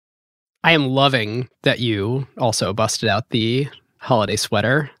I am loving that you also busted out the holiday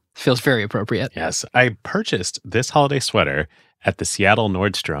sweater. Feels very appropriate. Yes, I purchased this holiday sweater at the Seattle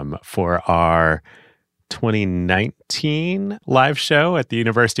Nordstrom for our 2019 live show at the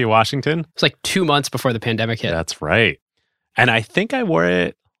University of Washington. It's like 2 months before the pandemic hit. That's right. And I think I wore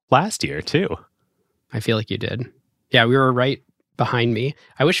it last year, too. I feel like you did. Yeah, we were right behind me.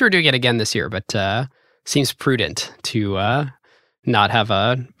 I wish we were doing it again this year, but seems prudent to not have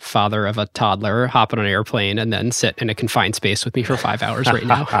a father of a toddler hop on an airplane and then sit in a confined space with me for 5 hours right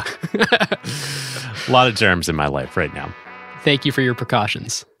now. A lot of germs in my life right now. Thank you for your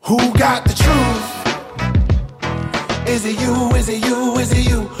precautions. Who got the truth? Is it you? Is it you? Is it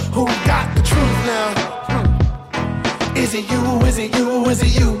you? Who got the truth now? Is it you? Is it you? Is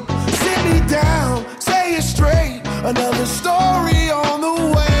it you? Sit me down, say it straight. Another story on the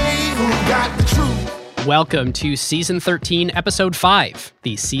way. Who got the truth? Welcome to Season 13, Episode 5,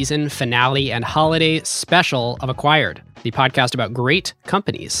 the season finale and holiday special of Acquired, the podcast about great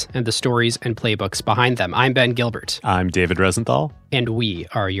companies and the stories and playbooks behind them. I'm Ben Gilbert. I'm David Rosenthal. And we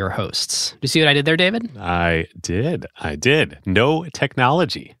are your hosts. Do you see what I did there, David? I did. No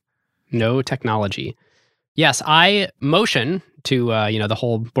technology. No technology. Yes, I motion to the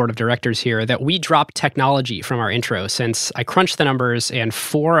whole board of directors here that we drop technology from our intro, since I crunched the numbers and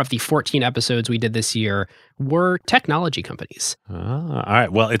 4 of the 14 episodes we did this year were technology companies. All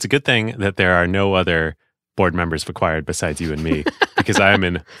right. Well, it's a good thing that there are no other board members of Acquired besides you and me, because I am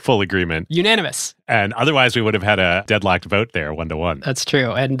in full agreement. Unanimous. And otherwise we would have had a deadlocked vote there, 1-1. That's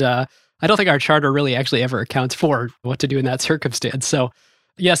true. And I don't think our charter really actually ever accounts for what to do in that circumstance. So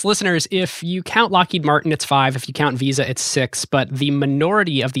yes, listeners, if you count Lockheed Martin, it's 5. If you count Visa, it's 6. But the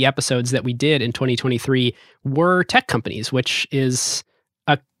minority of the episodes that we did in 2023 were tech companies, which is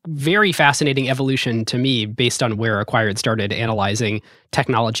a very fascinating evolution to me based on where Acquired started analyzing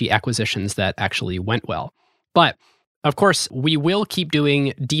technology acquisitions that actually went well. But of course, we will keep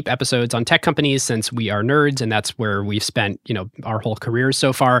doing deep episodes on tech companies since we are nerds, and that's where we've spent, our whole careers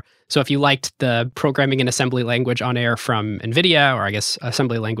so far. So if you liked the programming and assembly language on air from NVIDIA, or I guess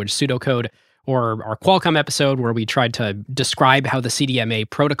assembly language pseudocode, or our Qualcomm episode where we tried to describe how the CDMA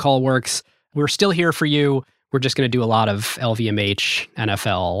protocol works, we're still here for you. We're just going to do a lot of LVMH,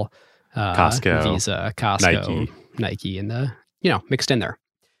 NFL, Costco, Visa, Costco, Nike, and mixed in there.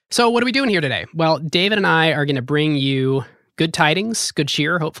 So what are we doing here today? Well, David and I are going to bring you good tidings, good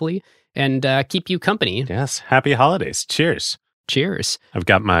cheer, hopefully, and keep you company. Yes. Happy holidays. Cheers. Cheers. I've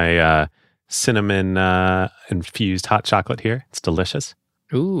got my cinnamon infused hot chocolate here. It's delicious.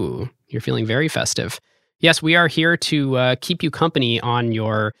 Ooh, you're feeling very festive. Yes, we are here to keep you company on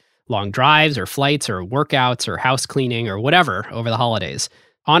your long drives or flights or workouts or house cleaning or whatever over the holidays.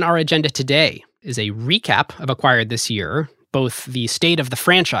 On our agenda today is a recap of Acquired this year, both the state of the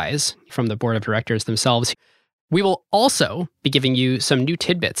franchise from the board of directors themselves. We will also be giving you some new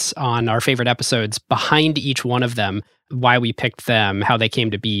tidbits on our favorite episodes behind each one of them, why we picked them, how they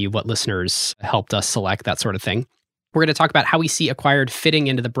came to be, what listeners helped us select, that sort of thing. We're going to talk about how we see Acquired fitting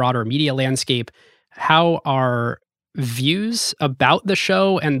into the broader media landscape, how our views about the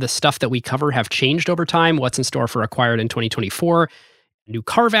show and the stuff that we cover have changed over time, what's in store for Acquired in 2024, new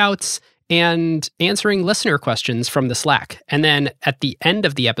carve-outs, and answering listener questions from the Slack. And then at the end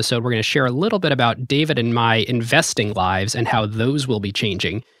of the episode, we're going to share a little bit about David and my investing lives and how those will be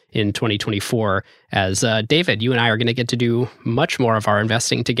changing in 2024, as David, you and I are going to get to do much more of our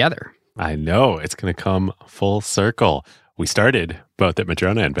investing together. I know. It's going to come full circle. We started both at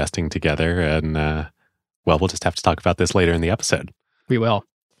Madrona investing together, and we'll just have to talk about this later in the episode. We will.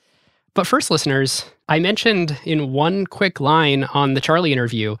 But first, listeners, I mentioned in one quick line on the Charlie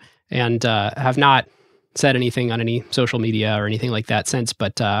interview, and have not said anything on any social media or anything like that since,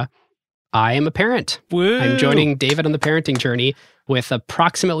 but I am a parent. Woo! I'm joining David on the parenting journey with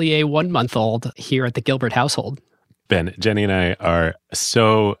approximately a 1-month-old here at the Gilbert household. Ben, Jenny and I are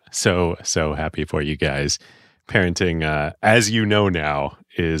so happy for you guys. Parenting, as you know now,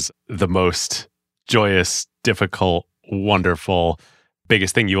 is the most joyous, difficult, wonderful,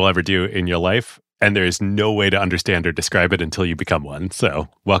 biggest thing you will ever do in your life. And there is no way to understand or describe it until you become one. So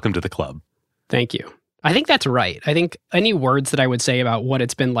welcome to the club. Thank you. I think that's right. I think any words that I would say about what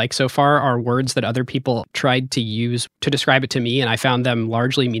it's been like so far are words that other people tried to use to describe it to me, and I found them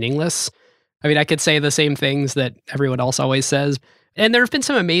largely meaningless. I mean, I could say the same things that everyone else always says. And there have been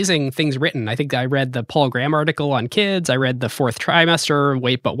some amazing things written. I think I read the Paul Graham article on kids. I read the 4th trimester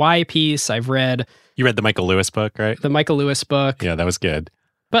Wait But Why piece. I've read... You read the Michael Lewis book, right? The Michael Lewis book. Yeah, that was good.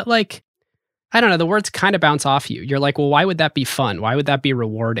 But I don't know, the words kind of bounce off you. You're like, well, why would that be fun? Why would that be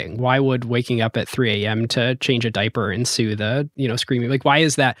rewarding? Why would waking up at 3 a.m. to change a diaper and soothe a, screaming? Like, why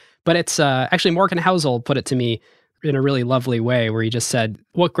is that? But it's actually Morgan Housel put it to me in a really lovely way where he just said,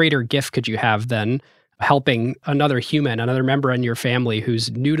 what greater gift could you have than helping another human, another member in your family who's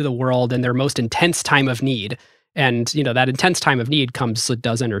new to the world in their most intense time of need? And, that intense time of need comes a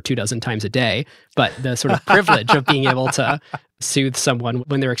dozen or 24 times a day. But the sort of privilege of being able to soothe someone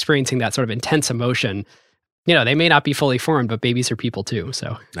when they're experiencing that sort of intense emotion, they may not be fully formed, but babies are people too.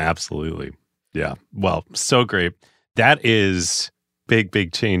 So absolutely. Yeah. Well, so great. That is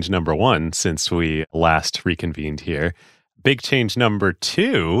big change number one since we last reconvened here. Big change number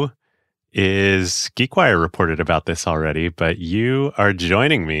two is GeekWire reported about this already, but you are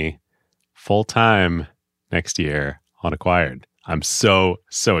joining me full time next year on Acquired. I'm so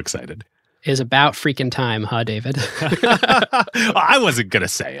excited. Is about freaking time, huh, David? I wasn't going to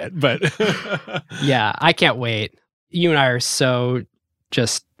say it, but... Yeah, I can't wait. You and I are so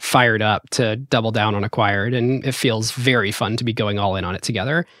just fired up to double down on Acquired, and it feels very fun to be going all in on it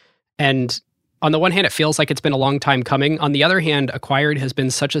together. And on the one hand, it feels like it's been a long time coming. On the other hand, Acquired has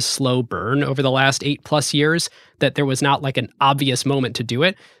been such a slow burn over the last 8+ years that there was not like an obvious moment to do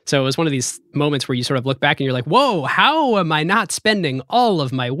it. So it was one of these moments where you sort of look back and you're like, whoa, how am I not spending all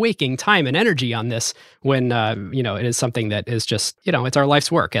of my waking time and energy on this when, it is something that is just, it's our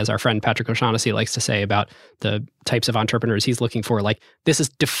life's work, as our friend Patrick O'Shaughnessy likes to say about the types of entrepreneurs he's looking for. Like, this is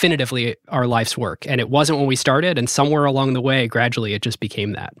definitively our life's work. And it wasn't when we started. And somewhere along the way, gradually, it just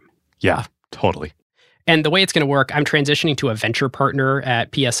became that. Yeah. Totally. And the way it's going to work, I'm transitioning to a venture partner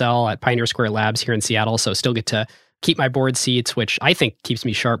at PSL, at Pioneer Square Labs here in Seattle. So still get to keep my board seats, which I think keeps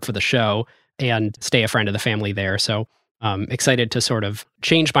me sharp for the show, and stay a friend of the family there. So excited to sort of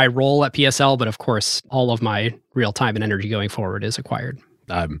change my role at PSL. But of course, all of my real time and energy going forward is Acquired.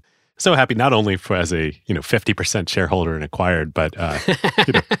 I'm so happy, not only as a 50% shareholder in Acquired, but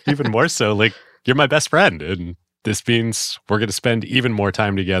even more so, like, you're my best friend. And this means we're going to spend even more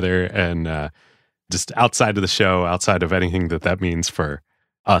time together, and just outside of the show, outside of anything that means for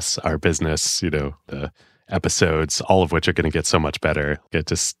us, our business, the episodes, all of which are going to get so much better.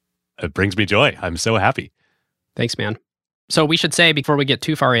 It brings me joy. I'm so happy. Thanks, man. So we should say, before we get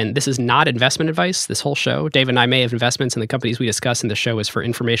too far in, this is not investment advice, this whole show. Dave and I may have investments in the companies we discuss, and the show is for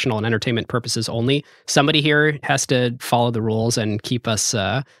informational and entertainment purposes only. Somebody here has to follow the rules and keep us...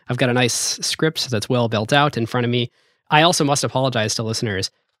 I've got a nice script that's well built out in front of me. I also must apologize to listeners.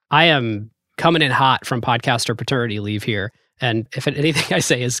 I am coming in hot from podcaster paternity leave here, and if anything I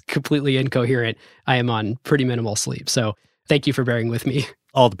say is completely incoherent, I am on pretty minimal sleep. So thank you for bearing with me.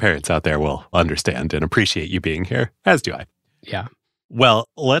 All the parents out there will understand and appreciate you being here, as do I. Yeah. Well,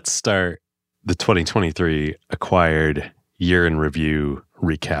 let's start the 2023 Acquired year in review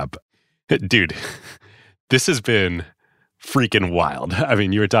recap. Dude, this has been freaking wild. I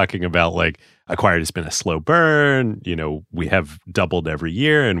mean, you were talking about like Acquired has been a slow burn. We have doubled every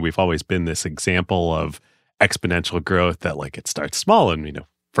year, and we've always been this example of exponential growth that like it starts small. And,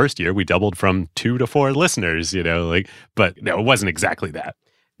 first year we doubled from 2 to 4 listeners, but no, it wasn't exactly that.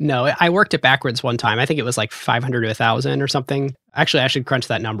 No, I worked it backwards one time. I think it was like 500 to 1,000 or something. Actually, I should crunch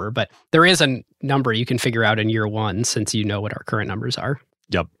that number, but there is a number you can figure out in year one since you know what our current numbers are.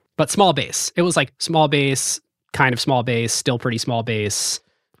 Yep. But small base. It was like small base, kind of small base, still pretty small base,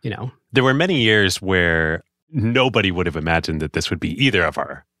 There were many years where nobody would have imagined that this would be either of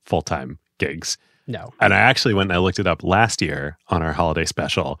our full-time gigs. No. And I actually went and I looked it up last year on our holiday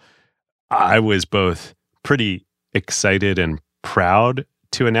special. I was both pretty excited and proud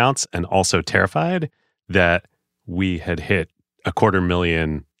to announce, and also terrified that we had hit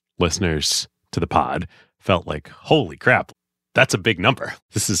 250,000 listeners to the pod. Felt like, holy crap, that's a big number.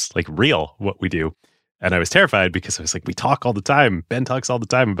 This is like real what we do. And I was terrified because I was like, we talk all the time. Ben talks all the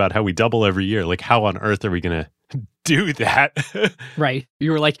time about how we double every year. Like, how on earth are we going to do that? Right.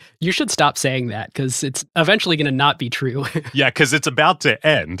 You were like, you should stop saying that because it's eventually going to not be true. Yeah, because it's about to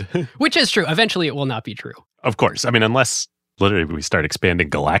end. Which is true. Eventually it will not be true. Of course. I mean, unless literally we start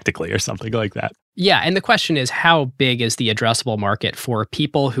expanding galactically or something like that. Yeah. And the question is, how big is the addressable market for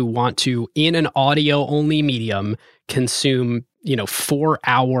people who want to, in an audio-only medium, consume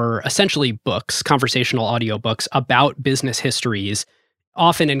 4-hour, essentially books, conversational audio books about business histories,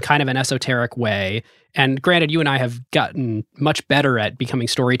 often in kind of an esoteric way. And granted, you and I have gotten much better at becoming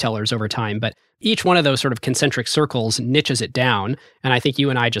storytellers over time, but each one of those sort of concentric circles niches it down. And I think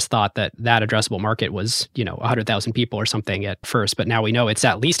you and I just thought that addressable market was, 100,000 people or something at first, but now we know it's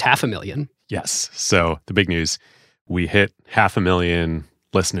at least 500,000. Yes. So the big news, we hit 500,000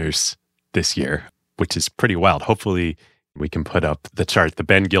 listeners this year, which is pretty wild. Hopefully We can put up the chart, the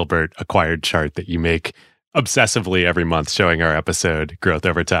Ben Gilbert acquired chart that you make obsessively every month, showing our episode growth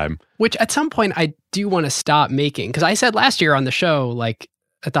over time. Which at some point I do want to stop making, because I said last year on the show, like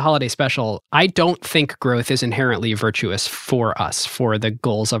at the holiday special, I don't think growth is inherently virtuous for us, for the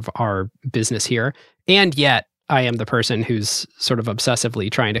goals of our business here. And yet I am the person who's sort of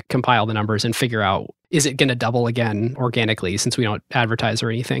obsessively trying to compile the numbers and figure out, is it going to double again organically since we don't advertise or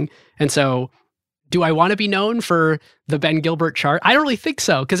anything? And so do I want to be known for the Ben Gilbert chart? I don't really think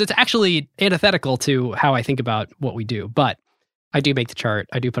so, because it's actually antithetical to how I think about what we do. But I do make the chart.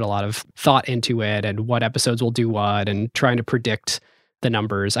 I do put a lot of thought into it and what episodes will do what and trying to predict the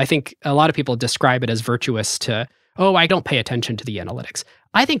numbers. I think a lot of people describe it as virtuous to, oh, I don't pay attention to the analytics.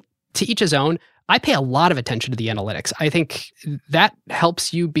 I think to each his own. I pay a lot of attention to the analytics. I think that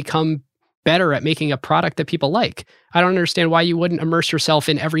helps you become better at making a product that people like. I don't understand why you wouldn't immerse yourself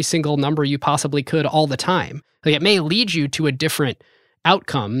in every single number you possibly could all the time. Like, it may lead you to a different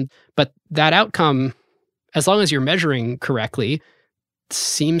outcome, but that outcome, as long as you're measuring correctly,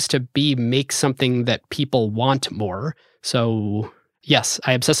 seems to make something that people want more. So yes,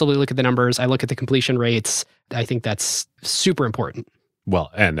 I obsessively look at the numbers. I look at the completion rates. I think that's super important.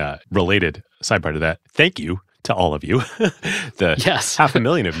 Well, and related side part of that, thank you to all of you, the Yes.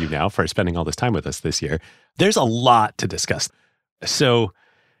 500,000 of you now, for spending all this time with us this year. There's a lot to discuss. So,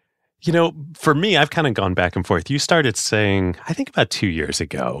 for me, I've kind of gone back and forth. You started saying, I think about 2 years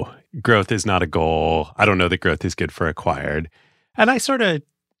ago, growth is not a goal. I don't know that growth is good for acquired. And I sort of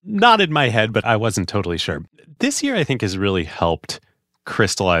nodded my head, but I wasn't totally sure. This year, I think, has really helped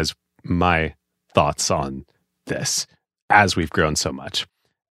crystallize my thoughts on this as we've grown so much.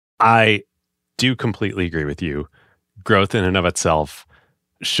 I do completely agree with you. Growth in and of itself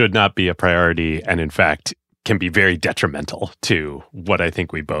should not be a priority, and in fact, can be very detrimental to what I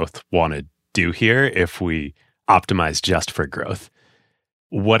think we both want to do here if we optimize just for growth.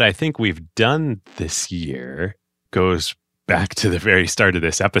 What I think we've done this year goes back to the very start of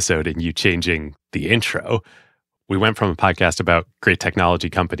this episode and you changing the intro. We went from a podcast about great technology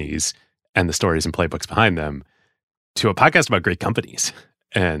companies and the stories and playbooks behind them to a podcast about great companies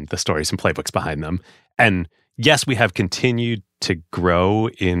and the stories and playbooks behind them. And yes, we have continued to grow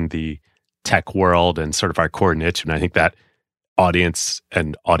in the tech world and sort of our core niche. And I think that audience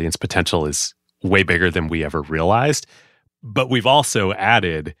and audience potential is way bigger than we ever realized. But we've also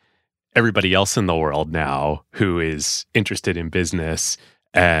added everybody else in the world now who is interested in business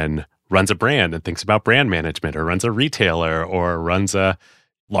and runs a brand and thinks about brand management, or runs a retailer, or runs a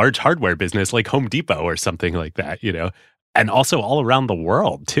large hardware business like Home Depot or something like that, and also all around the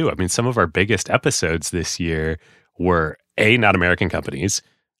world too. I mean, some of our biggest episodes this year were A, not American companies,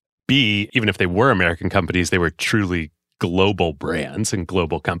 B, even if they were American companies, they were truly global brands and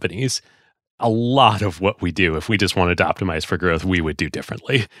global companies. A lot of what we do, if we just wanted to optimize for growth, we would do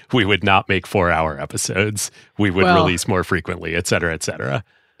differently. We would not make 4-hour episodes. We would release more frequently, et cetera, et cetera.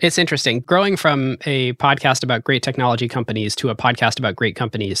 It's interesting. Growing from a podcast about great technology companies to a podcast about great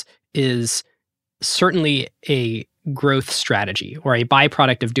companies is certainly a growth strategy, or a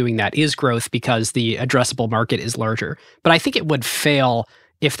byproduct of doing that is growth because the addressable market is larger. But I think it would fail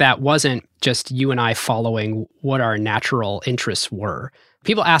if that wasn't just you and I following what our natural interests were.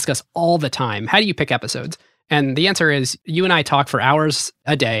 People ask us all the time, how do you pick episodes? And the answer is, you and I talk for hours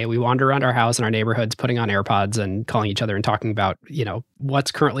a day. We wander around our house and our neighborhoods, putting on AirPods and calling each other and talking about,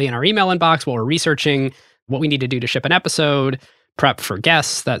 what's currently in our email inbox, what we're researching, what we need to do to ship an episode, prep for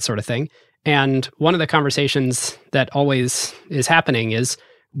guests, that sort of thing. And one of the conversations that always is happening is,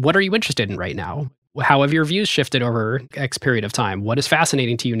 what are you interested in right now? How have your views shifted over X period of time? What is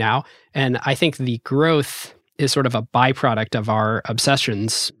fascinating to you now? And I think the growth is sort of a byproduct of our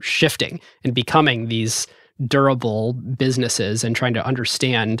obsessions shifting and becoming these durable businesses and trying to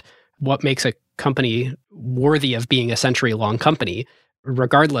understand what makes a company worthy of being a century-long company,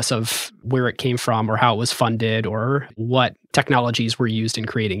 regardless of where it came from or how it was funded or what technologies were used in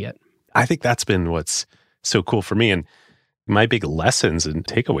creating it. I think that's been what's so cool for me. And my big lessons and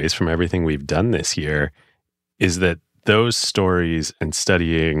takeaways from everything we've done this year is that those stories and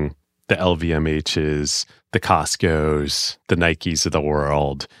studying the LVMHs, the Costcos, the Nikes of the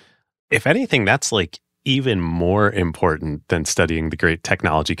world, if anything, that's like even more important than studying the great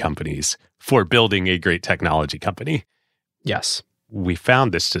technology companies for building a great technology company. Yes. We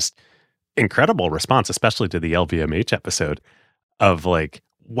found this just incredible response, especially to the LVMH episode, of like,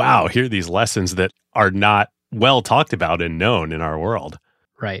 wow, here are these lessons that are not well talked about and known in our world.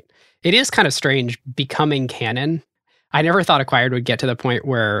 Right. It is kind of strange becoming canon. I never thought Acquired would get to the point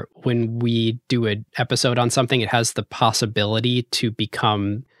where when we do an episode on something, it has the possibility to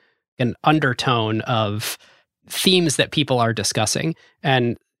become an undertone of themes that people are discussing.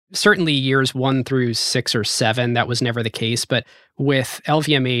 And certainly years 1 through 6 or 7, that was never the case. But with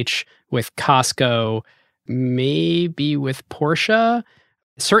LVMH, with Costco, maybe with Porsche,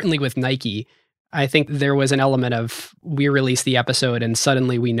 certainly with Nike, I think there was an element of we released the episode and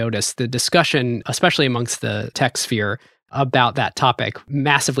suddenly we noticed the discussion, especially amongst the tech sphere, about that topic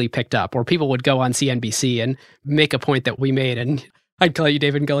massively picked up, or people would go on CNBC and make a point that we made. And I'd call you,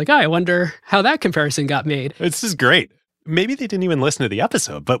 David, and go like, oh, I wonder how that comparison got made. This is great. Maybe they didn't even listen to the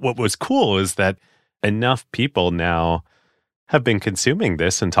episode, but what was cool is that enough people now have been consuming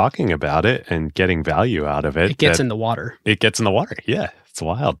this and talking about it and getting value out of it. It gets in the water. It gets in the water. Yeah, it's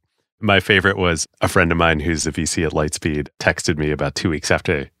wild. My favorite was a friend of mine who's a VC at Lightspeed texted me about 2 weeks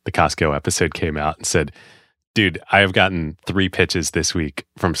after the Costco episode came out and said, dude, I have gotten 3 pitches this week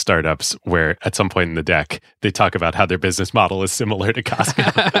from startups where at some point in the deck, they talk about how their business model is similar to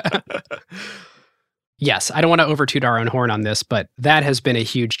Costco. Yes, I don't want to overtoot our own horn on this, but that has been a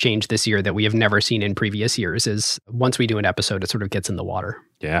huge change this year that we have never seen in previous years, is once we do an episode, it sort of gets in the water.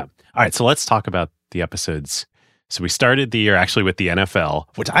 Yeah. All right, so let's talk about the episodes. So we started the year actually with the NFL,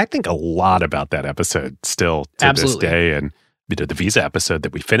 which I think a lot about that episode still to Absolutely. this day. And the Visa episode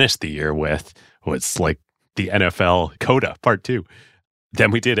that we finished the year with was like the NFL Coda Part 2. Then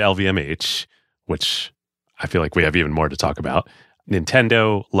we did LVMH, which I feel like we have even more to talk about.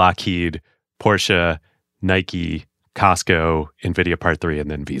 Nintendo, Lockheed, Porsche, Nike, Costco, NVIDIA Part 3,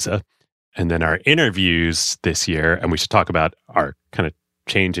 and then Visa. And then our interviews this year, and we should talk about our kind of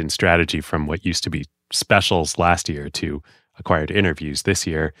change in strategy from what used to be specials last year to acquired interviews this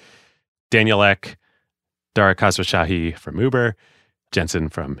year. Daniel Ek, Dara Khosrowshahi from Uber, Jensen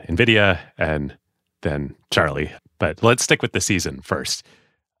from NVIDIA, and then Charlie. But let's stick with the season first.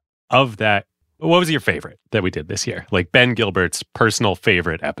 Of that, what was your favorite that we did this year? Like Ben Gilbert's personal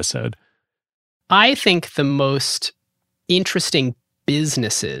favorite episode? I think the most interesting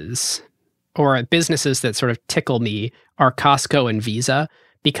businesses, or businesses that sort of tickle me, are Costco and Visa,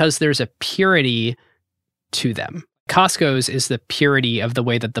 because there's a purity to them. Costco's is the purity of the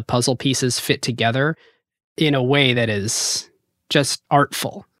way that the puzzle pieces fit together in a way that is just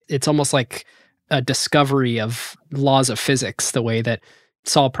artful. It's almost like a discovery of laws of physics, the way that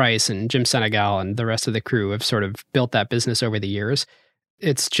Saul Price and Jim Senegal and the rest of the crew have sort of built that business over the years.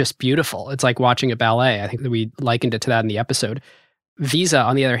 It's just beautiful. It's like watching a ballet. I think that we likened it to that in the episode. Visa,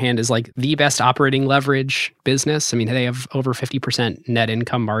 on the other hand, is like the best operating leverage business. I mean, they have over 50% net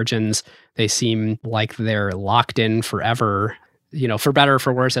income margins. They seem like they're locked in forever, for better or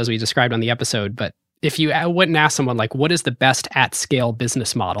for worse, as we described on the episode. But if you wouldn't ask someone like, what is the best at-scale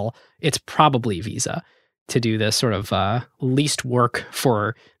business model? It's probably Visa, to do this sort of least work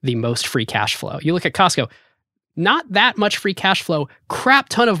for the most free cash flow. You look at Costco, not that much free cash flow, crap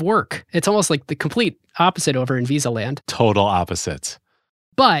ton of work. It's almost like the complete opposite over in Visa land. Total opposites.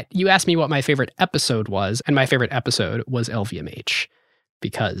 But you asked me what my favorite episode was, and my favorite episode was LVMH,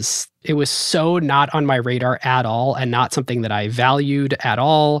 because it was so not on my radar at all and not something that I valued at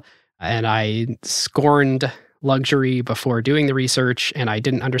all. And I scorned luxury before doing the research, and I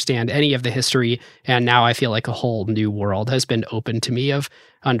didn't understand any of the history. And now I feel like a whole new world has been opened to me of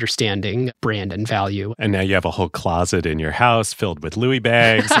understanding brand and value. And now you have a whole closet in your house filled with Louis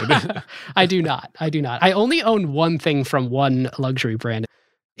bags. I do not. I only own one thing from one luxury brand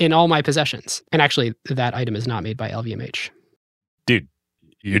in all my possessions. And actually, that item is not made by LVMH. Dude,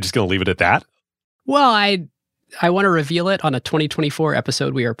 you're just going to leave it at that? Well, I want to reveal it on a 2024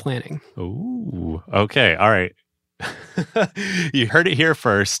 episode we are planning. Ooh, okay. All right. You heard it here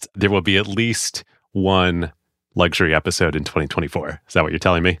first. There will be at least one luxury episode in 2024. Is that what you're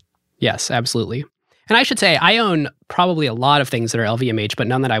telling me? Yes, absolutely. And I should say, I own probably a lot of things that are LVMH, but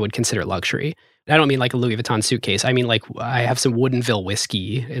none that I would consider luxury. I don't mean like a Louis Vuitton suitcase. I mean like I have some Woodinville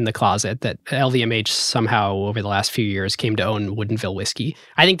whiskey in the closet that LVMH somehow over the last few years came to own Woodinville whiskey.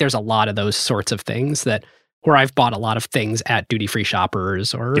 I think there's a lot of those sorts of things where I've bought a lot of things at duty-free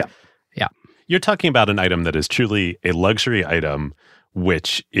shoppers or... Yeah. You're talking about an item that is truly a luxury item,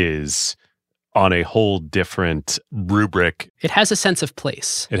 which is on a whole different rubric. It has a sense of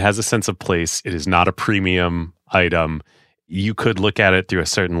place. It has a sense of place. It is not a premium item. You could look at it through a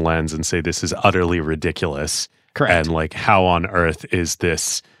certain lens and say, this is utterly ridiculous. Correct. And like, how on earth is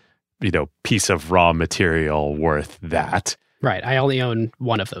this, piece of raw material worth that? Right. I only own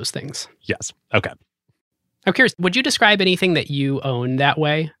one of those things. Yes. Okay. I'm curious, would you describe anything that you own that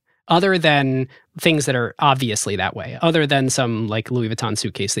way? Other than things that are obviously that way, other than some like Louis Vuitton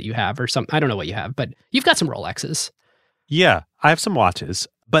suitcase that you have or some, I don't know what you have, but you've got some Rolexes. Yeah, I have some watches,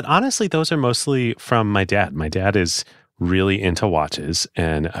 but honestly, those are mostly from my dad. My dad is really into watches,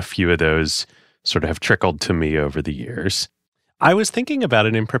 and a few of those sort of have trickled to me over the years. I was thinking about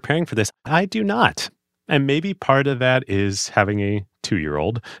it in preparing for this. I do not. And maybe part of that is having a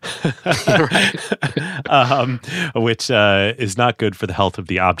 2-year-old, which is not good for the health of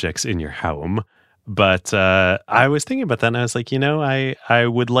the objects in your home. But I was thinking about that, and I was like, I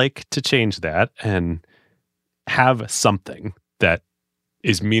would like to change that and have something that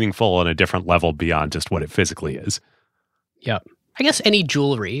is meaningful on a different level beyond just what it physically is. Yep. I guess any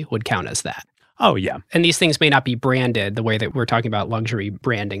jewelry would count as that. Oh, yeah. And these things may not be branded the way that we're talking about luxury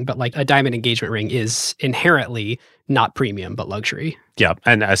branding, but like a diamond engagement ring is inherently not premium, but luxury. Yeah.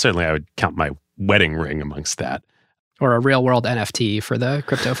 And I would count my wedding ring amongst that. Or a real world NFT for the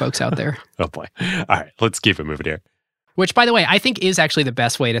crypto folks out there. Oh, boy. All right. Let's keep it moving here. Which, by the way, I think is actually the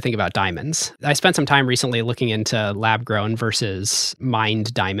best way to think about diamonds. I spent some time recently looking into lab-grown versus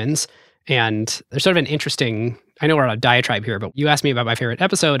mined diamonds. And there's sort of an interesting, I know we're on a diatribe here, but you asked me about my favorite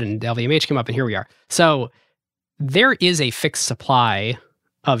episode and LVMH came up and here we are. So there is a fixed supply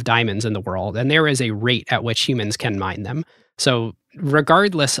of diamonds in the world and there is a rate at which humans can mine them. So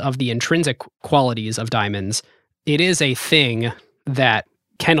regardless of the intrinsic qualities of diamonds, it is a thing that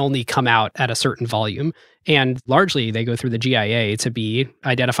can only come out at a certain volume. And largely, they go through the GIA to be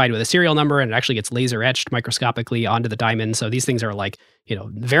identified with a serial number, and it actually gets laser etched microscopically onto the diamond. So these things are like,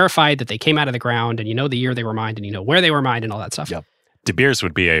 verified that they came out of the ground, and you know the year they were mined, and you know where they were mined, and all that stuff. Yep. De Beers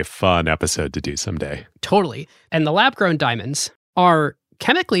would be a fun episode to do someday. Totally. And the lab-grown diamonds are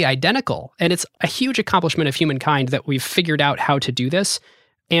chemically identical, and it's a huge accomplishment of humankind that we've figured out how to do this.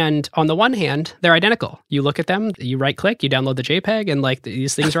 And on the one hand, they're identical. You look at them, you right-click, you download the JPEG, and like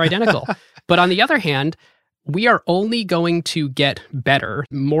these things are identical. But on the other hand, we are only going to get better,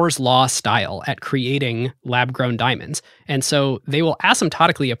 Moore's Law style, at creating lab-grown diamonds. And so they will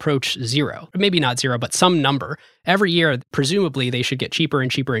asymptotically approach zero. Maybe not zero, but some number. Every year, presumably, they should get cheaper and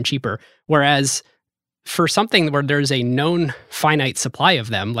cheaper and cheaper. Whereas for something where there's a known finite supply of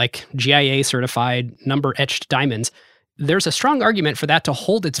them, like GIA-certified number-etched diamonds, there's a strong argument for that to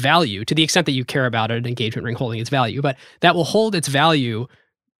hold its value to the extent that you care about an engagement ring holding its value, but that will hold its value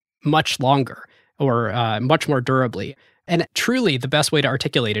much longer or much more durably. And truly, the best way to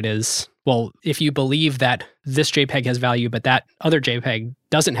articulate it is, well, if you believe that this JPEG has value, but that other JPEG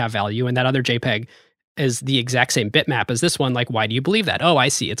doesn't have value, and that other JPEG is the exact same bitmap as this one, like, why do you believe that? Oh, I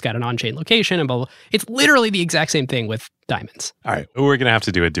see. It's got an on-chain location and blah, blah. It's literally the exact same thing with diamonds. All right. We're going to have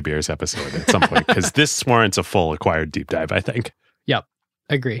to do a De Beers episode at some point because this warrants a full acquired deep dive, I think. Yep.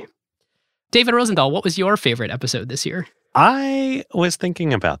 Agree. David Rosendahl, what was your favorite episode this year? I was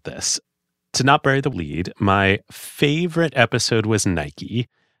thinking about this. To not bury the lead, my favorite episode was Nike,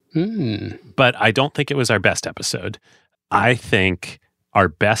 but I don't think it was our best episode. I think our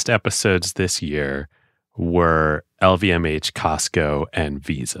best episodes this year were LVMH, Costco, and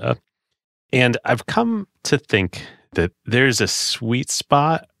Visa. And I've come to think that there's a sweet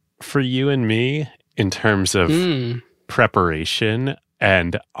spot for you and me in terms of preparation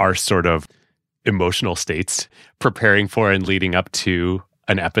and our sort of emotional states preparing for and leading up to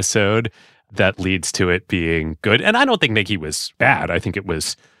an episode that leads to it being good. And I don't think Nike was bad. I think it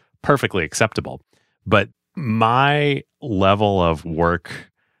was perfectly acceptable. But my level of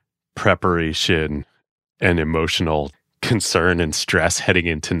work, preparation, and emotional concern and stress heading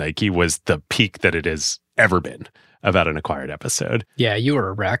into Nike was the peak that it has ever been about an acquired episode. Yeah, you were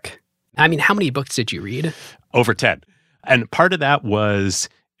a wreck. I mean, how many books did you read? Over 10. And part of that was,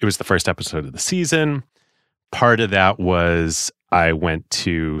 it was the first episode of the season. Part of that was I went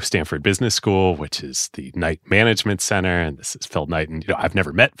to Stanford Business School, which is the Knight Management Center. And this is Phil Knight. And, I've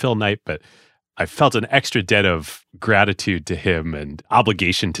never met Phil Knight, but I felt an extra debt of gratitude to him and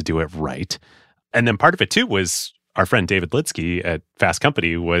obligation to do it right. And then part of it too was our friend David Litsky at Fast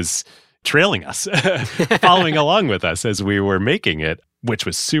Company was trailing us, following along with us as we were making it, which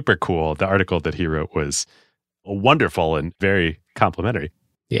was super cool. The article that he wrote was wonderful and very complimentary.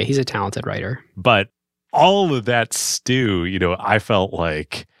 Yeah, he's a talented writer. But all of that stew, I felt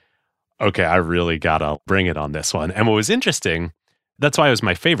like, okay, I really got to bring it on this one. And what was interesting, that's why it was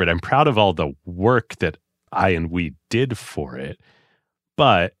my favorite. I'm proud of all the work that I and we did for it.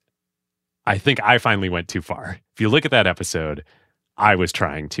 But I think I finally went too far. If you look at that episode, I was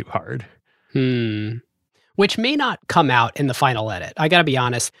trying too hard. Which may not come out in the final edit. I got to be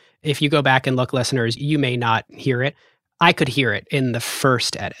honest. If you go back and look, listeners, you may not hear it. I could hear it in the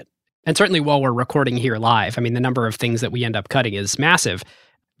first edit. And certainly while we're recording here live, I mean, the number of things that we end up cutting is massive.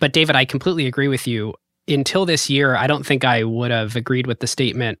 But David, I completely agree with you. Until this year, I don't think I would have agreed with the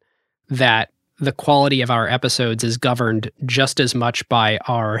statement that the quality of our episodes is governed just as much by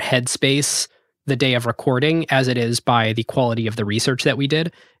our headspace the day of recording as it is by the quality of the research that we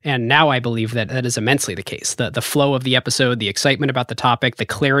did. And now I believe that that is immensely the case. The flow of the episode, the excitement about the topic, the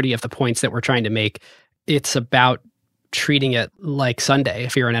clarity of the points that we're trying to make, it's about treating it like Sunday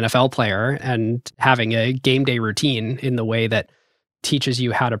if you're an NFL player and having a game day routine in the way that teaches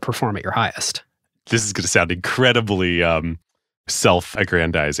you how to perform at your highest. This is going to sound incredibly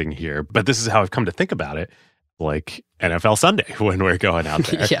self-aggrandizing here, but this is how I've come to think about it. Like NFL Sunday when we're going out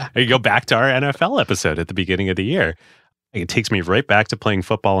there. Yeah. I go back to our NFL episode at the beginning of the year. It takes me right back to playing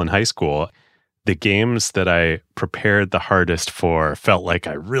football in high school. The games that I prepared the hardest for felt like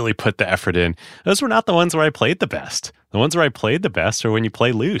I really put the effort in. Those were not the ones where I played the best. The ones where I played the best are when you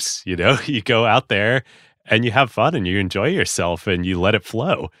play loose. You know, you go out there and you have fun and you enjoy yourself and you let it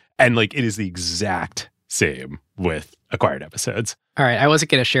flow. And like it is the exact same with acquired episodes. All right. I wasn't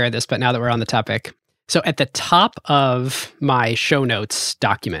going to share this, but now that we're on the topic. So at the top of my show notes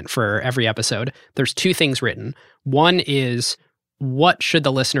document for every episode, there's two things written. One is, what should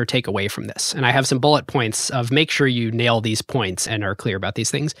the listener take away from this? And I have some bullet points of make sure you nail these points and are clear about these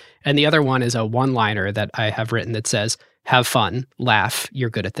things. And the other one is a one-liner that I have written that says, have fun, laugh, you're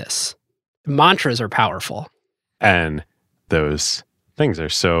good at this. Mantras are powerful. And those things are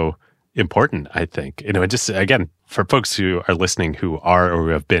so important, I think. You know, just again, for folks who are listening who are or who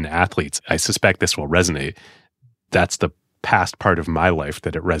have been athletes, I suspect this will resonate. That's the past part of my life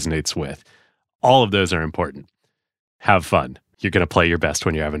that it resonates with. All of those are important. Have fun. You're going to play your best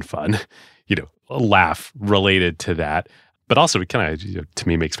when you're having fun. You know, laugh related to that. But also it kind of, you know, to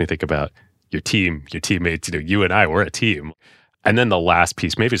me, makes me think about your team, your teammates. You know, you and I, we're a team. And then the last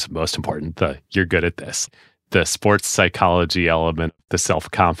piece, maybe it's the most important, the you're good at this. The sports psychology element, the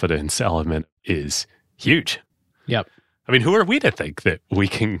self-confidence element is huge. Yep. I mean, who are we to think that we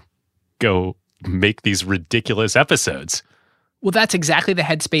can go make these ridiculous episodes? Well, that's exactly the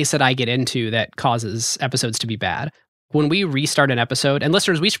headspace that I get into that causes episodes to be bad. When we restart an episode, and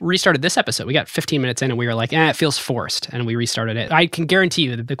listeners, we restarted this episode. We got 15 minutes in and we were like, it feels forced. And we restarted it. I can guarantee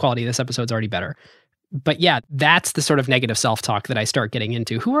you that the quality of this episode's already better. But yeah, that's the sort of negative self-talk that I start getting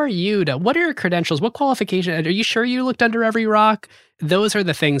into. Who are you to, what are your credentials? What qualification? Are you sure you looked under every rock? Those are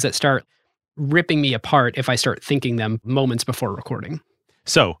the things that start ripping me apart if I start thinking them moments before recording.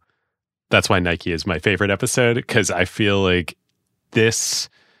 So that's why Nike is my favorite episode, because I feel like this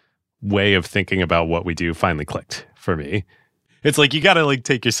way of thinking about what we do finally clicked for me. It's like you got to like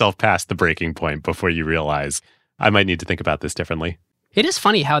take yourself past the breaking point before you realize I might need to think about this differently. It is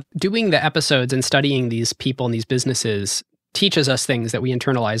funny how doing the episodes and studying these people and these businesses teaches us things that we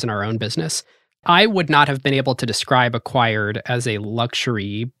internalize in our own business. I would not have been able to describe Acquired as a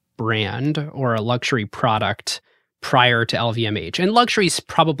luxury brand or a luxury product prior to LVMH. And luxury is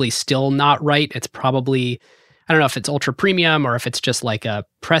probably still not right. It's probably, I don't know if it's ultra premium or if it's just like a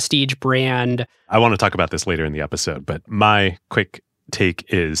prestige brand. I want to talk about this later in the episode, but my quick take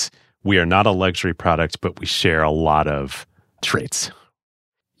is we are not a luxury product, but we share a lot of traits.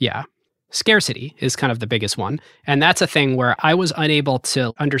 Yeah. Scarcity is kind of the biggest one. And that's a thing where I was unable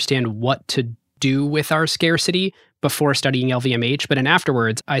to understand what to do with our scarcity before studying LVMH. But then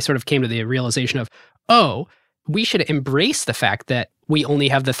afterwards, I sort of came to the realization of, we should embrace the fact that we only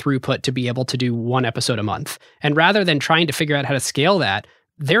have the throughput to be able to do one episode a month. And rather than trying to figure out how to scale that,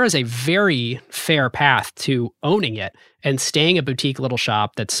 there is a very fair path to owning it and staying a boutique little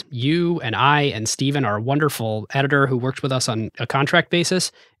shop that's you and I and Steven, our wonderful editor who works with us on a contract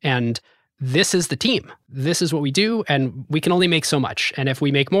basis. And this is the team. This is what we do, and we can only make so much. And if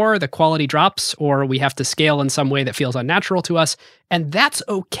we make more, the quality drops, or we have to scale in some way that feels unnatural to us. And that's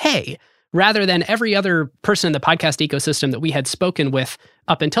okay. Rather than every other person in the podcast ecosystem that we had spoken with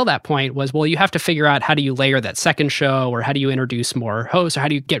up until that point was, well, you have to figure out how do you layer that second show, or how do you introduce more hosts, or how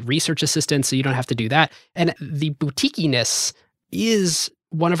do you get research assistants so you don't have to do that. And the boutiquiness is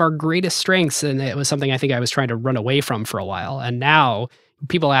one of our greatest strengths, and it was something I think I was trying to run away from for a while. And now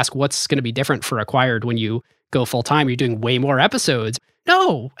people ask what's going to be different for Acquired when you go full-time. You're doing way more episodes.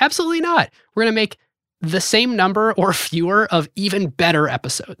 No, absolutely not. We're going to make the same number or fewer of even better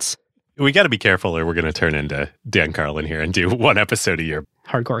episodes. We got to be careful or we're going to turn into Dan Carlin here and do one episode a year.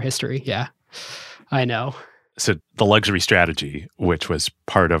 Hardcore history. Yeah, I know. So the luxury strategy, which was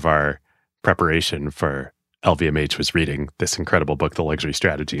part of our preparation for LVMH, was reading this incredible book, The Luxury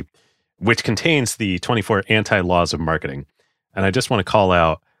Strategy, which contains the 24 anti-laws of marketing. And I just want to call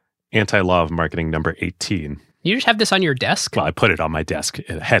out anti-law of marketing number 18. You just have this on your desk? Well, I put it on my desk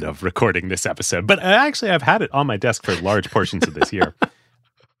ahead of recording this episode, but actually I've had it on my desk for large portions of this year.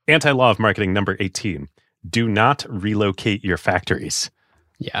 Anti-law of marketing number 18. Do not relocate your factories.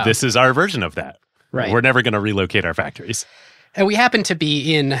 Yeah. This is our version of that. Right. We're never going to relocate our factories. And we happen to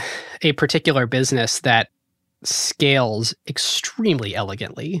be in a particular business that scales extremely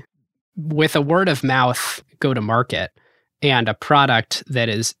elegantly with a word of mouth go to market and a product that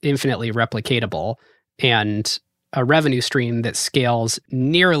is infinitely replicatable and a revenue stream that scales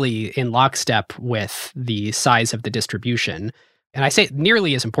nearly in lockstep with the size of the distribution. And I say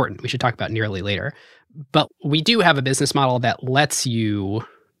nearly is important. We should talk about nearly later. But we do have a business model that lets you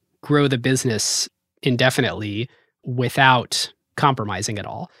grow the business indefinitely without compromising at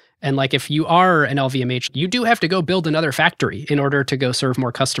all. And like if you are an LVMH, you do have to go build another factory in order to go serve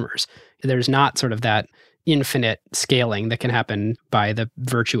more customers. There's not sort of that infinite scaling that can happen by the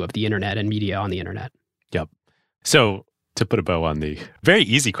virtue of the internet and media on the internet. Yep. So to put a bow on the very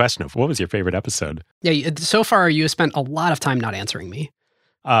easy question of what was your favorite episode? Yeah, so far you spent a lot of time not answering me.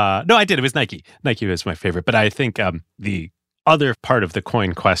 No, I did. It was Nike. Nike was my favorite. But I think the other part of the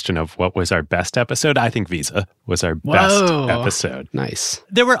coin question of what was our best episode, I think Visa was our best episode. Nice.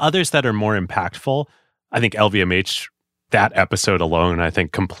 There were others that are more impactful. I think LVMH, that episode alone, I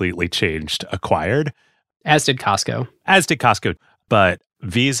think completely changed Acquired. As did Costco. But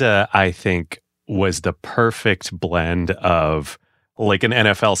Visa, I think, was the perfect blend of like an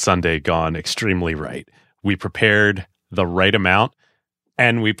NFL Sunday gone extremely right. We prepared the right amount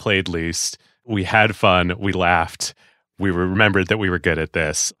and we played loose. We had fun. We laughed. We remembered that we were good at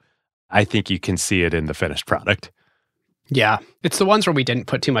this. I think you can see it in the finished product. Yeah. It's the ones where we didn't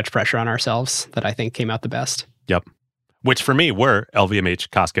put too much pressure on ourselves that I think came out the best. Yep. Which for me were LVMH,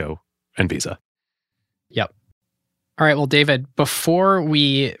 Costco, and Visa. Yep. All right. Well, David, before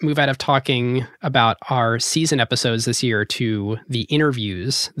we move out of talking about our season episodes this year to the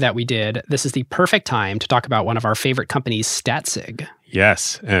interviews that we did, this is the perfect time to talk about one of our favorite companies, Statsig.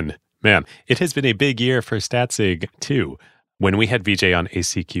 Yes. And man, it has been a big year for Statsig too. When we had VJ on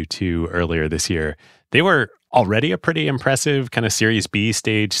ACQ2 earlier this year, they were already a pretty impressive kind of Series B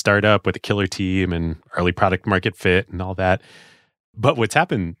stage startup with a killer team and early product market fit and all that. But what's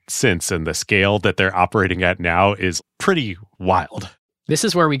happened since and the scale that they're operating at now is pretty wild. This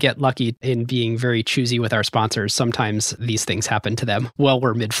is where we get lucky in being very choosy with our sponsors. Sometimes these things happen to them while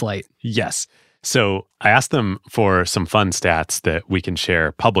we're mid-flight. Yes. So I asked them for some fun stats that we can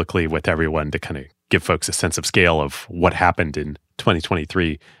share publicly with everyone to kind of give folks a sense of scale of what happened in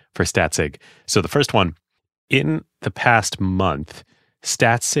 2023 for Statsig. So the first one, in the past month,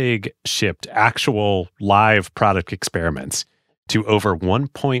 Statsig shipped actual live product experiments to over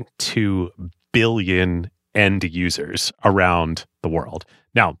 1.2 billion end users around the world.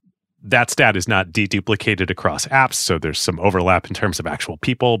 Now, that stat is not deduplicated across apps, so there's some overlap in terms of actual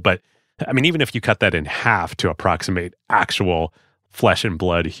people. But I mean, even if you cut that in half to approximate actual flesh and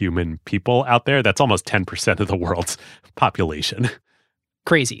blood human people out there, that's almost 10% of the world's population.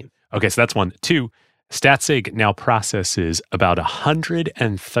 Crazy. Okay, so that's one. Two, Statsig now processes about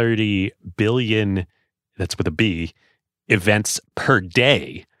 130 billion, that's with a B, events per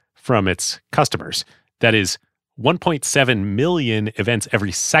day from its customers. That is 1.7 million events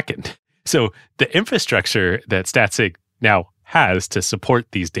every second. So the infrastructure that Statsig now has to support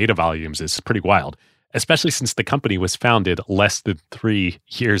these data volumes is pretty wild, especially since the company was founded less than 3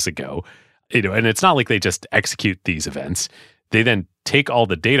 years ago. And it's not like they just execute these events. They then take all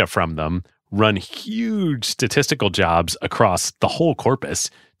the data from them, run huge statistical jobs across the whole corpus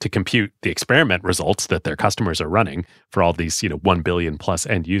to compute the experiment results that their customers are running for all these, 1 billion plus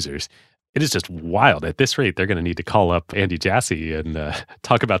end users. It is just wild. At this rate, they're going to need to call up Andy Jassy and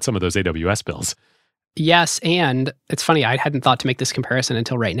talk about some of those AWS bills. Yes, and it's funny, I hadn't thought to make this comparison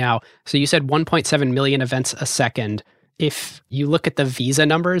until right now. So you said 1.7 million events a second. If you look at the Visa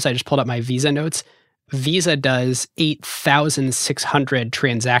numbers, I just pulled up my Visa notes. Visa does 8,600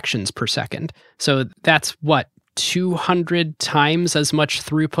 transactions per second. So that's what, 200 times as much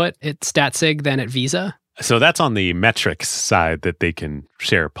throughput at Statsig than at Visa? So that's on the metrics side that they can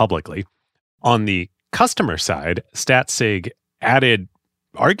share publicly. On the customer side, Statsig added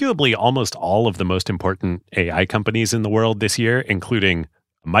arguably almost all of the most important AI companies in the world this year, including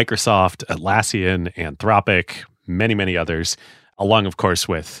Microsoft, Atlassian, Anthropic, many, many others, along, of course,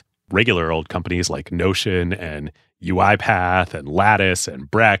 with regular old companies like Notion and UiPath and Lattice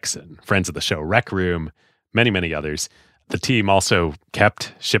and Brex and friends of the show Rec Room, many, many others. The team also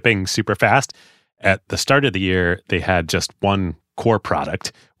kept shipping super fast. At the start of the year, they had just one core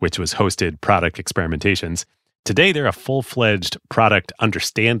product, which was hosted product experimentations. Today, they're a full-fledged product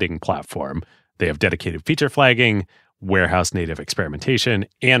understanding platform. They have dedicated feature flagging, warehouse native experimentation,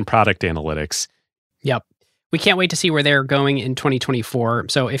 and product analytics. Yep. We can't wait to see where they're going in 2024.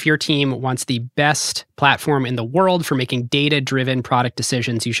 So if your team wants the best platform in the world for making data-driven product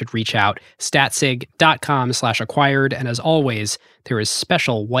decisions, you should reach out. Statsig.com/acquired. And as always, there is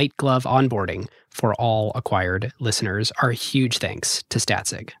special white glove onboarding for all Acquired listeners. Our huge thanks to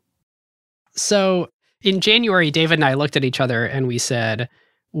Statsig. So in January, David and I looked at each other and we said,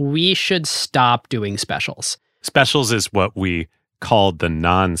 we should stop doing specials. Specials is what we called the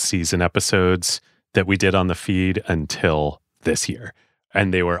non-season episodes that we did on the feed until this year.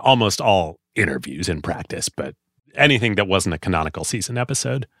 And they were almost all interviews in practice, but anything that wasn't a canonical season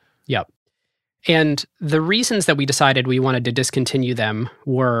episode. Yep. And the reasons that we decided we wanted to discontinue them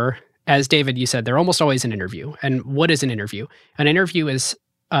were, as David, you said, they're almost always an interview. And what is an interview? An interview is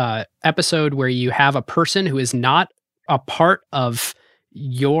an episode where you have a person who is not a part of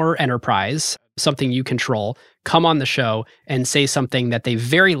your enterprise, something you control, come on the show and say something that they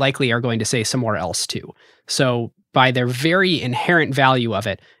very likely are going to say somewhere else too. So by their very inherent value of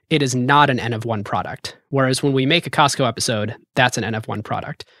it, it is not an N of one product. Whereas when we make a Costco episode, that's an N of one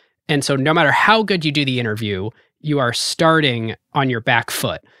product. And so no matter how good you do the interview, you are starting on your back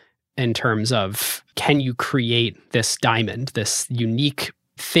foot in terms of, can you create this diamond, this unique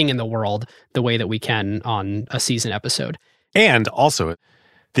thing in the world, the way that we can on a season episode. And also,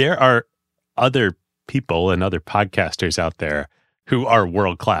 there are other people and other podcasters out there who are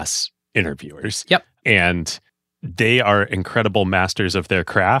world-class interviewers. Yep. And they are incredible masters of their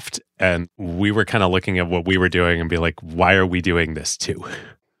craft. And we were kind of looking at what we were doing and be like, why are we doing this too?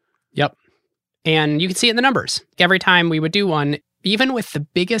 Yep. And you can see it in the numbers. Every time we would do one, even with the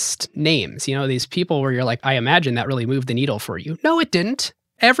biggest names, you know, these people where you're like, I imagine that really moved the needle for you. No, it didn't.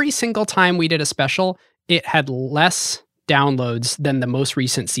 Every single time we did a special, it had less downloads than the most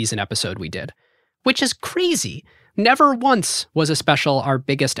recent season episode we did, which is crazy. Never once was a special our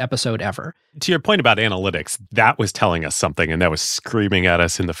biggest episode ever. To your point about analytics, that was telling us something, and that was screaming at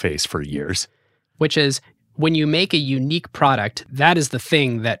us in the face for years. Which is, when you make a unique product, that is the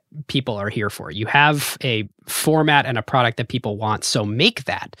thing that people are here for. You have a format and a product that people want, so make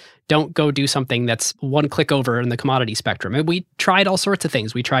that. Don't go do something that's one click over in the commodity spectrum. And we tried all sorts of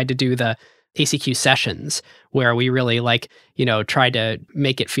things. We tried to do the ACQ sessions where we really tried to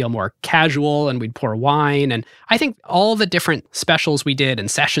make it feel more casual, and we'd pour wine. And I think all the different specials we did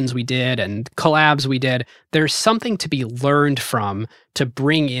and sessions we did and collabs we did, there's something to be learned from to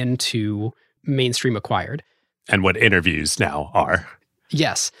bring into mainstream Acquired. And what interviews now are.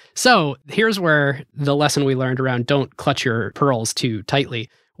 Yes. So here's where the lesson we learned around don't clutch your pearls too tightly.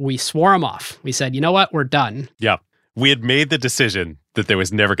 We swore them off. We said, you know what? We're done. Yeah. We had made the decision that there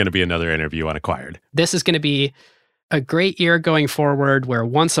was never going to be another interview on Acquired. This is going to be a great year going forward, where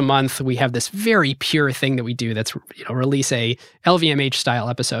once a month we have this very pure thing that we do that's, release a LVMH style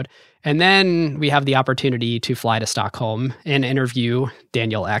episode. And then we have the opportunity to fly to Stockholm and interview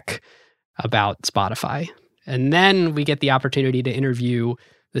Daniel Ek about Spotify. And then we get the opportunity to interview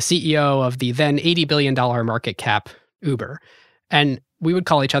the CEO of the then $80 billion market cap Uber. And we would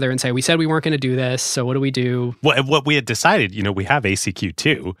call each other and say, we said we weren't going to do this, so what do we do? Well, what we had decided, we have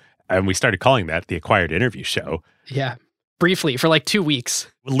ACQ2, and we started calling that the Acquired Interview Show. Yeah, briefly, for like 2 weeks.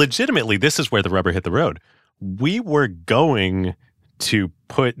 Legitimately, this is where the rubber hit the road. We were going to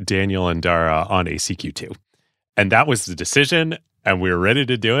put Daniel and Dara on ACQ2. And that was the decision, and we were ready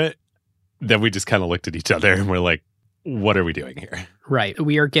to do it. Then we just kind of looked at each other and we're like, what are we doing here? Right.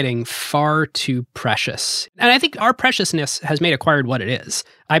 We are getting far too precious. And I think our preciousness has made Acquired what it is.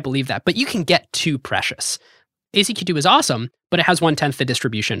 I believe that. But you can get too precious. ACQ2 is awesome, but it has 1/10 the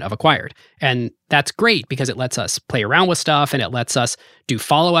distribution of Acquired. And that's great because it lets us play around with stuff, and it lets us do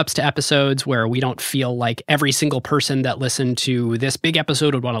follow-ups to episodes where we don't feel like every single person that listened to this big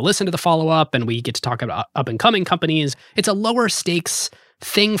episode would want to listen to the follow-up, and we get to talk about up-and-coming companies. It's a lower stakes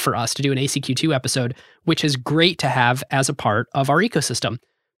thing for us to do an ACQ2 episode, which is great to have as a part of our ecosystem.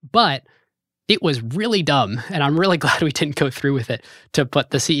 But it was really dumb, and I'm really glad we didn't go through with it, to put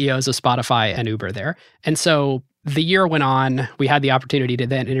the CEOs of Spotify and Uber there. And so the year went on. We had the opportunity to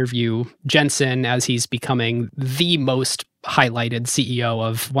then interview Jensen as he's becoming the most highlighted CEO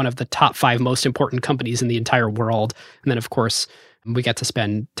of one of the top 5 most important companies in the entire world. And then, of course, we got to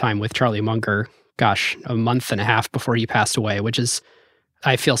spend time with Charlie Munger, a month and a half before he passed away, which is,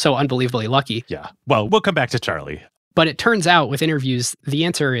 I feel so unbelievably lucky. Yeah. Well, we'll come back to Charlie. But it turns out with interviews, the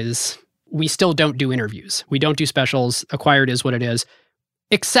answer is we still don't do interviews. We don't do specials. Acquired is what it is,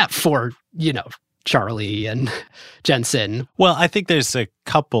 except for, Charlie and Jensen. Well, I think there's a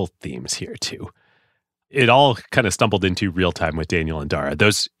couple themes here too. It all kind of stumbled into real time with Daniel and Dara.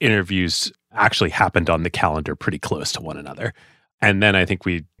 Those interviews actually happened on the calendar pretty close to one another. And then I think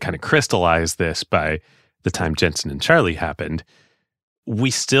we kind of crystallized this by the time Jensen and Charlie happened,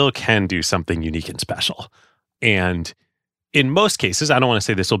 we still can do something unique and special. And in most cases, I don't want to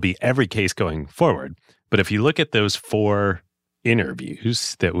say this will be every case going forward, but if you look at those 4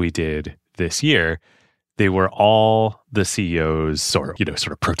 interviews that we did this year, they were all the CEOs or,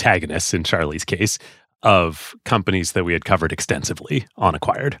 sort of protagonists in Charlie's case of companies that we had covered extensively on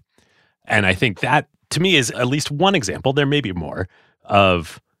Acquired. And I think that, to me, is at least one example, there may be more,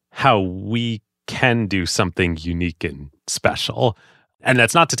 of how we can do something unique and special. And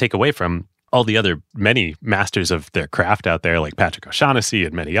that's not to take away from all the other many masters of their craft out there, like Patrick O'Shaughnessy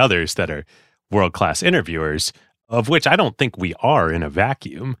and many others that are world-class interviewers, of which I don't think we are in a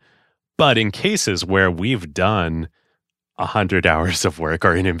vacuum. But in cases where we've done 100 hours of work,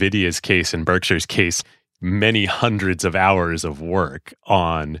 or in NVIDIA's case, in Berkshire's case, many hundreds of hours of work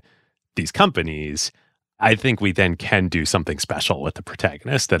on these companies, I think we then can do something special with the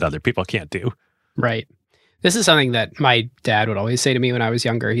protagonist that other people can't do. Right. This is something that my dad would always say to me when I was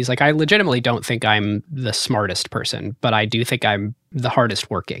younger. He's like, I legitimately don't think I'm the smartest person, but I do think I'm the hardest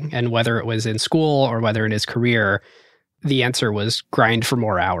working. And whether it was in school or whether in his career, the answer was grind for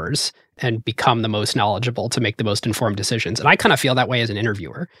more hours and become the most knowledgeable to make the most informed decisions. And I kind of feel that way as an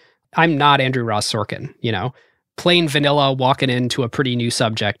interviewer. I'm not Andrew Ross Sorkin, plain vanilla walking into a pretty new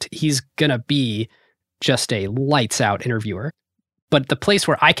subject. He's going to be just a lights out interviewer. But the place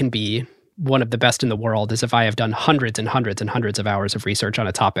where I can be one of the best in the world is if I have done hundreds and hundreds and hundreds of hours of research on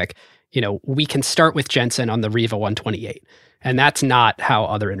a topic. We can start with Jensen on the Riva 128. And that's not how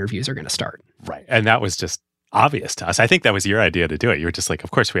other interviews are going to start. Right. And that was just obvious to us. I think that was your idea to do it. You were just like,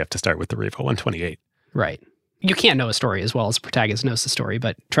 of course we have to start with the Riva 128. Right. You can't know a story as well as the protagonist knows the story,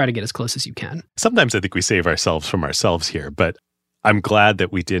 but try to get as close as you can. Sometimes I think we save ourselves from ourselves here, but I'm glad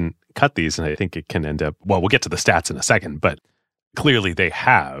that we didn't cut these, and I think it can end up, well, we'll get to the stats in a second, but clearly they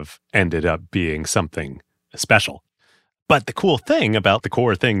have ended up being something special. But the cool thing about the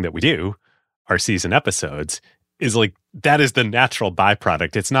core thing that we do, our season episodes, is like that is the natural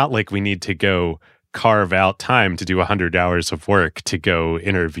byproduct. It's not like we need to go carve out time to do 100 hours of work to go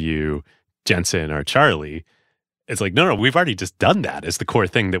interview Jensen or Charlie. It's like, no, we've already just done that as the core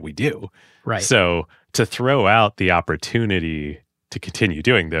thing that we do. Right. So to throw out the opportunity to continue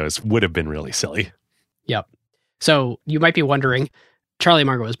doing those would have been really silly. Yep. So you might be wondering, Charlie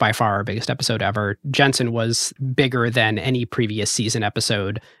Munger was by far our biggest episode ever. Jensen was bigger than any previous season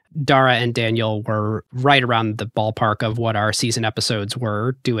episode. Dara and Daniel were right around the ballpark of what our season episodes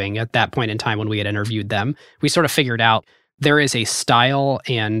were doing at that point in time when we had interviewed them. We sort of figured out there is a style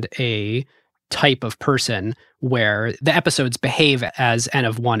and a type of person where the episodes behave as N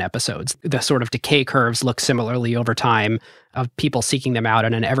of 1 episodes. The sort of decay curves look similarly over time of people seeking them out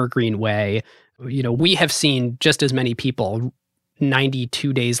in an evergreen way. We have seen just as many people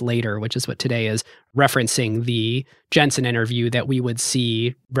 92 days later, which is what today is, referencing the Jensen interview that we would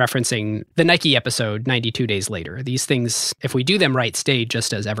see referencing the Nike episode 92 days later. These things, if we do them right, stay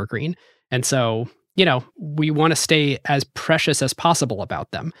just as evergreen. And so, we want to stay as precious as possible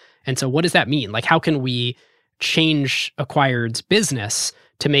about them. And so what does that mean? Like, how can we change Acquired's business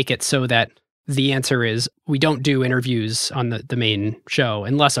to make it so that the answer is we don't do interviews on the main show,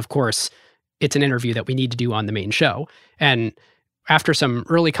 unless, of course, it's an interview that we need to do on the main show. And after some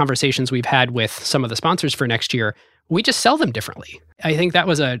early conversations we've had with some of the sponsors for next year, we just sell them differently. I think that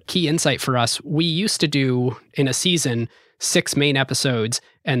was a key insight for us. We used to do, in a season, 6 main episodes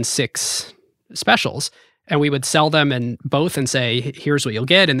and 6 specials. And we would sell them in both and say, here's what you'll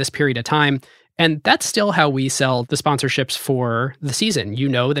get in this period of time. And that's still how we sell the sponsorships for the season. You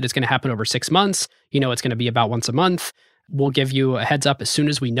know that it's going to happen over 6 months. You know it's going to be about once a month. We'll give you a heads up as soon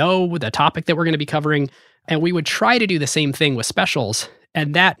as we know the topic that we're going to be covering. And we would try to do the same thing with specials.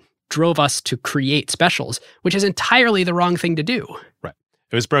 And that drove us to create specials, which is entirely the wrong thing to do. Right.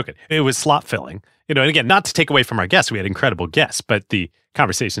 It was broken. It was slot filling. And again, not to take away from our guests, we had incredible guests, but the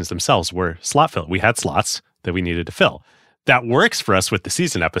conversations themselves were slot filled. We had slots that we needed to fill. That works for us with the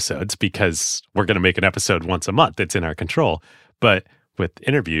season episodes because we're going to make an episode once a month. It's in our control. But with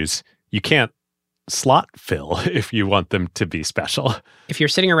interviews, you can't slot fill if you want them to be special. If you're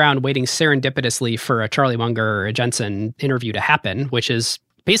sitting around waiting serendipitously for a Charlie Munger or a Jensen interview to happen, which is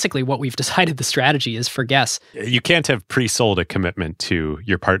basically what we've decided the strategy is for guests. You can't have pre-sold a commitment to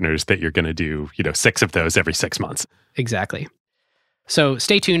your partners that you're going to do, 6 of those every 6 months. Exactly. So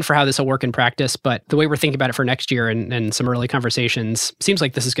stay tuned for how this will work in practice. But the way we're thinking about it for next year and some early conversations seems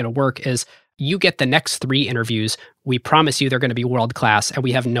like this is going to work is you get the next 3 interviews. We promise you they're going to be world-class, and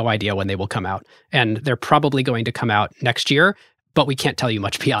we have no idea when they will come out. And they're probably going to come out next year, but we can't tell you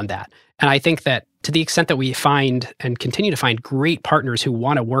much beyond that. And I think that to the extent that we find and continue to find great partners who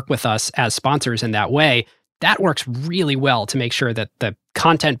want to work with us as sponsors in that way, that works really well to make sure that the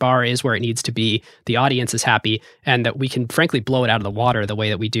content bar is where it needs to be, the audience is happy, and that we can frankly blow it out of the water the way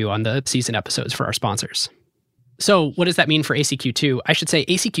that we do on the season episodes for our sponsors. So what does that mean for ACQ2? I should say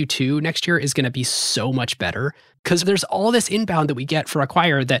ACQ2 next year is going to be so much better because there's all this inbound that we get for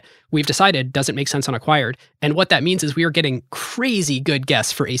Acquired that we've decided doesn't make sense on Acquired. And what that means is we are getting crazy good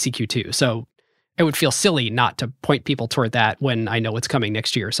guests for ACQ2. So it would feel silly not to point people toward that when I know what's coming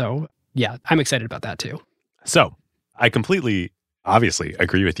next year. So yeah, I'm excited about that too. So I completely, obviously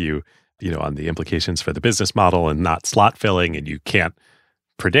agree with you, on the implications for the business model and not slot filling. And you can't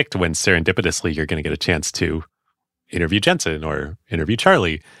predict when serendipitously you're going to get a chance to interview Jensen or interview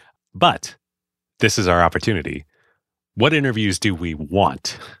Charlie. But this is our opportunity. What interviews do we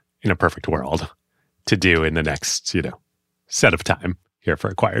want in a perfect world to do in the next, set of time here for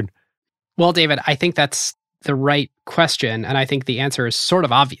Acquired? Well, David, I think that's the right question. And I think the answer is sort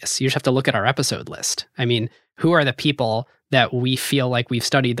of obvious. You just have to look at our episode list. I mean, who are the people that we feel like we've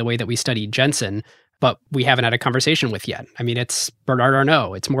studied the way that we studied Jensen, but we haven't had a conversation with yet? I mean, it's Bernard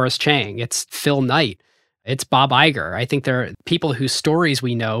Arnault, it's Morris Chang, it's Phil Knight, it's Bob Iger. I think there are people whose stories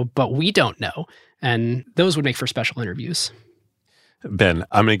we know, but we don't know. And those would make for special interviews. Ben,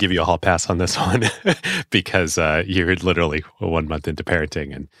 I'm going to give you a hall pass on this one because you're literally 1 month into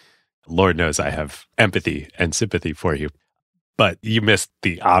parenting, and Lord knows I have empathy and sympathy for you. But you missed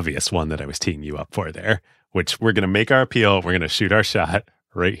the obvious one that I was teeing you up for there, which we're going to make our appeal. We're going to shoot our shot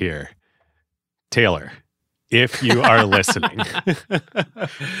right here. Taylor, if you are listening.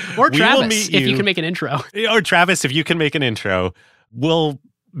 Or Travis, if you can make an intro. Or Travis, if you can make an intro, we'll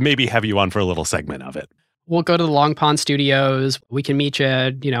maybe have you on for a little segment of it. We'll go to the Long Pond Studios. We can meet you,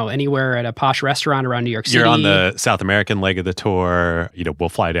 anywhere at a posh restaurant around New York City. You're on the South American leg of the tour. We'll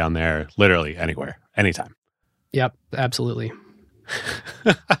fly down there literally anywhere, anytime. Yep, absolutely.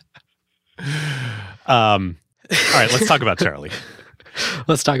 All right, let's talk about Charlie.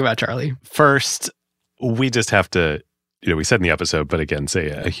 Let's talk about Charlie. First, we just have to, we said in the episode, but again, say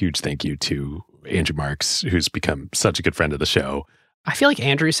a huge thank you to Andrew Marks, who's become such a good friend of the show. I feel like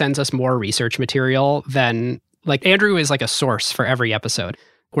Andrew sends us more research material than, Andrew is like a source for every episode.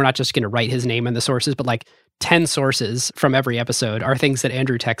 We're not just going to write his name in the sources, but 10 sources from every episode are things that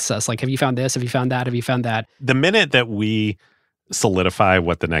Andrew texts us. Have you found this? Have you found that? Have you found that? The minute that we solidify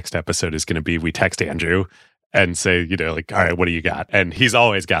what the next episode is going to be, we text Andrew and say, all right, what do you got? And he's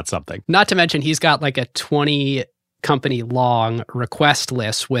always got something. Not to mention, he's got a 20 company long request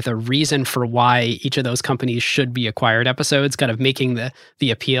list with a reason for why each of those companies should be Acquired episodes, kind of making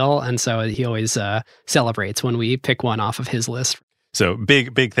the appeal. And so he always celebrates when we pick one off of his list. So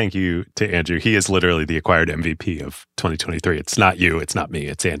big thank you to Andrew. He is literally the Acquired MVP of 2023. It's not you, it's not me,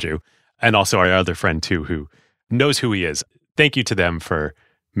 it's Andrew. And also our other friend too, who knows who he is. Thank you to them for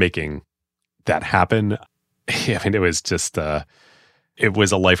making that happen. I mean, it was just, it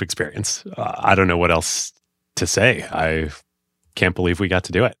was a life experience. I don't know what else to say. I can't believe we got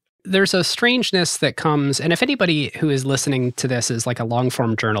to do it. There's a strangeness that comes, and if anybody who is listening to this is a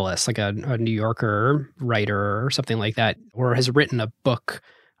long-form journalist, a New Yorker writer or something like that, or has written a book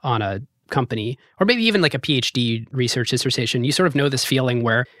on a company, or maybe even a PhD research dissertation, you sort of know this feeling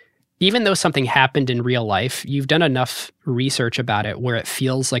where even though something happened in real life, you've done enough research about it where it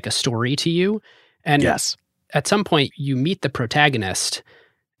feels like a story to you. And yes, at some point you meet the protagonist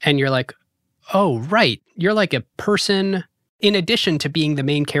and you're like, oh, right, you're like a person in addition to being the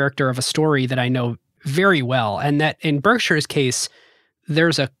main character of a story that I know very well. And that in Berkshire's case,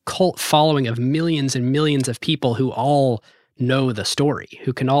 there's a cult following of millions and millions of people who all know the story,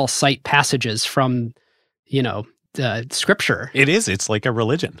 who can all cite passages from, scripture. It's like a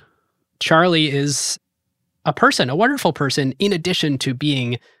religion. Charlie is a person, a wonderful person, in addition to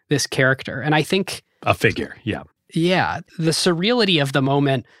being this character. And I think... a figure, yeah. Yeah. The surreality of the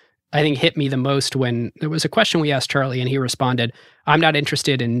moment, I think, hit me the most when there was a question we asked Charlie and he responded, I'm not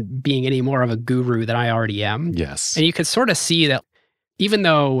interested in being any more of a guru than I already am. Yes. And you could sort of see that even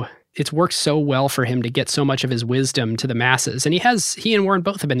though it's worked so well for him to get so much of his wisdom to the masses, and he and Warren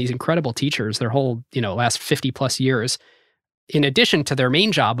both have been these incredible teachers their whole, last 50 plus years, in addition to their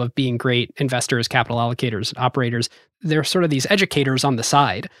main job of being great investors, capital allocators, operators, they're sort of these educators on the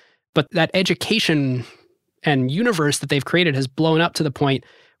side. But that education and universe that they've created has blown up to the point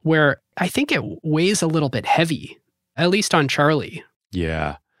where I think it weighs a little bit heavy, at least on Charlie.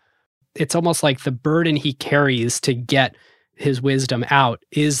 Yeah. It's almost like the burden he carries to get his wisdom out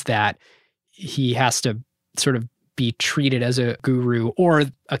is that he has to sort of be treated as a guru or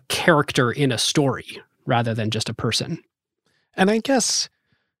a character in a story rather than just a person. And I guess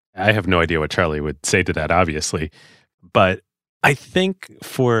I have no idea what Charlie would say to that, obviously. But I think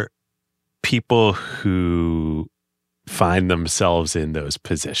for people who find themselves in those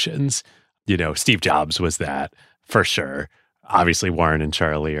positions, Steve Jobs was that for sure. Obviously, Warren and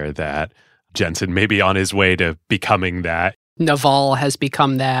Charlie are that. Jensen may be on his way to becoming that. Naval has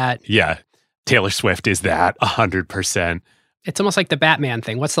become that. Yeah. Taylor Swift is that 100%. It's almost like the Batman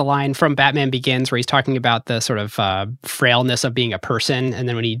thing. What's the line from Batman Begins where he's talking about the sort of frailness of being a person? And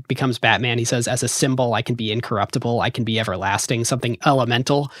then when he becomes Batman, he says, as a symbol, I can be incorruptible. I can be everlasting, something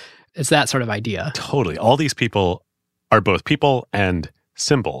elemental. It's that sort of idea. Totally. All these people are both people and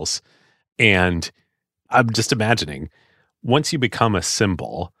symbols. And I'm just imagining, once you become a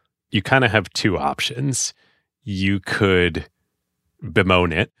symbol, you kind of have two options. You could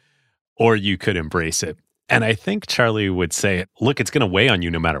bemoan it, or you could embrace it. And I think Charlie would say, look, it's going to weigh on you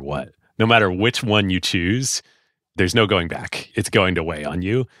no matter what. No matter which one you choose, there's no going back. It's going to weigh on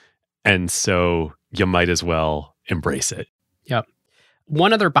you. And so you might as well embrace it. Yep.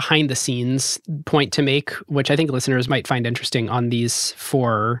 One other behind the scenes point to make, which I think listeners might find interesting on these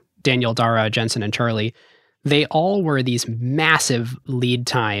four, Daniel, Dara, Jensen, and Charlie, they all were these massive lead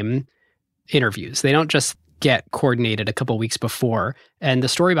time interviews. They don't just get coordinated a couple weeks before. And the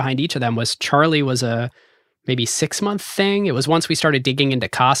story behind each of them was Charlie was a maybe 6-month thing. It was once we started digging into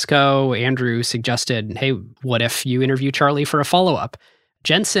Costco, Andrew suggested, hey, what if you interview Charlie for a follow-up?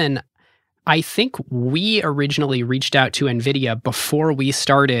 Jensen, I think we originally reached out to NVIDIA before we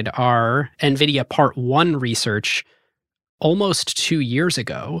started our NVIDIA Part 1 research almost 2 years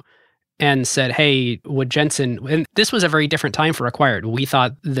ago and said, hey, would Jensen, and this was a very different time for Acquired. We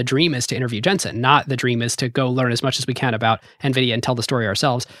thought the dream is to interview Jensen, not the dream is to go learn as much as we can about NVIDIA and tell the story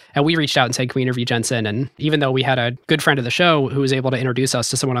ourselves. And we reached out and said, can we interview Jensen? And even though we had a good friend of the show who was able to introduce us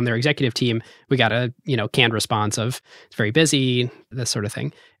to someone on their executive team, we got a, canned response of, it's very busy, this sort of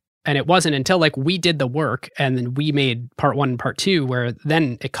thing. And it wasn't until we did the work and then we made Part 1 and Part 2 where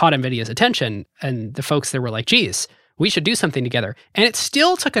then it caught NVIDIA's attention and the folks there were like, geez, we should do something together. And it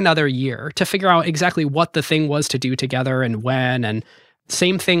still took another year to figure out exactly what the thing was to do together and when. And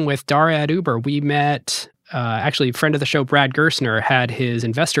same thing with Dara at Uber. We met, actually, a friend of the show, Brad Gerstner, had his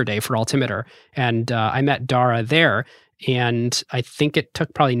investor day for Altimeter. And I met Dara there. And I think it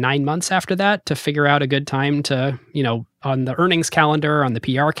took probably 9 months after that to figure out a good time to, on the earnings calendar, on the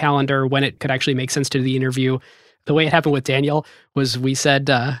PR calendar, when it could actually make sense to do the interview. The way it happened with Daniel was we said...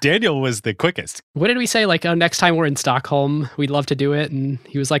 Daniel was the quickest. What did we say? Next time we're in Stockholm, we'd love to do it. And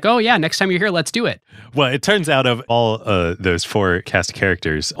he was like, oh yeah, next time you're here, let's do it. Well, it turns out of all those 4 cast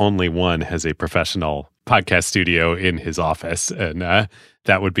characters, only one has a professional podcast studio in his office. And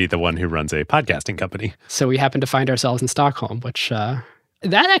that would be the one who runs a podcasting company. So we happened to find ourselves in Stockholm, which that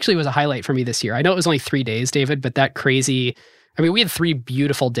actually was a highlight for me this year. I know it was only 3 days, David, but that crazy... we had 3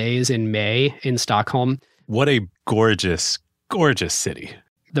 beautiful days in May in Stockholm. What a gorgeous, gorgeous city.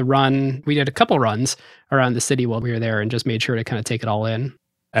 The run, we did a couple runs around the city while we were there and just made sure to kind of take it all in.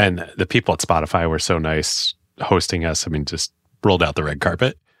 And the people at Spotify were so nice hosting us. Just rolled out the red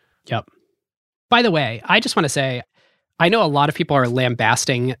carpet. Yep. By the way, I just want to say, I know a lot of people are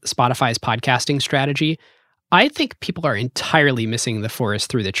lambasting Spotify's podcasting strategy. I think people are entirely missing the forest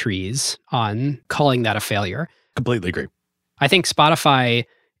through the trees on calling that a failure. Completely agree. I think Spotify,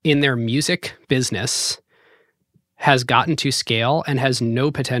 in their music business, has gotten to scale and has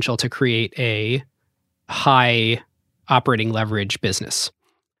no potential to create a high operating leverage business.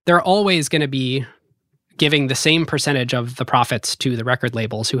 They're always going to be giving the same percentage of the profits to the record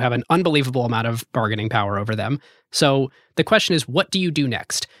labels who have an unbelievable amount of bargaining power over them. So the question is, what do you do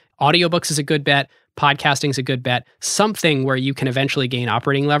next? Audiobooks is a good bet. Podcasting is a good bet. Something where you can eventually gain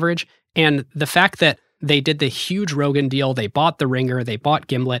operating leverage. And the fact that they did the huge Rogan deal, they bought The Ringer, they bought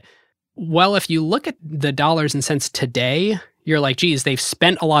Gimlet. Well, if you look at the dollars and cents today, you're like, geez, they've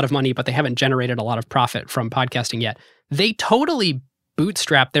spent a lot of money, but they haven't generated a lot of profit from podcasting yet. They totally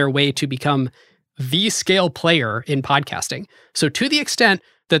bootstrapped their way to become the scale player in podcasting. So to the extent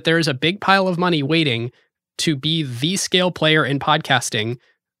that there's a big pile of money waiting to be the scale player in podcasting,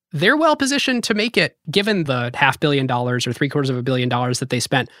 they're well positioned to make it, given the $500 million or $750 million that they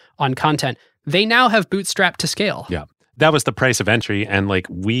spent on content. They now have bootstrapped to scale. Yeah. That was the price of entry. And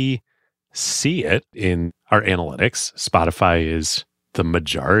we see it in our analytics. Spotify is the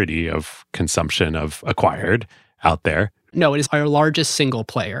majority of consumption of Acquired out there. No, it is our largest single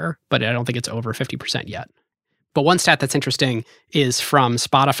player, but I don't think it's over 50% yet. But one stat that's interesting is from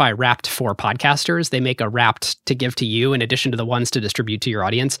Spotify Wrapped for podcasters. They make a Wrapped to give to you in addition to the ones to distribute to your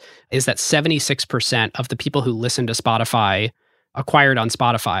audience, is that 76% of the people who listen to Spotify, Acquired on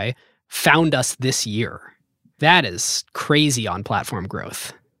Spotify, found us this year. That is crazy on platform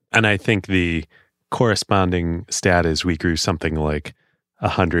growth. And I think the corresponding stat is we grew something like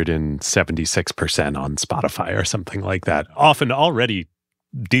 176% on Spotify or something like that, often already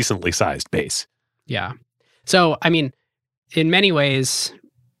decently sized base. Yeah. So, I mean, in many ways,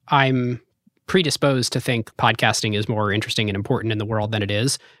 I'm predisposed to think podcasting is more interesting and important in the world than it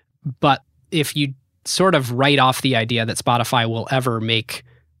is. But if you sort of write off the idea that Spotify will ever make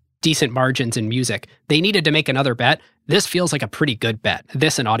decent margins in music, they needed to make another bet. This feels like a pretty good bet,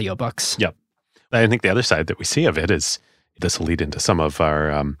 this and audiobooks. Yep. I think the other side that we see of it is this will lead into some of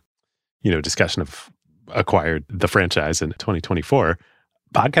our, discussion of Acquired, the franchise in 2024.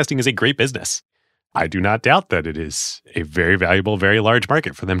 Podcasting is a great business. I do not doubt that it is a very valuable, very large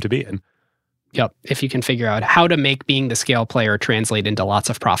market for them to be in. Yep. If you can figure out how to make being the scale player translate into lots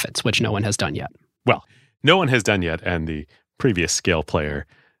of profits, which no one has done yet. Well, no one has done yet. And the previous scale player,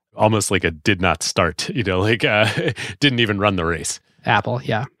 almost like a did not start, didn't even run the race. Apple,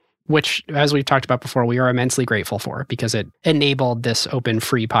 yeah. Which, as we've talked about before, we are immensely grateful for because it enabled this open,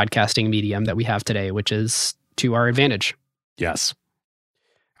 free podcasting medium that we have today, which is to our advantage. Yes.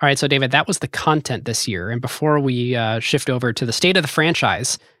 All right, so David, that was the content this year. And before we shift over to the state of the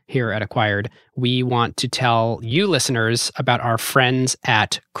franchise here at Acquired, we want to tell you listeners about our friends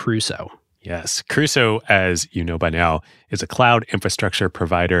at Crusoe. Yes. Crusoe, as you know by now, is a cloud infrastructure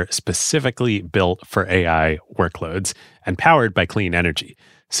provider specifically built for AI workloads and powered by clean energy.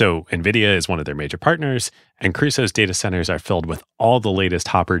 So NVIDIA is one of their major partners, and Crusoe's data centers are filled with all the latest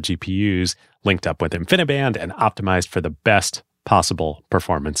Hopper GPUs linked up with InfiniBand and optimized for the best possible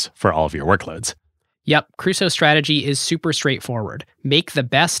performance for all of your workloads. Yep, Crusoe's strategy is super straightforward. Make the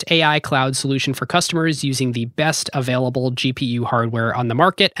best AI cloud solution for customers using the best available GPU hardware on the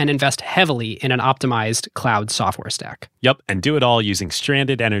market and invest heavily in an optimized cloud software stack. Yep, and do it all using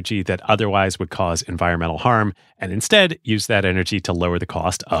stranded energy that otherwise would cause environmental harm, and instead use that energy to lower the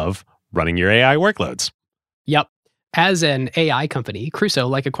cost of running your AI workloads. Yep. As an AI company, Crusoe,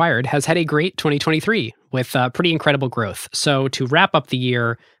 like Acquired, has had a great 2023 with pretty incredible growth. So to wrap up the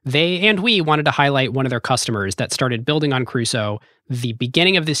year, they and we wanted to highlight one of their customers that started building on Crusoe the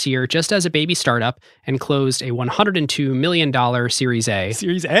beginning of this year just as a baby startup and closed a $102 million Series A.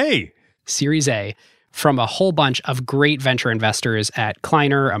 Series A from a whole bunch of great venture investors at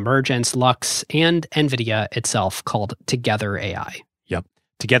Kleiner, Emergence, Lux, and NVIDIA itself called Together AI. Yep.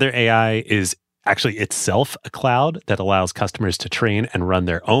 Together AI is actually itself a cloud that allows customers to train and run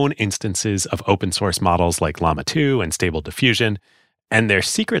their own instances of open source models like Llama 2 and Stable Diffusion. And their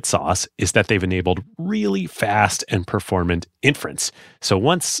secret sauce is that they've enabled really fast and performant inference. So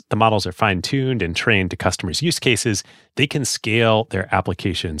once the models are fine-tuned and trained to customers' use cases, they can scale their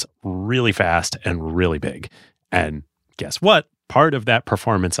applications really fast and really big. And guess what? Part of that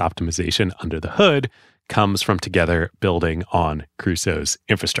performance optimization under the hood comes from Together building on Crusoe's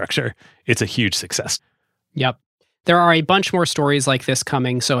infrastructure. It's a huge success. Yep. There are a bunch more stories like this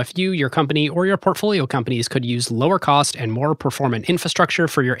coming, so if you, your company, or your portfolio companies could use lower cost and more performant infrastructure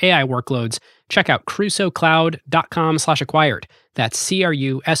for your AI workloads, check out crusoecloud.com/acquired. That's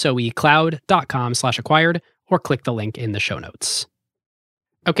CRUSOE cloud.com/acquired, or click the link in the show notes.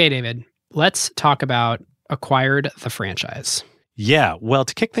 Okay, David, let's talk about Acquired, the franchise. Yeah, well,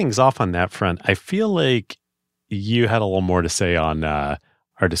 to kick things off on that front, I feel like you had a little more to say on our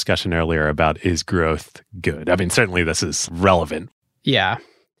discussion earlier about is growth good? I mean, certainly this is relevant. Yeah.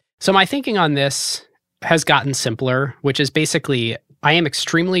 So my thinking on this has gotten simpler, which is basically I am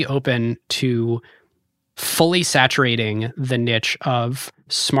extremely open to fully saturating the niche of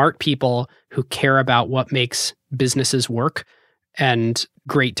smart people who care about what makes businesses work and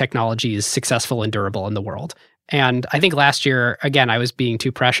great technologies successful and durable in the world. And I think last year, again, I was being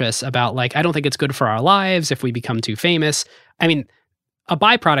too precious about I don't think it's good for our lives if we become too famous. I mean, a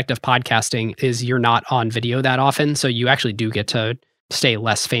byproduct of podcasting is you're not on video that often. So you actually do get to stay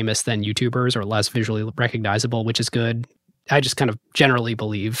less famous than YouTubers or less visually recognizable, which is good. I just kind of generally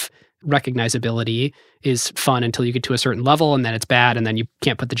believe recognizability is fun until you get to a certain level and then it's bad and then you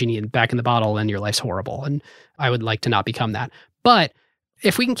can't put the genie back in the bottle and your life's horrible. And I would like to not become that. But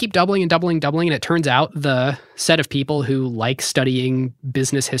if we can keep doubling and it turns out the set of people who like studying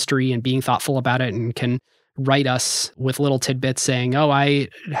business history and being thoughtful about it and can write us with little tidbits saying, oh, I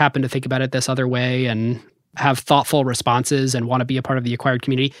happen to think about it this other way and have thoughtful responses and want to be a part of the Acquired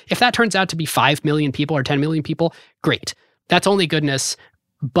community. If that turns out to be 5 million people or 10 million people, great. That's only goodness.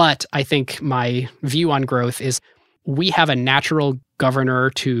 But I think my view on growth is we have a natural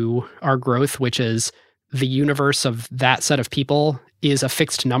governor to our growth, which is the universe of that set of people is a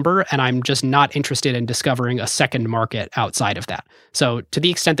fixed number, and I'm just not interested in discovering a second market outside of that. So to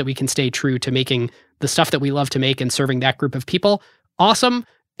the extent that we can stay true to making the stuff that we love to make and serving that group of people, awesome.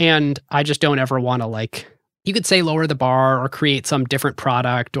 And I just don't ever want to, like, you could say lower the bar or create some different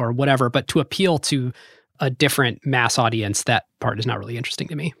product or whatever, but to appeal to a different mass audience, that part is not really interesting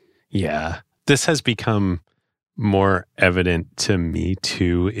to me. Yeah. This has become more evident to me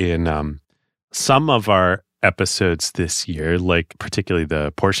too in some of our episodes this year, like particularly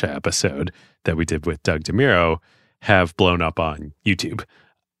the Porsche episode that we did with Doug DeMuro, have blown up on YouTube.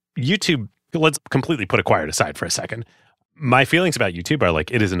 YouTube, let's completely put Acquired aside for a second. My feelings about YouTube are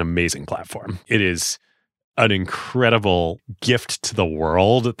like, it is an amazing platform. It is an incredible gift to the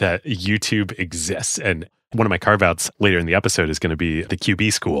world that YouTube exists. And one of my carve-outs later in the episode is going to be the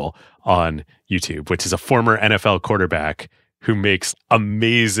QB School on YouTube, which is a former NFL quarterback who makes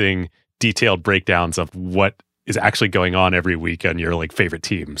amazing detailed breakdowns of what is actually going on every week on your like favorite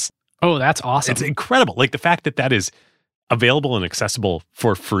teams. Oh, that's awesome. It's incredible. Like the fact that that is available and accessible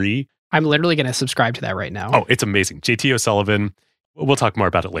for free. I'm literally going to subscribe to that right now. Oh, it's amazing. JT O'Sullivan. We'll talk more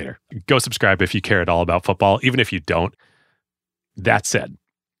about it later. Go subscribe if you care at all about football, even if you don't. That said,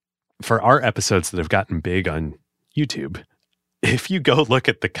 for our episodes that have gotten big on YouTube, if you go look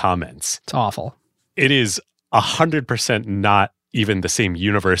at the comments, It's awful. it is 100% not even the same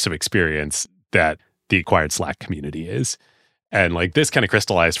universe of experience that the Acquired Slack community is. And like this kind of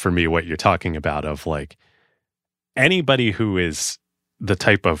crystallized for me what you're talking about of like anybody who is the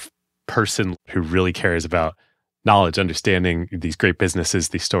type of person who really cares about knowledge, understanding these great businesses,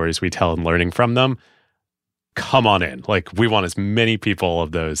 these stories we tell and learning from them, come on in. Like we want as many people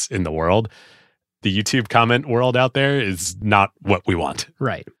of those in the world. The YouTube comment world out there is not what we want.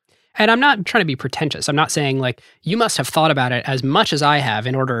 Right. And I'm not trying to be pretentious. I'm not saying like, you must have thought about it as much as I have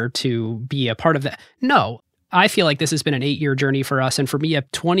in order to be a part of that. No, I feel like this has been an 8-year journey for us. And for me, a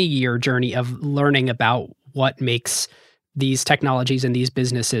 20-year journey of learning about what makes these technologies and these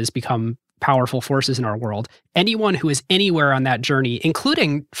businesses become powerful forces in our world. Anyone who is anywhere on that journey,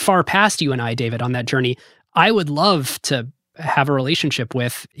 including far past you and I, David, on that journey, I would love to have a relationship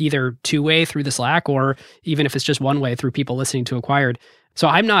with, either two-way through the Slack or even if it's just one way through people listening to Acquired. So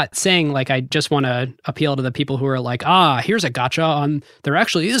I'm not saying like I just want to appeal to the people who are like, here's a gotcha on there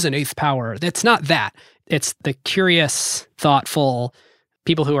actually is an eighth power. It's not that. It's the curious, thoughtful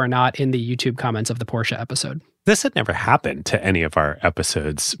people who are not in the YouTube comments of the Porsche episode. This had never happened to any of our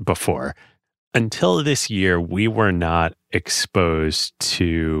episodes before. Until this year, we were not exposed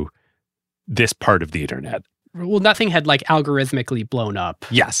to this part of the internet. Well, nothing had like algorithmically blown up.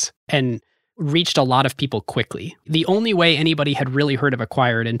 Yes. And reached a lot of people quickly. The only way anybody had really heard of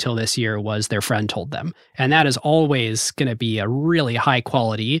Acquired until this year was their friend told them. And that is always going to be a really high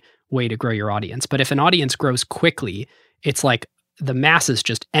quality way to grow your audience. But if an audience grows quickly, it's like the masses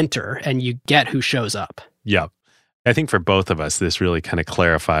just enter and you get who shows up. Yeah. I think for both of us, this really kind of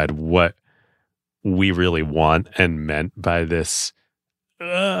clarified what we really want and meant by this.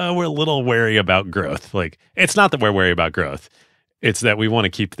 We're a little wary about growth. Like, it's not that we're wary about growth. It's that we want to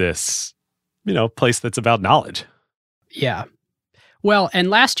keep this, place that's about knowledge. Yeah. Well, and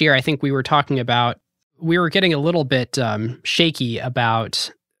last year, I think we were getting a little bit shaky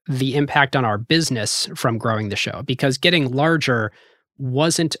about the impact on our business from growing the show, because getting larger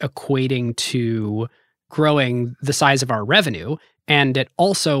wasn't equating to growing the size of our revenue. And it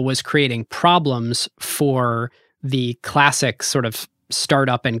also was creating problems for the classic sort of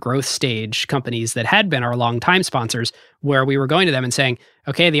startup and growth stage companies that had been our longtime sponsors, where we were going to them and saying,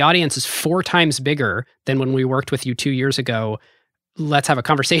 okay, the audience is 4 times bigger than when we worked with you 2 years ago. Let's have a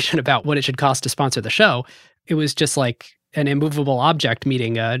conversation about what it should cost to sponsor the show. It was just like an immovable object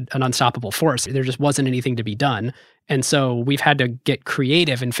meeting an unstoppable force. There just wasn't anything to be done. And so we've had to get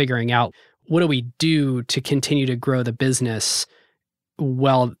creative in figuring out, what do we do to continue to grow the business?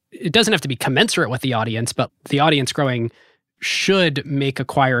 Well, it doesn't have to be commensurate with the audience, but the audience growing should make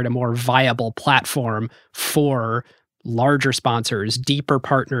Acquired a more viable platform for larger sponsors, deeper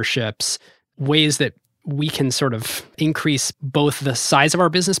partnerships, ways that we can sort of increase both the size of our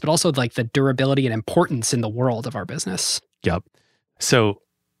business, but also like the durability and importance in the world of our business. Yep. So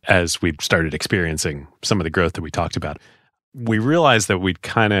as we've started experiencing some of the growth that we talked about, we realized that we'd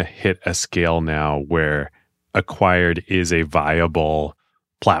kind of hit a scale now where Acquired is a viable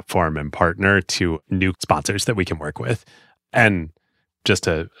platform and partner to new sponsors that we can work with. And just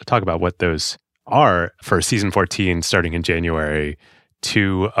to talk about what those are, for season 14, starting in January,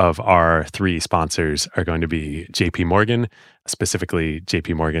 2 of our 3 sponsors are going to be JP Morgan, specifically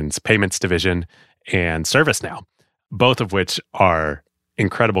JP Morgan's payments division, and ServiceNow, both of which are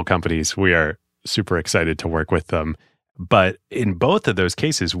incredible companies. We are super excited to work with them. But in both of those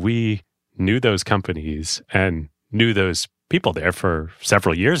cases, we knew those companies and knew those people there for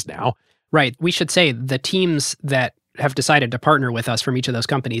several years now. Right. We should say the teams that have decided to partner with us from each of those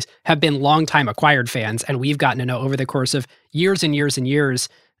companies have been longtime Acquired fans, and we've gotten to know over the course of years and years and years.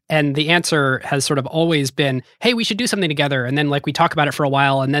 And the answer has sort of always been, hey, we should do something together. And then like we talk about it for a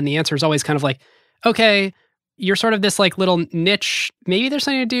while, and then the answer is always kind of like, okay, you're sort of this like little niche, maybe there's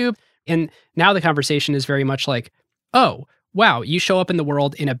something to do. And now the conversation is very much like, oh, wow, you show up in the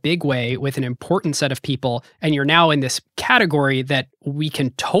world in a big way with an important set of people, and you're now in this category that we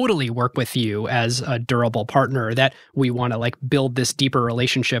can totally work with you as a durable partner that we want to like build this deeper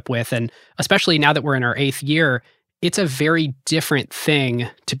relationship with. And especially now that we're in our 8th year, it's a very different thing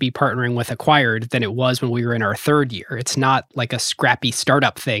to be partnering with Acquired than it was when we were in our 3rd year. It's not like a scrappy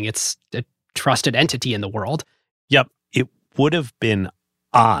startup thing. It's a trusted entity in the world. Yep. It would have been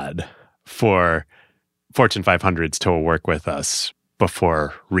odd for Fortune 500s to work with us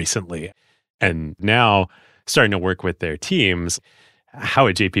before recently. And now starting to work with their teams, how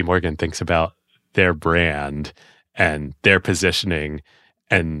a JP Morgan thinks about their brand and their positioning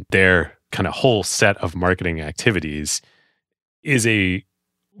and their kind of whole set of marketing activities is a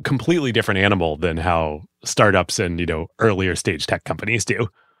completely different animal than how startups and, earlier stage tech companies do.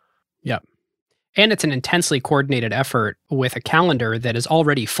 Yep. And it's an intensely coordinated effort with a calendar that is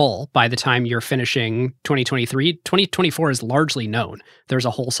already full by the time you're finishing 2023. 2024 is largely known. There's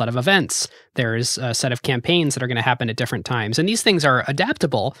a whole set of events. There's a set of campaigns that are going to happen at different times. And these things are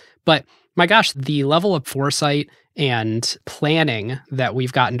adaptable. But my gosh, the level of foresight and planning that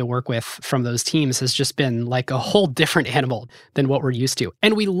we've gotten to work with from those teams has just been like a whole different animal than what we're used to.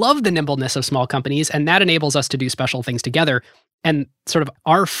 And we love the nimbleness of small companies, and that enables us to do special things together. And sort of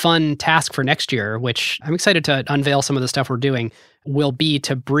our fun task for next year, which I'm excited to unveil some of the stuff we're doing, will be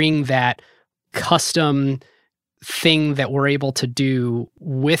to bring that custom thing that we're able to do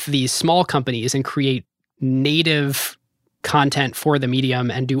with these small companies and create native content for the medium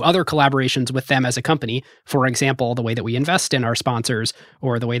and do other collaborations with them as a company. For example, the way that we invest in our sponsors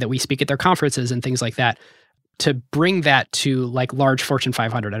or the way that we speak at their conferences and things like that, to bring that to like large Fortune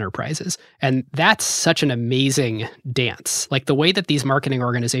 500 enterprises. And that's such an amazing dance. Like the way that these marketing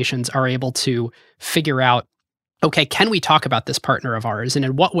organizations are able to figure out, okay, can we talk about this partner of ours? And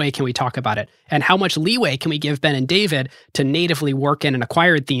in what way can we talk about it? And how much leeway can we give Ben and David to natively work in an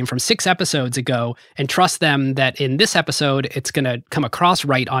Acquired theme from 6 episodes ago and trust them that in this episode, it's going to come across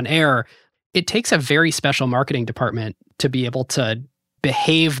right on air? It takes a very special marketing department to be able to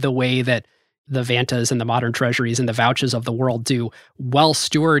behave the way that the Vantas and the Modern Treasuries and the Vouches of the world do, while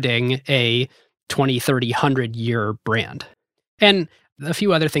stewarding a 20, 30, 100-year brand. And a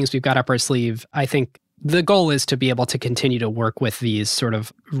few other things we've got up our sleeve. I think the goal is to be able to continue to work with these sort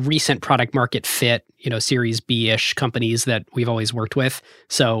of recent product market fit, Series B-ish companies that we've always worked with.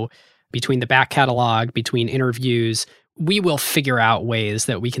 So between the back catalog, between interviews, we will figure out ways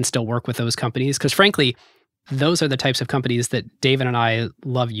that we can still work with those companies. Because frankly, those are the types of companies that David and I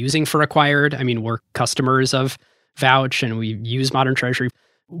love using for Acquired. I mean, we're customers of Vouch and we use Modern Treasury.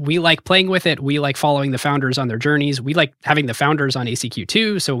 We like playing with it. We like following the founders on their journeys. We like having the founders on ACQ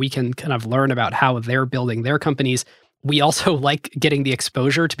too, so we can kind of learn about how they're building their companies. We also like getting the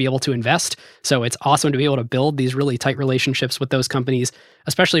exposure to be able to invest. So it's awesome to be able to build these really tight relationships with those companies,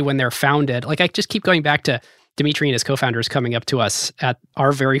 especially when they're founded. Like I just keep going back to Dimitri and his co-founders coming up to us at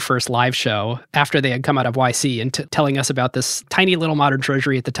our very first live show after they had come out of YC and telling us about this tiny little Modern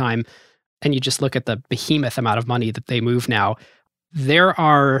Treasury at the time. And you just look at the behemoth amount of money that they move now. There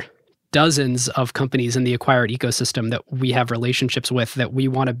are dozens of companies in the Acquired ecosystem that we have relationships with that we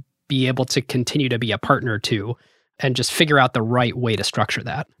want to be able to continue to be a partner to and just figure out the right way to structure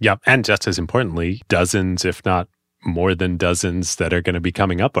that. Yep. And just as importantly, dozens, if not more than dozens, that are going to be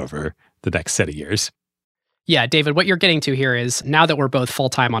coming up over the next set of years. Yeah, David, what you're getting to here is now that we're both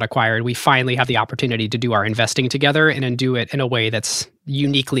full-time on Acquired, we finally have the opportunity to do our investing together and then do it in a way that's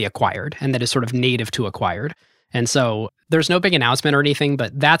uniquely Acquired and that is sort of native to Acquired. And so there's no big announcement or anything,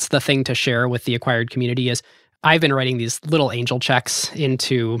 but that's the thing to share with the Acquired community is I've been writing these little angel checks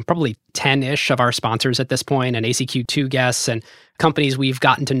into probably 10-ish of our sponsors at this point and ACQ2 guests and companies we've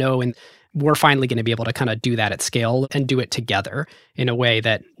gotten to know. And we're finally going to be able to kind of do that at scale and do it together in a way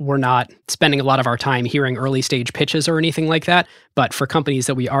that we're not spending a lot of our time hearing early stage pitches or anything like that. But for companies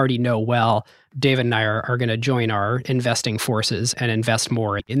that we already know well, David and I are going to join our investing forces and invest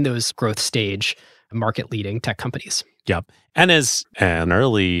more in those growth stage market leading tech companies. Yep. And as an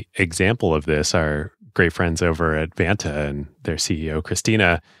early example of this, our great friends over at Vanta and their CEO,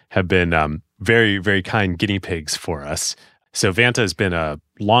 Christina, have been very, very kind guinea pigs for us. So Vanta has been a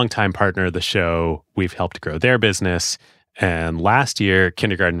longtime partner of the show. We've helped grow their business. And last year,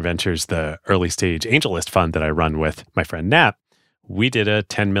 Kindergarten Ventures, the early stage AngelList fund that I run with my friend Nat, we did a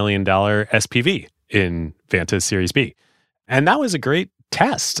 $10 million SPV in Vanta's Series B. And that was a great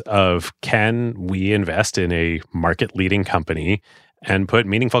test of, can we invest in a market-leading company and put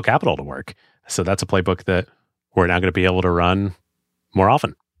meaningful capital to work? So that's a playbook that we're now going to be able to run more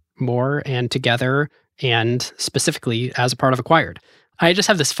often. More and together, and specifically as a part of Acquired. I just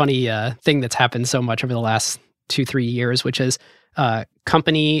have this funny thing that's happened so much over the last 2-3 years, which is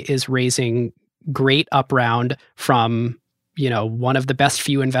company is raising great up round from one of the best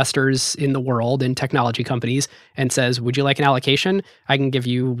few investors in the world in technology companies, and says, would you like an allocation? I can give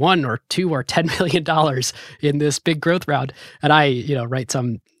you $1 or $2 or $10 million in this big growth round. And I, write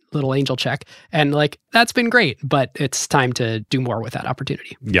some little angel check. And that's been great, but it's time to do more with that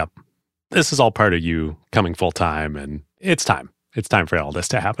opportunity. Yep. This is all part of you coming full time, and it's time. It's time for all this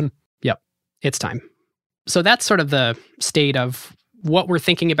to happen. Yep. It's time. So that's sort of the state of what we're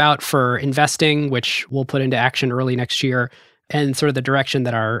thinking about for investing, which we'll put into action early next year, and sort of the direction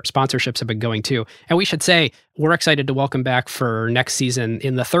that our sponsorships have been going to. And we should say, we're excited to welcome back for next season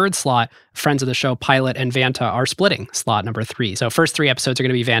in the third slot, friends of the show, Pilot and Vanta are splitting slot number 3. So first 3 episodes are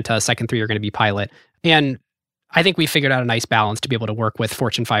going to be Vanta, second 3 are going to be Pilot. And I think we figured out a nice balance to be able to work with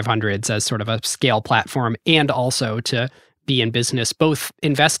Fortune 500s as sort of a scale platform, and also to be in business, both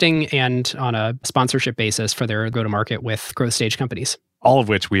investing and on a sponsorship basis for their go-to-market with growth stage companies. All of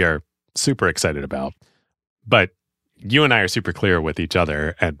which we are super excited about. But you and I are super clear with each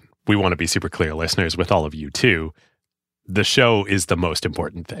other, and we want to be super clear, listeners, with all of you too. The show is the most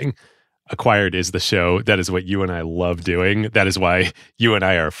important thing. Acquired is the show. That is what you and I love doing. That is why you and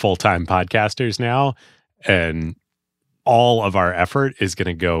I are full-time podcasters now. And all of our effort is going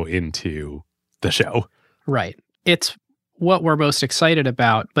to go into the show. Right. It's what we're most excited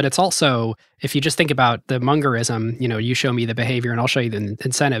about, but it's also, if you just think about the Mungerism, you show me the behavior and I'll show you the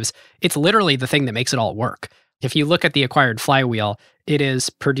incentives. It's literally the thing that makes it all work. If you look at the Acquired flywheel, it is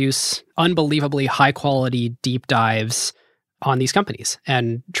produce unbelievably high quality deep dives on these companies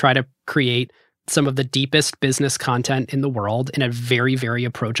and try to create some of the deepest business content in the world in a very, very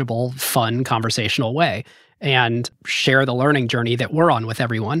approachable, fun, conversational way, and share the learning journey that we're on with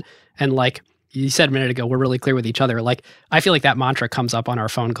everyone. And like you said a minute ago, we're really clear with each other. I feel like that mantra comes up on our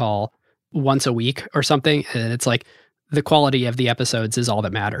phone call once a week or something. And it's like, the quality of the episodes is all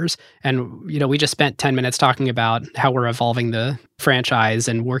that matters. And, we just spent 10 minutes talking about how we're evolving the franchise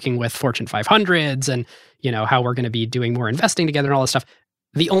and working with Fortune 500s and, how we're going to be doing more investing together and all this stuff.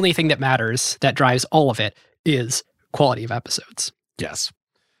 The only thing that matters, that drives all of it, is quality of episodes. Yes.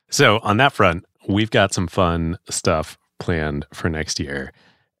 So on that front, we've got some fun stuff planned for next year.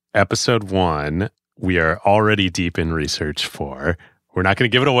 Episode 1, we are already deep in research for. We're not going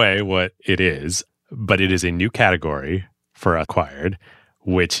to give it away what it is, but it is a new category for Acquired,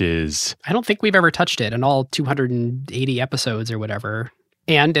 which is... I don't think we've ever touched it in all 280 episodes or whatever.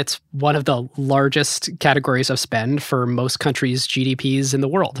 And it's one of the largest categories of spend for most countries' GDPs in the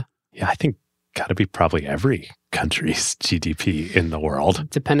world. Yeah, I think got to be probably every country's GDP in the world.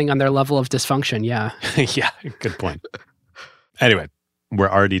 Depending on their level of dysfunction, yeah. Yeah, good point. Anyway, we're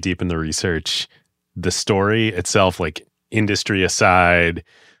already deep in the research. The story itself, industry aside,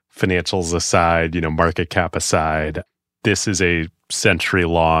 financials aside, market cap aside, this is a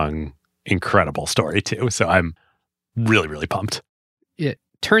century-long, incredible story too. So I'm really, really pumped. It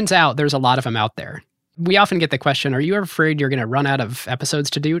turns out there's a lot of them out there. We often get the question, are you afraid you're going to run out of episodes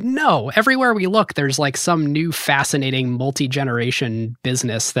to do? No. Everywhere we look, there's some new fascinating multi-generation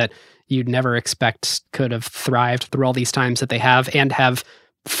business that you'd never expect could have thrived through all these times that they have, and have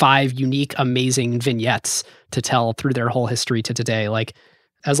 5 unique, amazing vignettes to tell through their whole history to today.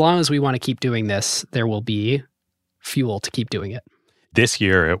 As long as we want to keep doing this, there will be fuel to keep doing it. This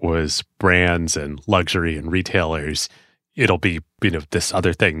year, it was brands and luxury and retailers. It'll be, this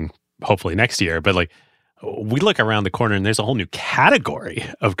other thing, hopefully next year. But we look around the corner and there's a whole new category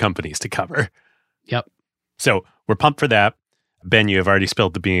of companies to cover. Yep. So we're pumped for that. Ben, you have already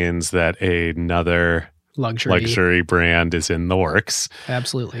spilled the beans that another luxury brand is in the works.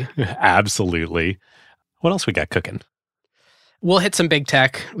 Absolutely. Absolutely. What else we got cooking? We'll hit some big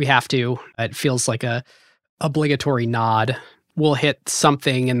tech. We have to. It feels like a obligatory nod. We'll hit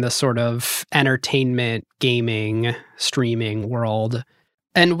something in the sort of entertainment, gaming, streaming world.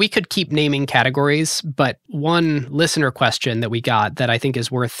 And we could keep naming categories, but one listener question that we got that I think is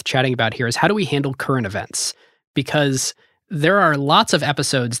worth chatting about here is, how do we handle current events? Because there are lots of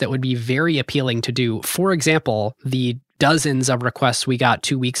episodes that would be very appealing to do. For example, the dozens of requests we got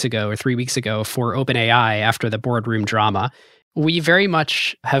 2 weeks ago or 3 weeks ago for OpenAI after the boardroom drama. We very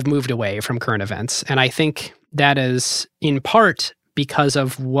much have moved away from current events. And I think that is in part because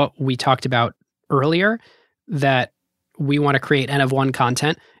of what we talked about earlier, that we want to create N of one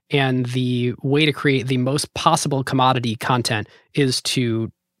content. And the way to create the most possible commodity content is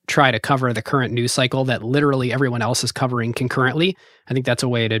to try to cover the current news cycle that literally everyone else is covering concurrently. I think that's a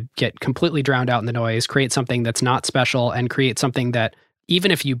way to get completely drowned out in the noise, create something that's not special, and create something that,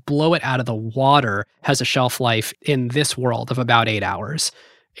 even if you blow it out of the water, has a shelf life in this world of about 8 hours.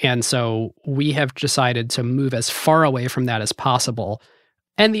 And so we have decided to move as far away from that as possible.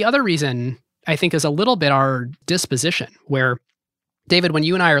 And the other reason, I think, is a little bit our disposition, where, David, when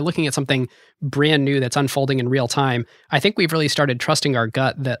you and I are looking at something brand new that's unfolding in real time, I think we've really started trusting our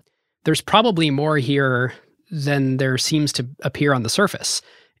gut that there's probably more here than there seems to appear on the surface.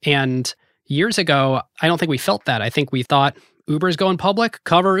 And years ago, I don't think we felt that. I think we thought Uber's going public,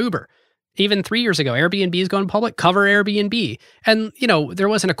 cover Uber. Even 3 years ago, Airbnb is going public, cover Airbnb. And, there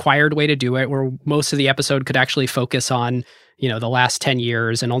was an acquired way to do it where most of the episode could actually focus on, the last 10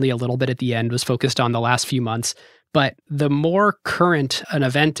 years, and only a little bit at the end was focused on the last few months. But the more current an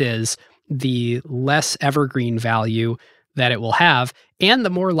event is, the less evergreen value that it will have, and the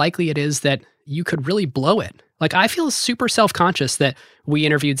more likely it is that you could really blow it. Like, I feel super self-conscious that we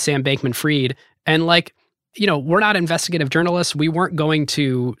interviewed Sam Bankman-Fried, and we're not investigative journalists. We weren't going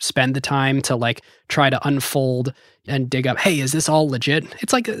to spend the time to try to unfold and dig up, hey, is this all legit?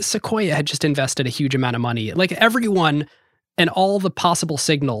 It's like Sequoia had just invested a huge amount of money. Everyone and all the possible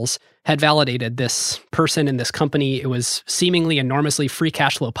signals had validated this person and this company. It was seemingly enormously free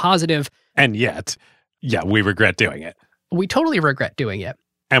cash flow positive. And yet, we regret doing it. We totally regret doing it.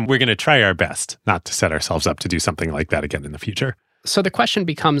 And we're going to try our best not to set ourselves up to do something like that again in the future. So the question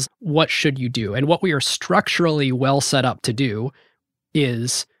becomes, what should you do? And what we are structurally well set up to do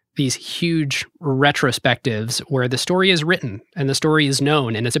is these huge retrospectives where the story is written and the story is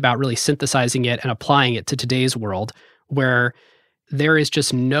known, and it's about really synthesizing it and applying it to today's world, where there is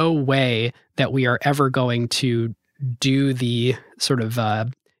just no way that we are ever going to do the sort of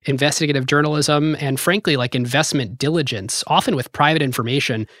investigative journalism and, frankly, investment diligence, often with private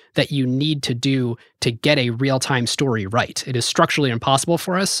information, that you need to do to get a real-time story right. It is structurally impossible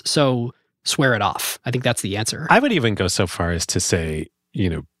for us, so swear it off. I think that's the answer. I would even go so far as to say,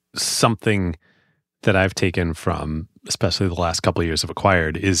 something that I've taken from, especially the last couple of years of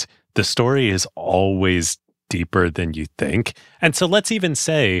Acquired, is the story is always deeper than you think. And so let's even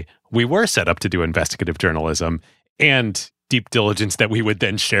say we were set up to do investigative journalism and deep diligence that we would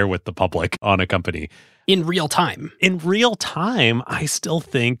then share with the public on a company. In real time. In real time, I still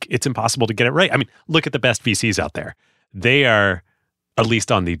think it's impossible to get it right. I mean, look at the best VCs out there. They are, at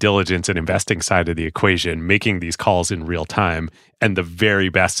least on the diligence and investing side of the equation, making these calls in real time. And the very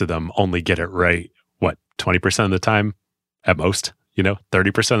best of them only get it right, 20% of the time at most,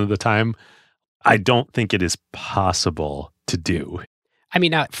 30% of the time. I don't think it is possible to do. I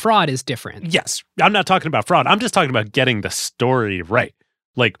mean, now, fraud is different. Yes. I'm not talking about fraud. I'm just talking about getting the story right.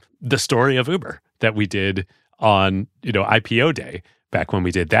 Like the story of Uber that we did on, IPO day, back when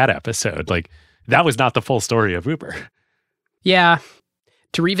we did that episode. That was not the full story of Uber. Yeah.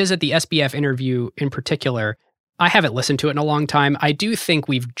 To revisit the SBF interview in particular, I haven't listened to it in a long time. I do think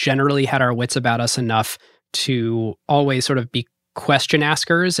we've generally had our wits about us enough to always sort of be question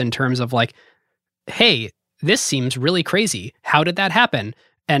askers in terms of hey, this seems really crazy. How did that happen?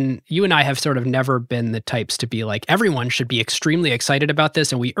 And you and I have sort of never been the types to be everyone should be extremely excited about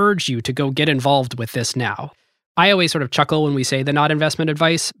this, and we urge you to go get involved with this now. I always sort of chuckle when we say the not investment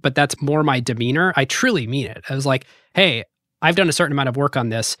advice, but that's more my demeanor. I truly mean it. I was hey, I've done a certain amount of work on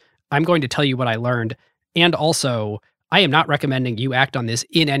this. I'm going to tell you what I learned. And also, I am not recommending you act on this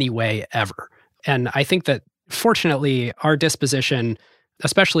in any way ever. And I think that, fortunately, our disposition,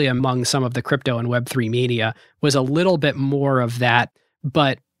 especially among some of the crypto and Web3 media, was a little bit more of that.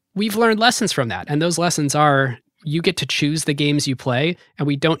 But we've learned lessons from that. And those lessons are, you get to choose the games you play, and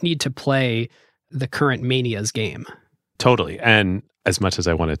we don't need to play the current mania's game. Totally. And as much as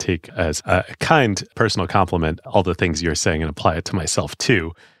I want to take as a kind personal compliment all the things you're saying and apply it to myself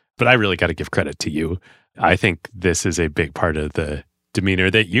too, but I really got to give credit to you. I think this is a big part of the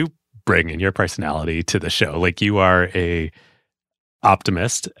demeanor that you bring in your personality to the show. You are a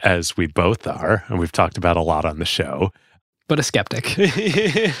optimist, as we both are, and we've talked about a lot on the show. But a skeptic.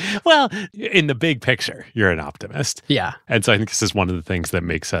 Well, in the big picture, you're an optimist. Yeah. And so I think this is one of the things that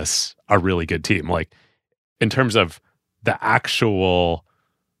makes us a really good team. In terms of the actual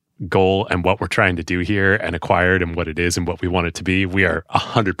goal and what we're trying to do here and Acquired and what it is and what we want it to be, we are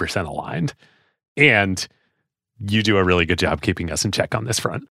 100% aligned. And you do a really good job keeping us in check on this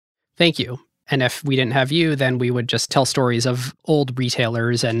front. Thank you. And if we didn't have you, then we would just tell stories of old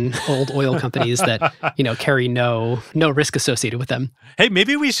retailers and old oil companies that, carry no risk associated with them. Hey,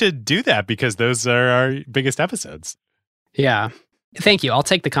 maybe we should do that because those are our biggest episodes. Yeah. Thank you. I'll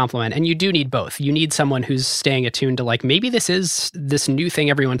take the compliment. And you do need both. You need someone who's staying attuned to like, maybe this is this new thing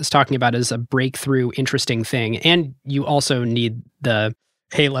everyone is talking about is a breakthrough, interesting thing. And you also need the,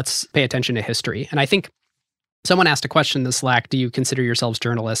 hey, let's pay attention to history. And I think someone asked a question in the Slack, do you consider yourselves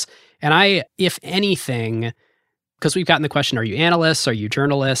journalists? And I, if anything, because we've gotten the question, are you analysts? Are you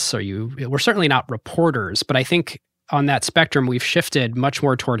journalists? We're certainly not reporters, but I think on that spectrum, we've shifted much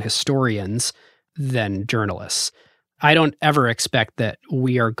more toward historians than journalists. I don't ever expect that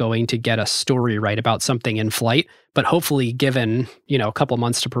we are going to get a story right about something in flight, but hopefully given, a couple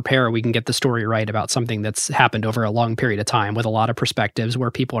months to prepare, we can get the story right about something that's happened over a long period of time with a lot of perspectives where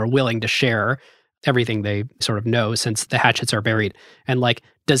people are willing to share everything they sort of know since the hatchets are buried. And like,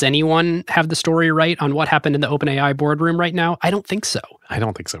 does anyone have the story right on what happened in the OpenAI boardroom right now? I don't think so. I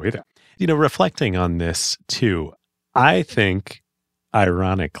don't think so either. Reflecting on this too, I think,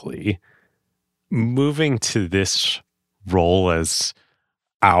 ironically, moving to this role as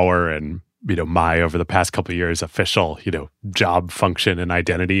our and my over the past couple of years official job function and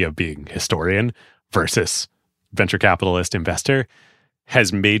identity of being historian versus venture capitalist investor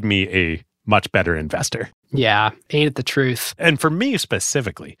has made me a much better investor. Yeah, ain't it the truth? And for me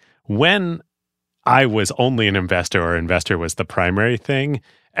specifically, when I was only an investor or investor was the primary thing,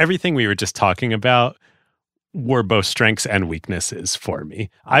 everything we were just talking about were both strengths and weaknesses for me.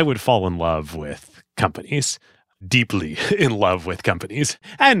 I would fall in love with companies, deeply in love with companies.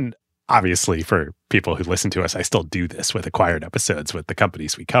 And obviously for people who listen to us, I still do this with acquired episodes with the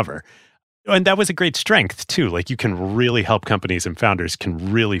companies we cover. And that was a great strength too. Like you can really help companies and founders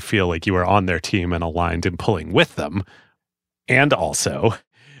can really feel like you are on their team and aligned and pulling with them. And also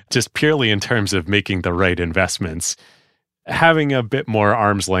just purely in terms of making the right investments, having a bit more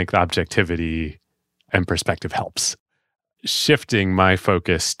arm's length objectivity and perspective helps. Shifting my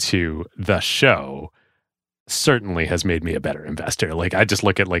focus to the show certainly has made me a better investor. Like I just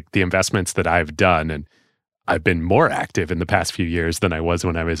look at like the investments that I've done, and I've been more active in the past few years than I was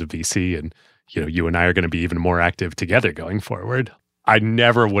when I was a VC. And you and I are going to be even more active together going forward. I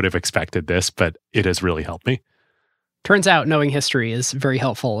never would have expected this, but it has really helped me. Turns out knowing history is very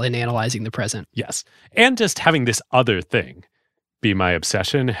helpful in analyzing the present. Yes. And just having this other thing be my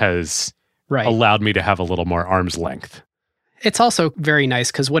obsession has allowed me to have a little more arm's length. It's also very nice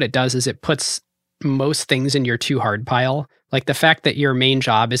because what it does is it puts most things in your too hard pile. Like the fact that your main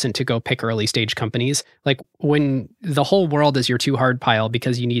job isn't to go pick early stage companies. Like when the whole world is your too hard pile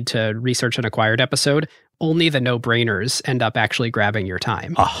because you need to research an acquired episode, only the no-brainers end up actually grabbing your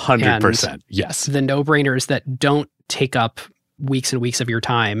time. 100%. Yes. The no-brainers that don't take up weeks and weeks of your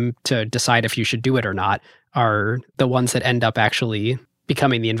time to decide if you should do it or not are the ones that end up actually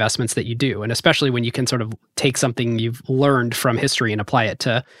becoming the investments that you do. And especially when you can sort of take something you've learned from history and apply it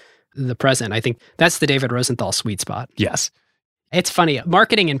to the present. I think that's the David Rosenthal sweet spot. Yes. It's funny.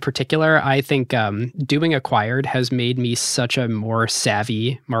 Marketing in particular, I think doing acquired has made me such a more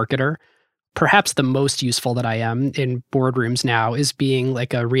savvy marketer. Perhaps the most useful that I am in boardrooms now is being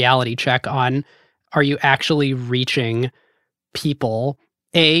like a reality check on, are you actually reaching people,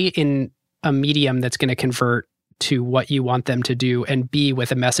 A, in a medium that's going to convert to what you want them to do, and B,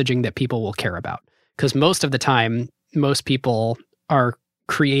 with a messaging that people will care about. Because most of the time, most people are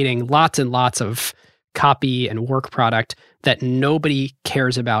creating lots and lots of copy and work product that nobody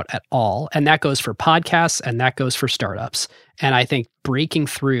cares about at all. And that goes for podcasts and that goes for startups. And I think breaking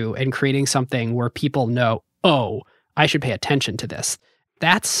through and creating something where people know, oh, I should pay attention to this,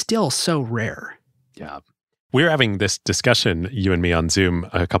 that's still so rare. Yeah. We were having this discussion, you and me on Zoom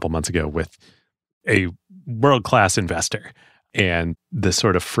a couple months ago with a world-class investor. And the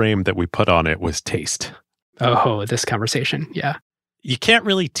sort of frame that we put on it was taste. Oh, this conversation. Yeah. You can't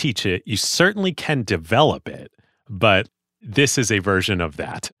really teach it. You certainly can develop it, but this is a version of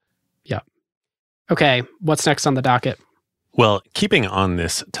that. Yeah. Okay, what's next on the docket? Well, keeping on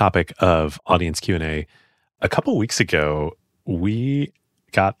this topic of audience Q&A, a couple weeks ago, we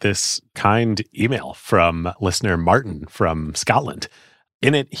got this kind email from listener Martin from Scotland.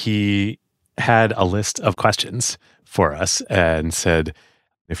 In it, he had a list of questions for us and said,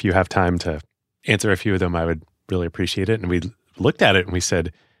 if you have time to answer a few of them, I would really appreciate it. And we looked at it and we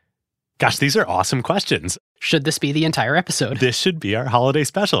said, gosh, these are awesome questions. Should this be the entire episode? This should be our holiday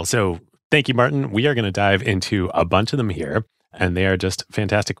special. So thank you, Martin. We are going to dive into a bunch of them here, and they are just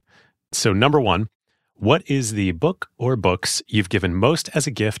fantastic. So number one, what is the book or books you've given most as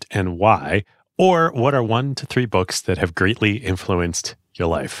a gift and why? Or what are 1 to 3 books that have greatly influenced your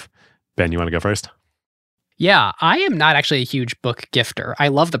life? Ben, you want to go first? Yeah, I am not actually a huge book gifter. I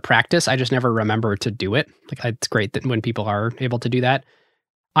love the practice. I just never remember to do it. Like, it's great that when people are able to do that.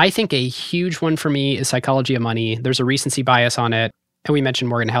 I think a huge one for me is Psychology of Money. There's a recency bias on it. And we mentioned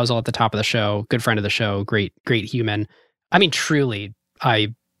Morgan Housel at the top of the show, good friend of the show, great human. I mean, truly,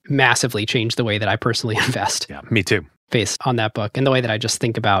 I massively changed the way that I personally invest. Yeah, me too. Based on that book and the way that I just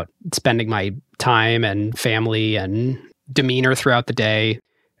think about spending my time and family and demeanor throughout the day.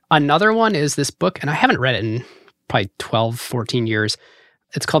 Another one is this book, and I haven't read it in probably 12, 14 years.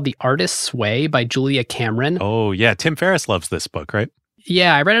 It's called The Artist's Way by Julia Cameron. Oh, yeah. Tim Ferriss loves this book, right?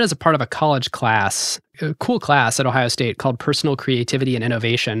 Yeah, I read it as a part of a college class, a cool class at Ohio State called Personal Creativity and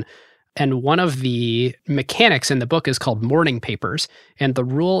Innovation. And one of the mechanics in the book is called morning papers. And the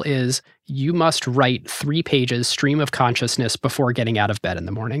rule is you must write 3 pages stream of consciousness before getting out of bed in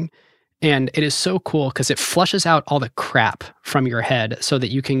the morning. And it is so cool because it flushes out all the crap from your head so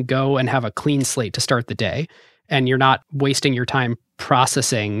that you can go and have a clean slate to start the day. And you're not wasting your time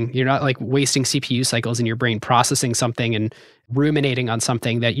processing. You're not like wasting CPU cycles in your brain processing something and ruminating on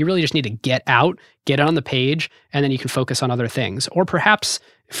something that you really just need to get out, get it on the page, and then you can focus on other things. Or perhaps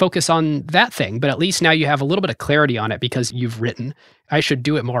focus on that thing, but at least now you have a little bit of clarity on it because you've written. I should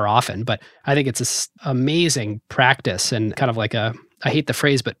do it more often, but I think it's this amazing practice and kind of like I hate the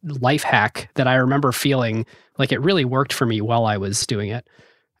phrase, but life hack that I remember feeling like it really worked for me while I was doing it.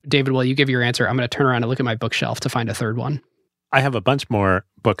 David, while you give your answer, I'm going to turn around and look at my bookshelf to find a third one. I have a bunch more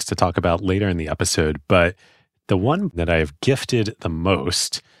books to talk about later in the episode, but the one that I have gifted the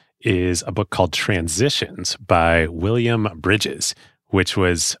most is a book called Transitions by William Bridges, which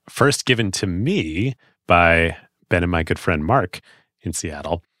was first given to me by Ben and my good friend Mark in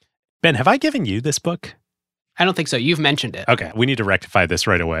Seattle. Ben, have I given you this book? I don't think so. You've mentioned it. Okay, we need to rectify this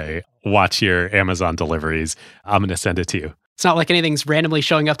right away. Watch your Amazon deliveries. I'm going to send it to you. It's not like anything's randomly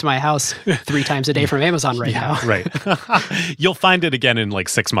showing up to my house 3 times a day from Amazon right now. Right. You'll find it again in like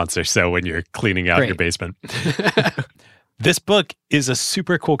 6 months or so when you're cleaning out your basement. This book is a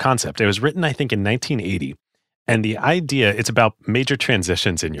super cool concept. It was written, I think, in 1980. And the idea, it's about major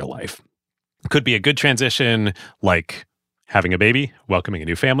transitions in your life. It could be a good transition, like having a baby, welcoming a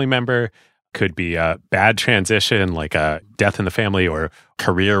new family member. Could be a bad transition, like a death in the family or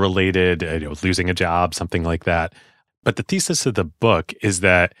career-related, losing a job, something like that. But the thesis of the book is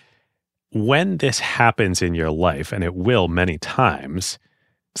that when this happens in your life, and it will many times,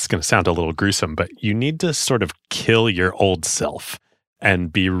 it's going to sound a little gruesome, but you need to sort of kill your old self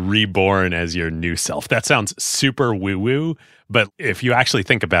and be reborn as your new self. That sounds super woo-woo, but if you actually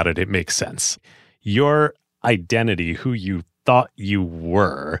think about it, it makes sense. Your identity, who you thought you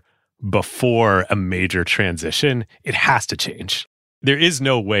were before a major transition, it has to change. There is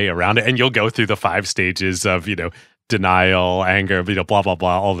no way around it. And you'll go through the 5 stages of, denial, anger, blah, blah,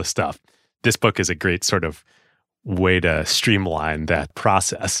 blah, all this stuff. This book is a great sort of way to streamline that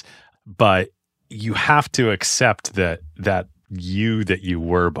process. But you have to accept that you that you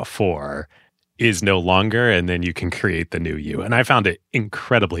were before is no longer, and then you can create the new you. And I found it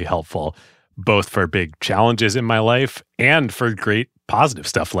incredibly helpful, both for big challenges in my life and for great positive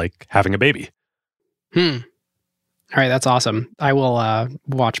stuff like having a baby. All right, that's awesome. I will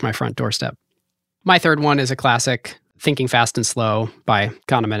watch my front doorstep. My third one is a classic, Thinking Fast and Slow by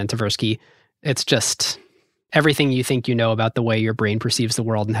Kahneman and Tversky. It's just everything you think you know about the way your brain perceives the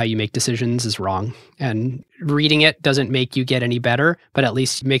world and how you make decisions is wrong. And reading it doesn't make you get any better, but at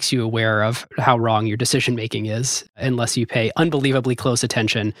least makes you aware of how wrong your decision making is, unless you pay unbelievably close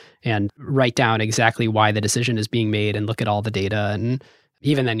attention and write down exactly why the decision is being made and look at all the data. And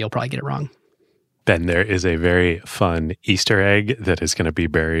even then, you'll probably get it wrong. Ben, there is a very fun Easter egg that is going to be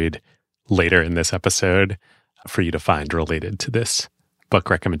buried later in this episode for you to find related to this book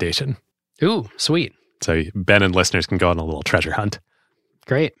recommendation. Ooh, sweet. So Ben and listeners can go on a little treasure hunt.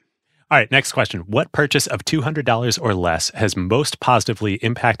 Great. All right, next question. What purchase of $200 or less has most positively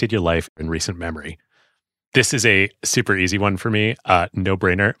impacted your life in recent memory? This is a super easy one for me.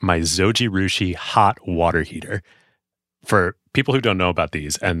 No-brainer. My Zojirushi hot water heater. For people who don't know about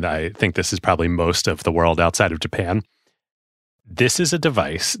these, and I think this is probably most of the world outside of Japan, this is a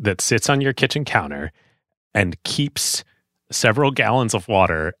device that sits on your kitchen counter and keeps several gallons of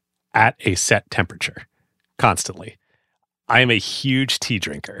water at a set temperature constantly. I am a huge tea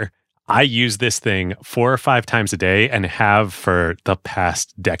drinker. I use this thing 4 or 5 times a day and have for the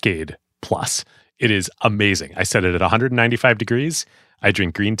past decade plus. It is amazing. I set it at 195 degrees. I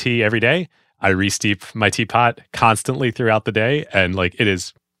drink green tea every day. I re-steep my teapot constantly throughout the day. And it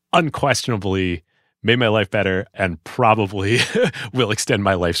is unquestionably made my life better and probably will extend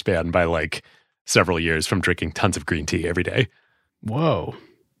my lifespan by several years from drinking tons of green tea every day. Whoa.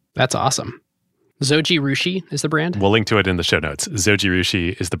 That's awesome. Zojirushi is the brand? We'll link to it in the show notes.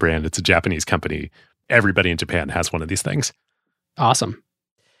 Zojirushi is the brand. It's a Japanese company. Everybody in Japan has one of these things. Awesome.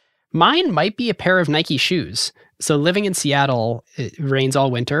 Mine might be a pair of Nike shoes. So living in Seattle, it rains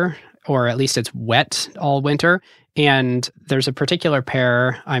all winter, or at least it's wet all winter. And there's a particular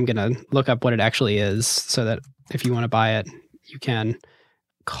pair, I'm going to look up what it actually is so that if you want to buy it, you can,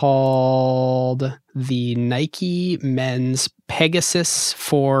 called the Nike Men's Pegasus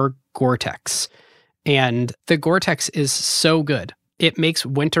 4 Gore-Tex. And the Gore-Tex is so good. It makes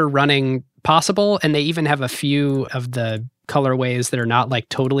winter running possible, and they even have a few of the colorways that are not like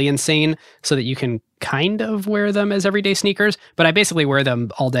totally insane so that you can kind of wear them as everyday sneakers. But I basically wear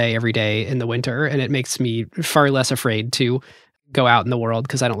them all day, every day in the winter, and it makes me far less afraid to go out in the world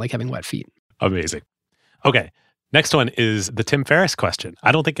because I don't like having wet feet. Amazing. Okay. Next one is the Tim Ferriss question.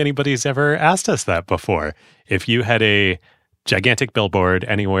 I don't think anybody's ever asked us that before. If you had a gigantic billboard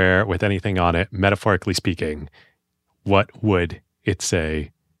anywhere with anything on it, metaphorically speaking, what would it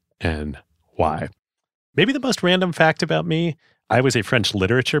say and why? Maybe the most random fact about me, I was a French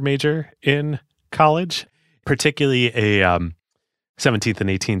literature major in college, particularly a 17th and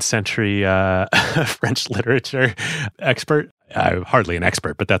 18th century French literature expert. Hardly an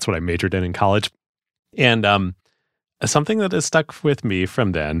expert, but that's what I majored in college. And something that has stuck with me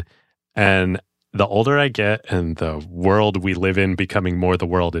from then, and the older I get and the world we live in becoming more the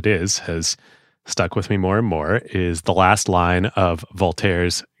world it is, has stuck with me more and more, is the last line of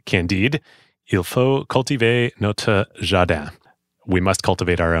Voltaire's Candide. Il faut cultiver notre jardin. We must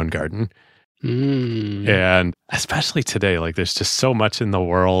cultivate our own garden. And especially today, like there's just so much in the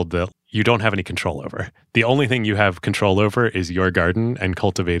world that you don't have any control over. The only thing you have control over is your garden and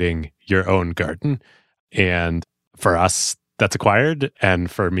cultivating your own garden. And for us, that's acquired. And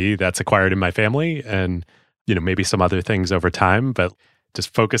for me, that's acquired in my family and, maybe some other things over time. But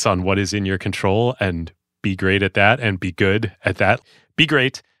just focus on what is in your control and be great at that and be good at that. Be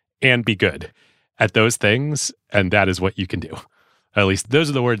great and be good at those things. And that is what you can do. At least those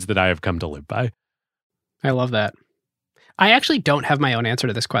are the words that I have come to live by. I love that. I actually don't have my own answer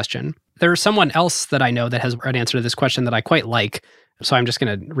to this question. There's someone else that I know that has an answer to this question that I quite like. So I'm just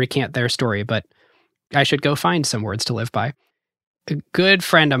going to recant their story, but I should go find some words to live by. A good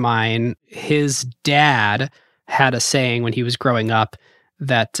friend of mine, his dad had a saying when he was growing up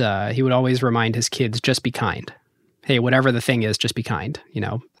that he would always remind his kids, just be kind. Hey, whatever the thing is, just be kind.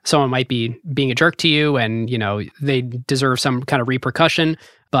 Someone might be being a jerk to you and, they deserve some kind of repercussion,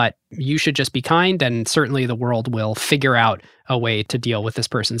 but you should just be kind. And certainly the world will figure out a way to deal with this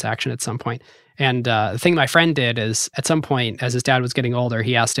person's action at some point. And the thing my friend did is at some point, as his dad was getting older,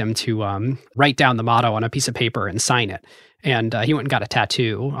 he asked him to write down the motto on a piece of paper and sign it. And he went and got a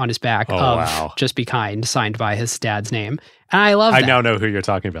tattoo on his back Just Be Kind, signed by his dad's name. And I love that. I now know who you're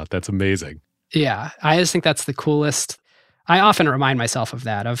talking about. That's amazing. Yeah, I just think that's the coolest. I often remind myself of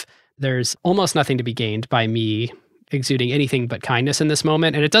that, of there's almost nothing to be gained by me exuding anything but kindness in this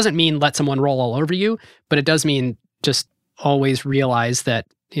moment. And it doesn't mean let someone roll all over you, but it does mean just always realize that,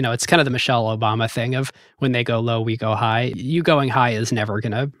 it's kind of the Michelle Obama thing of when they go low, we go high. You going high is never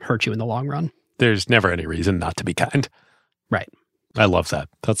going to hurt you in the long run. There's never any reason not to be kind. Right. I love that.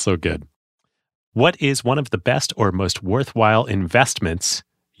 That's so good. What is one of the best or most worthwhile investments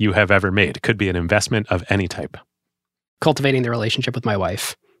you have ever made? Could be an investment of any type. Cultivating the relationship with my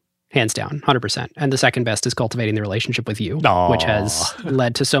wife, hands down, 100%. And the second best is cultivating the relationship with you, which has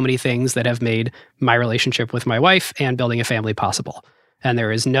led to so many things that have made my relationship with my wife and building a family possible. And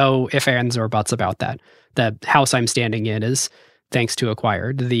there is no ifs, ands, or buts about that. The house I'm standing in is thanks to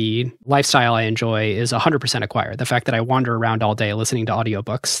Acquired. The lifestyle I enjoy is 100% Acquired. The fact that I wander around all day listening to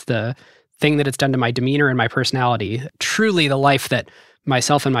audiobooks, the thing that it's done to my demeanor and my personality, truly the life that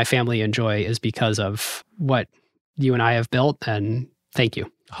myself and my family enjoy is because of what you and I have built, and thank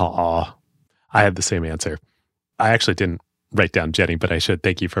you. Aw, I had the same answer. I actually didn't write down Jenny, but I should.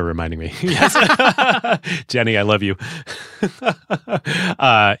 Thank you for reminding me. Yes. Jenny, I love you.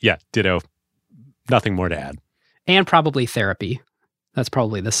 Yeah, ditto. Nothing more to add. And probably therapy. That's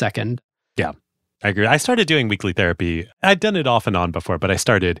probably the second. Yeah, I agree. I started doing weekly therapy. I'd done it off and on before, but I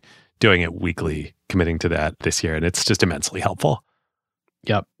started doing it weekly, committing to that this year, and it's just immensely helpful.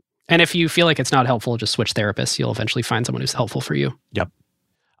 Yep. And if you feel like it's not helpful, just switch therapists. You'll eventually find someone who's helpful for you. Yep.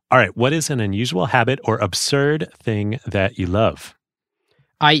 All right. What is an unusual habit or absurd thing that you love?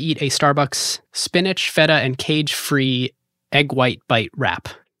 I eat a Starbucks spinach, feta, and cage-free egg white bite wrap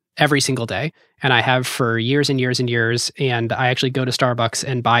every single day. And I have for years and years and years. And I actually go to Starbucks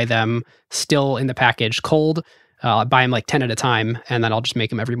and buy them still in the package cold. I'll buy them like 10 at a time, and then I'll just make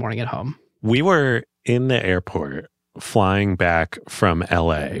them every morning at home. We were in the airport flying back from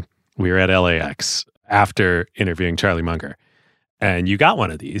LA. We were at LAX after interviewing Charlie Munger. And you got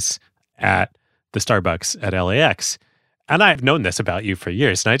one of these at the Starbucks at LAX. And I've known this about you for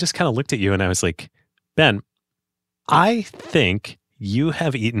years. And I just kind of looked at you and I was like, Ben, I think you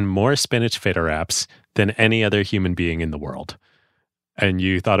have eaten more spinach feta wraps than any other human being in the world. And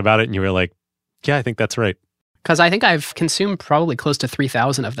you thought about it and you were like, yeah, I think that's right. Because I think I've consumed probably close to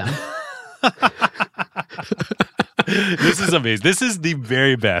 3,000 of them. This is amazing. This is the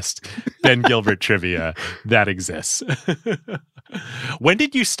very best Ben Gilbert trivia that exists. When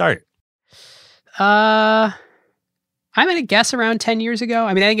did you start? I'm going to guess around 10 years ago.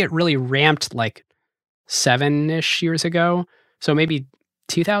 I mean, I think it really ramped like 7-ish years ago. So maybe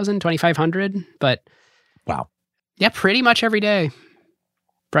 2,000, 2,500. But wow. Yeah, pretty much every day.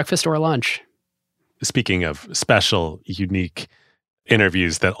 Breakfast or lunch. Speaking of special, unique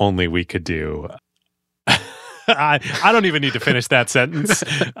interviews that only we could do, I don't even need to finish that sentence.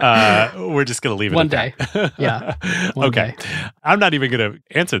 We're just going to leave it one at day. That. Yeah. Okay. Day. I'm not even going to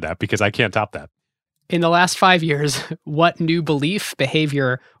answer that because I can't top that. In the last 5 years, what new belief,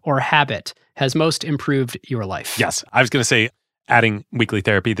 behavior, or habit has most improved your life? Yes. I was going to say adding weekly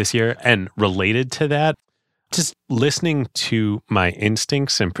therapy this year, and related to that, just listening to my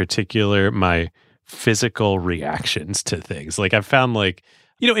instincts, in particular, my physical reactions to things. Like I've found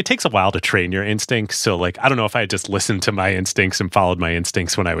it takes a while to train your instincts. So I don't know if I had just listened to my instincts and followed my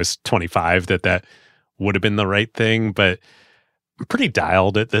instincts when I was 25, that would have been the right thing. But I'm pretty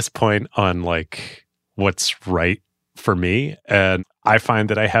dialed at this point on what's right for me. And I find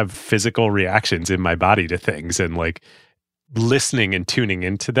that I have physical reactions in my body to things, and listening and tuning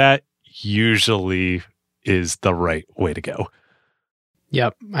into that usually is the right way to go.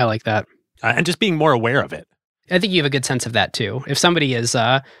 Yep. I like that. And just being more aware of it. I think you have a good sense of that too. If somebody is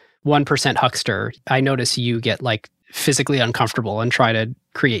 1% huckster, I notice you get physically uncomfortable and try to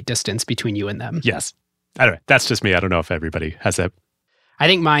create distance between you and them. Yes. I don't know. That's just me. I don't know if everybody has that. I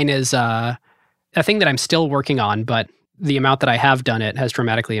think mine is a thing that I'm still working on, but the amount that I have done it has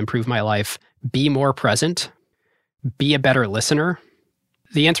dramatically improved my life. Be more present. Be a better listener.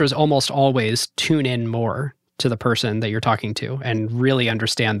 The answer is almost always tune in more to the person that you're talking to and really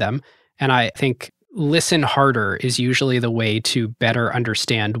understand them. And I think listen harder is usually the way to better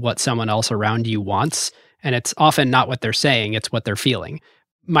understand what someone else around you wants. And it's often not what they're saying, it's what they're feeling.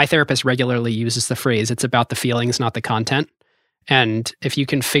 My therapist regularly uses the phrase, it's about the feelings, not the content. And if you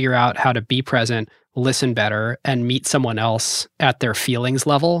can figure out how to be present, listen better, and meet someone else at their feelings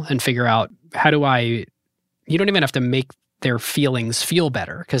level and figure out you don't even have to make their feelings feel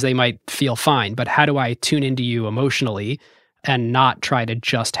better because they might feel fine, but how do I tune into you emotionally and not try to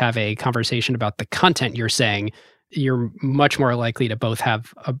just have a conversation about the content you're saying? You're much more likely to both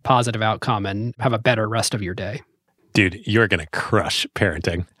have a positive outcome and have a better rest of your day. Dude, you're going to crush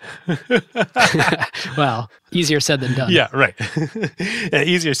parenting. Well, easier said than done. Yeah, right.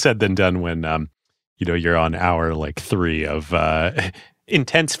 Easier said than done when, you're on hour 3 of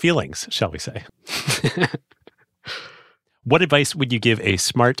intense feelings, shall we say. What advice would you give a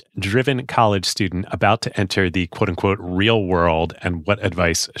smart, driven college student about to enter the quote-unquote real world, and what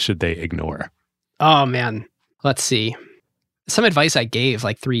advice should they ignore? Oh, man. Let's see. Some advice I gave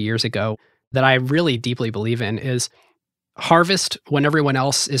 3 years ago that I really deeply believe in is harvest when everyone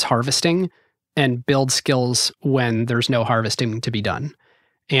else is harvesting and build skills when there's no harvesting to be done.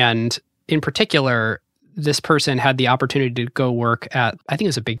 And in particular, this person had the opportunity to go work at, I think it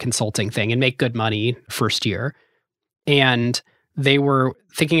was a big consulting thing, and make good money first year. And they were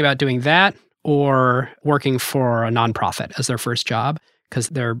thinking about doing that or working for a nonprofit as their first job because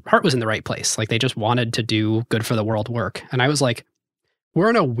their heart was in the right place. They just wanted to do good for the world work. And I was like, we're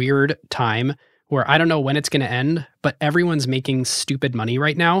in a weird time where I don't know when it's going to end, but everyone's making stupid money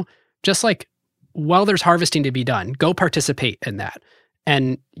right now. Just while there's harvesting to be done, go participate in that.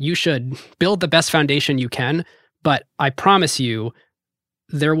 And you should build the best foundation you can. But I promise you,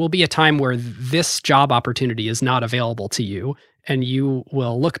 there will be a time where this job opportunity is not available to you, and you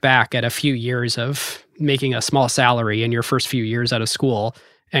will look back at a few years of making a small salary in your first few years out of school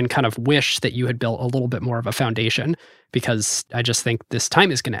and kind of wish that you had built a little bit more of a foundation, because I just think this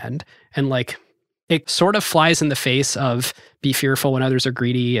time is going to end. And it sort of flies in the face of be fearful when others are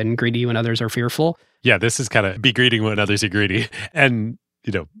greedy and greedy when others are fearful. Yeah, this is kind of be greedy when others are greedy and,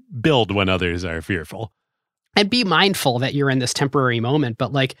 build when others are fearful. And be mindful that you're in this temporary moment,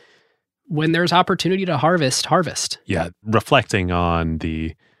 but when there's opportunity to harvest. Yeah, reflecting on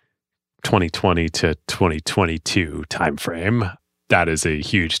the 2020 to 2022 timeframe, that is a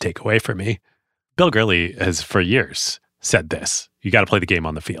huge takeaway for me. Bill Gurley has for years said this: you got to play the game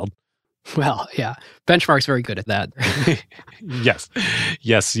on the field. Well, yeah, Benchmark's very good at that.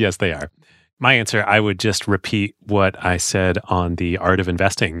 Yes, they are. My answer, I would just repeat what I said on the Art of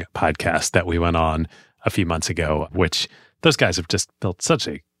Investing podcast that we went on a few months ago, which those guys have just built such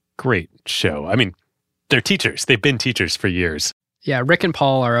a great show. I mean, they're teachers. They've been teachers for years. Yeah, Rick and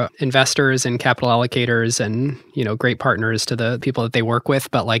Paul are investors and capital allocators and, great partners to the people that they work with.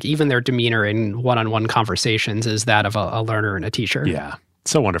 But like even their demeanor in one-on-one conversations is that of a learner and a teacher. Yeah,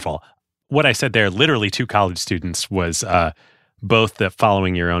 so wonderful. What I said there, literally to college students, was both that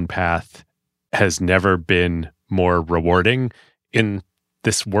following your own path has never been more rewarding in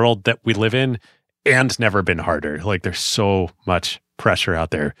this world that we live in and never been harder. Like there's so much pressure out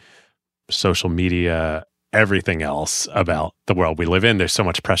there, social media, everything else about the world we live in. There's so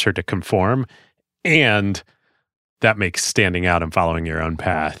much pressure to conform, and that makes standing out and following your own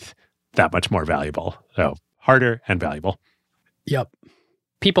path that much more valuable. So harder and valuable. Yep.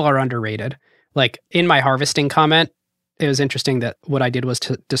 People are underrated. Like in my harvesting comment, it was interesting that what I did was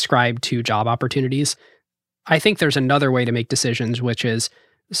to describe 2 job opportunities. I think there's another way to make decisions, which is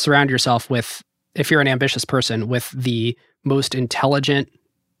surround yourself with, if you're an ambitious person, with the most intelligent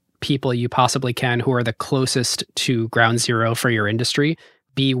people you possibly can who are the closest to ground zero for your industry.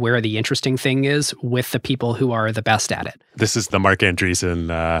 Be where the interesting thing is with the people who are the best at it. This is the Mark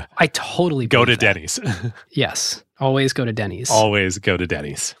Andreessen. I totally go to that. Denny's. Yes. Always go to Denny's. Always go to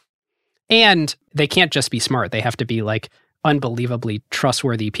Denny's. And they can't just be smart. They have to be like unbelievably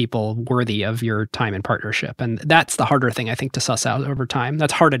trustworthy people worthy of your time and partnership. And that's the harder thing, I think, to suss out over time.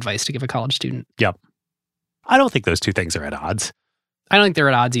 That's hard advice to give a college student. Yep. I don't think those 2 things are at odds. I don't think they're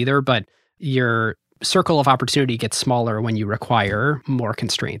at odds either, but your circle of opportunity gets smaller when you require more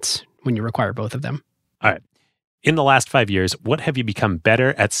constraints, when you require both of them. All right. In the last 5 years, what have you become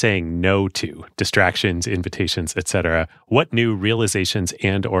better at saying no to? Distractions, invitations, etc. What new realizations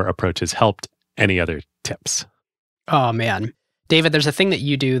and or approaches helped? Any other tips? Oh, man. David, there's a thing that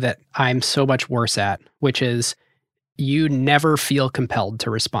you do that I'm so much worse at, which is you never feel compelled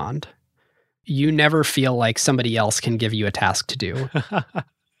to respond. You never feel like somebody else can give you a task to do.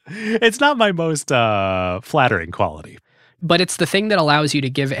 It's not my most flattering quality. But it's the thing that allows you to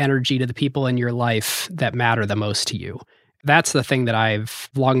give energy to the people in your life that matter the most to you. That's the thing that I've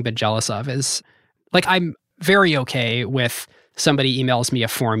long been jealous of is, like, I'm very okay with somebody emails me a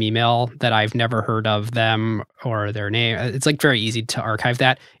form email that I've never heard of them or their name. It's like very easy to archive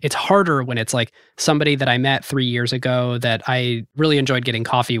that. It's harder when it's like somebody that I met 3 years ago that I really enjoyed getting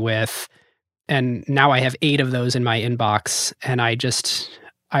coffee with. And now I have 8 of those in my inbox. And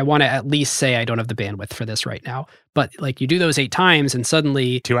I want to at least say I don't have the bandwidth for this right now. But like you do those 8 times and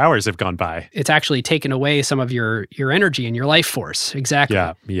suddenly 2 hours have gone by. It's actually taken away some of your energy and your life force. Exactly.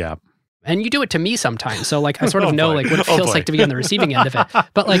 Yeah. And you do it to me sometimes. So like I sort of know like what it feels like to be on the receiving end of it.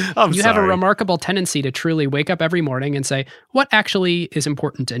 But like you have a remarkable tendency to truly wake up every morning and say, what actually is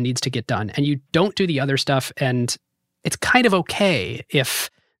important and needs to get done? And you don't do the other stuff. And it's kind of okay if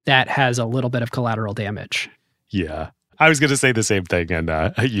that has a little bit of collateral damage. Yeah. I was going to say the same thing,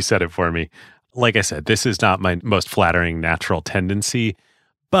 and you said it for me. Like I said, this is not my most flattering natural tendency,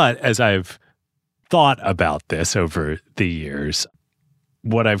 but as I've thought about this over the years,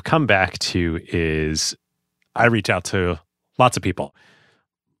 what I've come back to is I reach out to lots of people.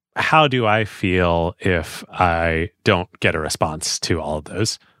 How do I feel if I don't get a response to all of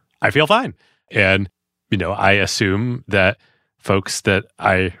those? I feel fine. And, I assume that folks that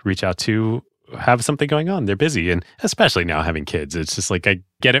I reach out to have something going on. They're busy. And especially now having kids, it's just like I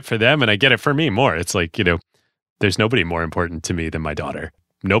get it for them and I get it for me more. It's like, there's nobody more important to me than my daughter.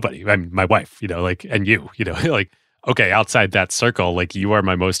 Nobody. I mean, my wife, and you, like, okay, outside that circle, like you are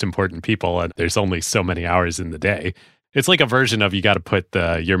my most important people and there's only so many hours in the day. It's like a version of you got to put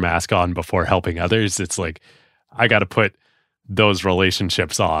your mask on before helping others. It's like I got to put those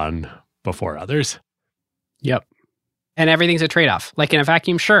relationships on before others. Yep. And everything's a trade-off. Like in a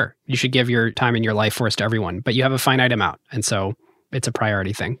vacuum, sure, you should give your time and your life force to everyone, but you have a finite amount. And so it's a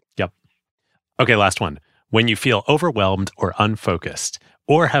priority thing. Yep. Okay, last one. When you feel overwhelmed or unfocused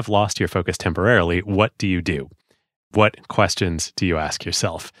or have lost your focus temporarily, what do you do? What questions do you ask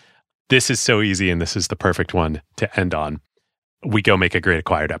yourself? This is so easy, and this is the perfect one to end on. We go make a great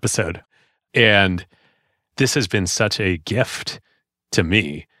acquired episode. And this has been such a gift to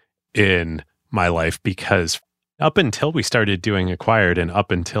me in my life because up until we started doing acquired and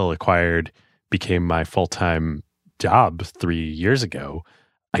up until acquired became my full-time job 3 years ago,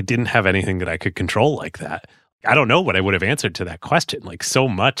 I didn't have anything that I could control like that. I don't know what I would have answered to that question. Like so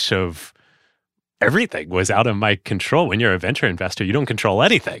much of everything was out of my control. When you're a venture investor, you don't control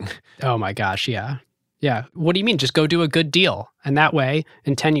anything. Oh my gosh, yeah. Yeah. What do you mean? Just go do a good deal. And that way,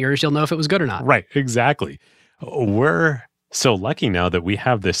 in 10 years, you'll know if it was good or not. Right, exactly. We're so lucky now that we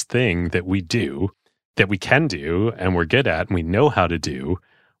have this thing that we do, that we can do, and we're good at, and we know how to do,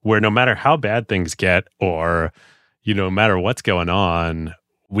 where no matter how bad things get or, no matter what's going on,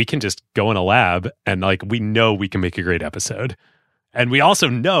 we can just go in a lab and we know we can make a great episode. And we also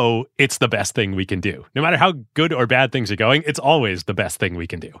know it's the best thing we can do. No matter how good or bad things are going, it's always the best thing we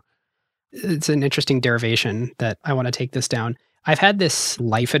can do. It's an interesting derivation that I want to take this down. I've had this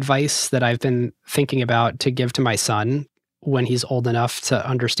life advice that I've been thinking about to give to my son when he's old enough to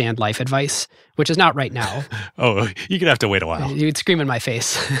understand life advice, which is not right now. Oh, you're going to have to wait a while. You'd scream in my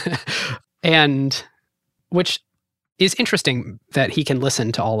face. And which is interesting that he can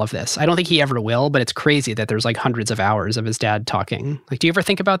listen to all of this. I don't think he ever will, but it's crazy that there's hundreds of hours of his dad talking. Do you ever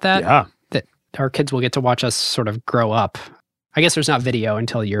think about that? Yeah. That our kids will get to watch us sort of grow up. I guess there's not video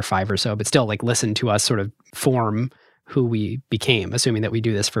until year 5 or so, but still listen to us sort of form who we became, assuming that we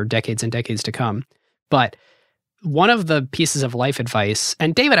do this for decades and decades to come. But one of the pieces of life advice,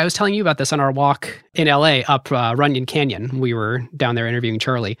 and David, I was telling you about this on our walk in LA up Runyon Canyon. We were down there interviewing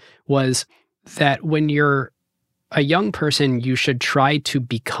Charlie, was that when you're a young person, you should try to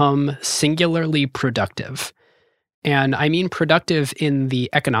become singularly productive. And I mean productive in the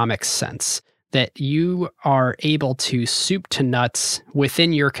economics sense, that you are able to soup to nuts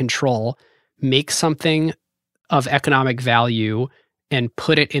within your control, make something of economic value and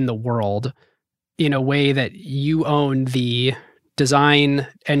put it in the world in a way that you own the design,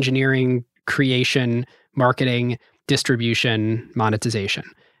 engineering, creation, marketing, distribution, monetization.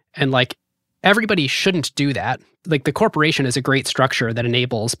 And everybody shouldn't do that. The corporation is a great structure that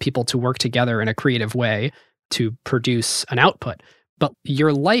enables people to work together in a creative way to produce an output. But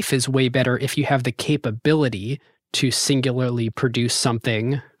your life is way better if you have the capability to singularly produce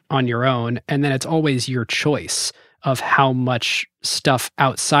something on your own. And then it's always your choice of how much stuff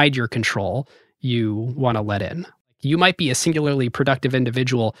outside your control you want to let in. You might be a singularly productive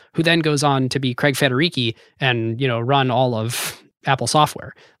individual who then goes on to be Craig Federighi and, run all of Apple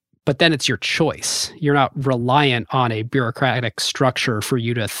software. But then it's your choice. You're not reliant on a bureaucratic structure for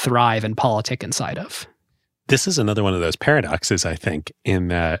you to thrive and politic inside of. This is another one of those paradoxes, I think, in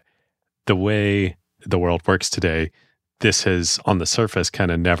that the way the world works today, this has, on the surface, kind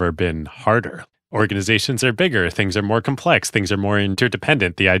of never been harder. Organizations are bigger, things are more complex, things are more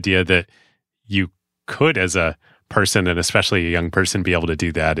interdependent. The idea that you could, as a person, and especially a young person, be able to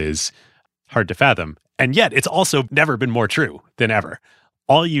do that is hard to fathom. And yet, it's also never been more true than ever.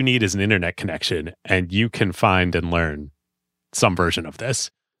 All you need is an internet connection, and you can find and learn some version of this.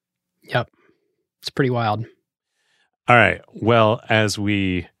 Yep. It's pretty wild. All right. Well, as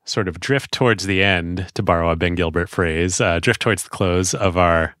we sort of drift towards the end, to borrow a Ben Gilbert phrase, drift towards the close of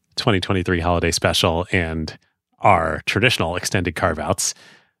our 2023 holiday special and our traditional extended carve-outs,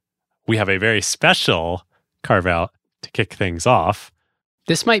 we have a very special carve-out to kick things off.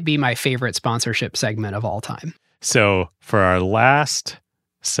 This might be my favorite sponsorship segment of all time. So for our last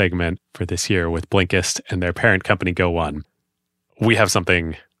segment for this year with Blinkist and their parent company Go1, we have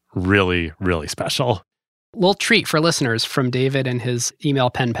something really, really special. Little treat for listeners from David and his email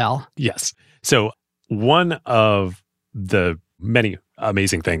pen pal. Yes. So one of the many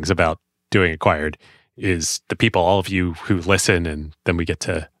amazing things about doing Acquired is the people, all of you who listen, and then we get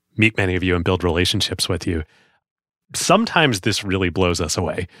to meet many of you and build relationships with you. Sometimes this really blows us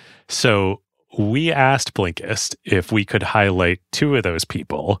away. So we asked Blinkist if we could highlight 2 of those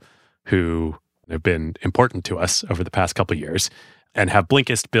people who have been important to us over the past couple of years and have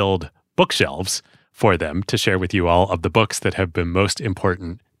Blinkist build bookshelves for them to share with you all of the books that have been most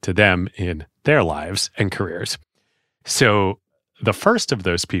important to them in their lives and careers. So the first of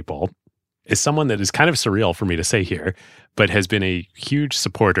those people is someone that is kind of surreal for me to say here, but has been a huge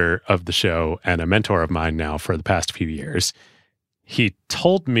supporter of the show and a mentor of mine now for the past few years. He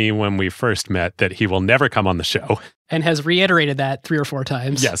told me when we first met that he will never come on the show. And has reiterated that 3 or 4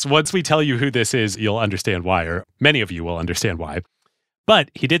 times. Yes, once we tell you who this is, you'll understand why, or many of you will understand why. But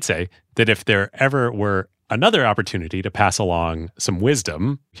he did say that if there ever were another opportunity to pass along some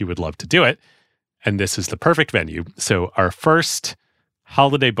wisdom, he would love to do it. And this is the perfect venue. So our first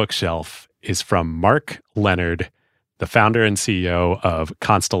holiday bookshelf is from Mark Leonard, the founder and CEO of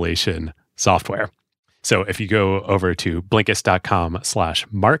Constellation Software. So if you go over to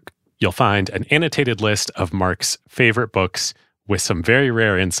Blinkist.com/Mark, you'll find an annotated list of Mark's favorite books with some very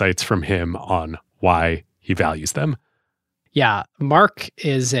rare insights from him on why he values them. Yeah, Mark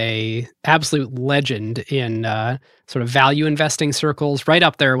is a absolute legend in sort of value investing circles, right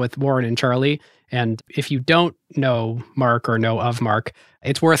up there with Warren and Charlie. And if you don't know Mark or know of Mark,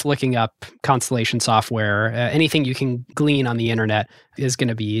 it's worth looking up Constellation Software. Anything you can glean on the internet is going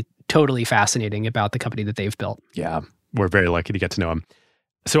to be totally fascinating about the company that they've built. Yeah, we're very lucky to get to know him.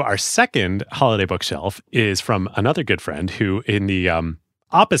 So our second holiday bookshelf is from another good friend who in the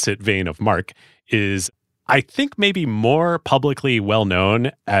opposite vein of Mark is, I think, maybe more publicly well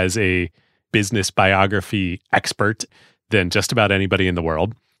known as a business biography expert than just about anybody in the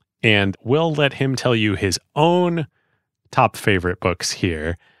world. And we'll let him tell you his own top favorite books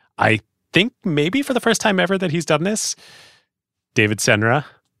here. I think maybe for the first time ever that he's done this. David Senra,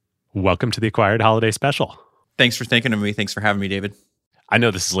 welcome to the Acquired Holiday Special. Thanks for thinking of me. Thanks for having me, David. I know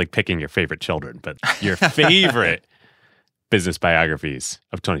this is like picking your favorite children, but your favorite business biographies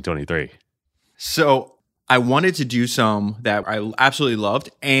of 2023. So I wanted to do some that I absolutely loved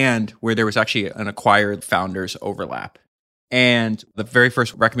and where there was actually an acquired founders overlap. And the very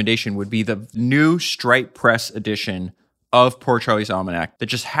first recommendation would be the new Stripe Press edition of Poor Charlie's Almanac that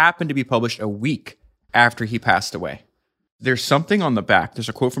just happened to be published a week after he passed away. There's something on the back. There's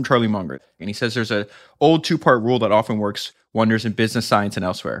a quote from Charlie Munger, and he says there's an old 2-part rule that often works wonders in business, science, and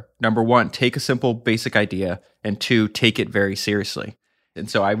elsewhere. Number 1, take a simple, basic idea, and 2, take it very seriously. And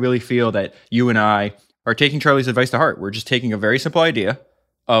so I really feel that you and I are taking Charlie's advice to heart. We're just taking a very simple idea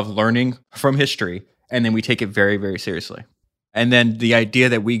of learning from history, and then we take it very, very seriously. And then the idea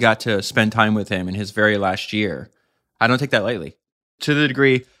that we got to spend time with him in his very last year, I don't take that lightly. To the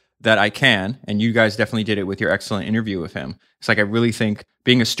degree that I can, and you guys definitely did it with your excellent interview with him. It's like I really think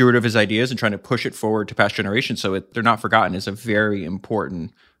being a steward of his ideas and trying to push it forward to past generations so they're not forgotten is a very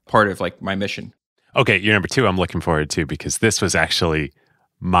important part of like my mission. Okay, your number 2 I'm looking forward to because this was actually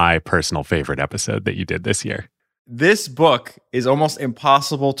my personal favorite episode that you did this year. This book is almost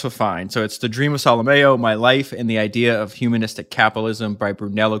impossible to find. So it's The Dream of Solomeo, My Life and the Idea of Humanistic Capitalism by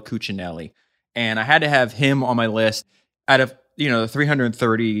Brunello Cucinelli. And I had to have him on my list out of the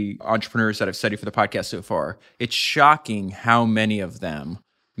 330 entrepreneurs that I've studied for the podcast so far. It's shocking how many of them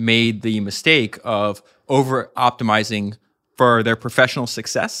made the mistake of over-optimizing for their professional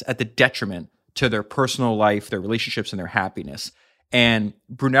success at the detriment to their personal life, their relationships, and their happiness. And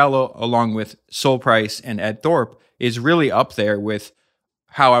Brunello, along with Sol Price and Ed Thorpe, is really up there with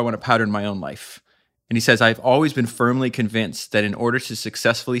how I want to pattern my own life. And he says, I've always been firmly convinced that in order to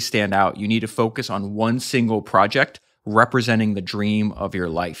successfully stand out, you need to focus on one single project representing the dream of your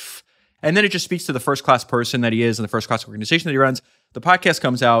life. And then it just speaks to the first-class person that he is and the first-class organization that he runs. The podcast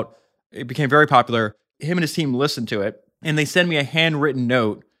comes out. It became very popular. Him and his team listened to it, and they send me a handwritten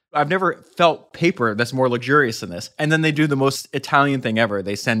note. I've never felt paper that's more luxurious than this. And then they do the most Italian thing ever.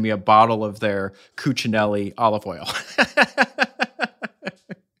 They send me a bottle of their Cucinelli olive oil.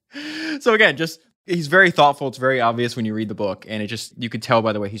 So again, he's very thoughtful. It's very obvious when you read the book. And you could tell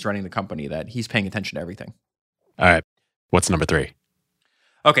by the way he's running the company that he's paying attention to everything. All right. What's number 3?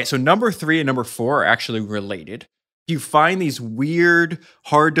 Okay, so number 3 and number 4 are actually related. You find these weird,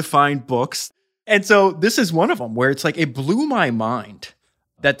 hard to find books. And so this is one of them where it's like, it blew my mind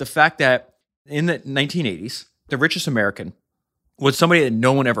that the fact that in the 1980s, the richest American was somebody that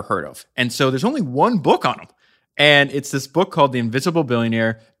no one ever heard of. And so there's only one book on him. And it's this book called The Invisible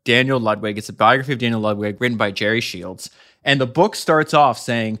Billionaire, Daniel Ludwig. It's a biography of Daniel Ludwig written by Jerry Shields. And the book starts off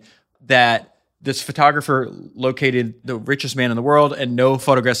saying that this photographer located the richest man in the world and no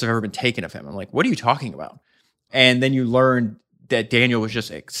photographs have ever been taken of him. I'm like, what are you talking about? And then you learn that Daniel was just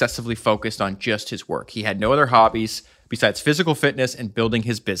excessively focused on just his work. He had no other hobbies besides physical fitness and building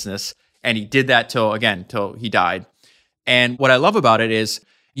his business. And he did that till he died. And what I love about it is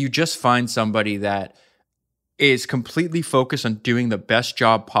you just find somebody that is completely focused on doing the best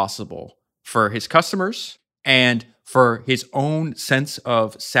job possible for his customers and for his own sense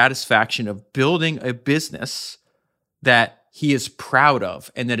of satisfaction of building a business that he is proud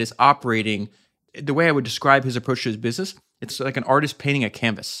of and that is operating. The way I would describe his approach to his business, it's like an artist painting a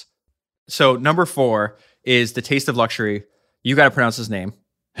canvas. So number 4 is The Taste of Luxury. You got to pronounce his name.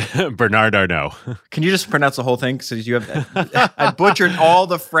 Bernard Arnault. Can you just pronounce the whole thing? Because I butchered all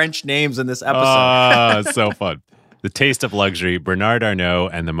the French names in this episode. So fun. The Taste of Luxury, Bernard Arnault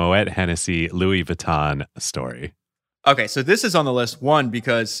and the Moet Hennessy Louis Vuitton story. Okay, so this is on the list, one,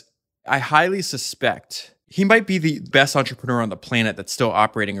 because I highly suspect he might be the best entrepreneur on the planet that's still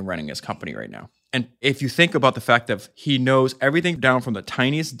operating and running his company right now. And if you think about the fact that he knows everything down from the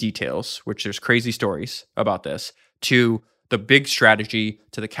tiniest details, which there's crazy stories about this, to the big strategy,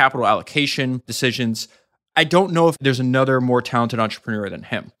 to the capital allocation decisions, I don't know if there's another more talented entrepreneur than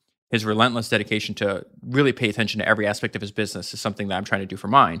him. His relentless dedication to really pay attention to every aspect of his business is something that I'm trying to do for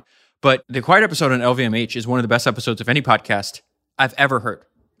mine. But the Acquired episode on LVMH is one of the best episodes of any podcast I've ever heard.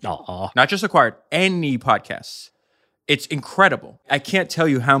 Aww. Not just Acquired, any podcasts. It's incredible. I can't tell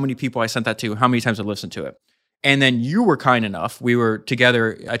you how many people I sent that to, how many times I listened to it. And then you were kind enough, we were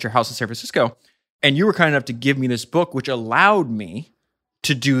together at your house in San Francisco, and you were kind enough to give me this book, which allowed me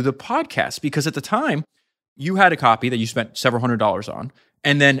to do the podcast. Because at the time, you had a copy that you spent several $100s on.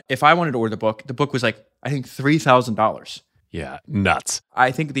 And then if I wanted to order the book was like, I think $3,000. Yeah, nuts.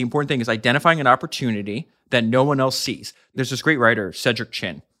 I think the important thing is identifying an opportunity that no one else sees. There's this great writer, Cedric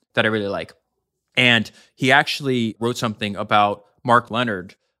Chin, that I really like. And he actually wrote something about Mark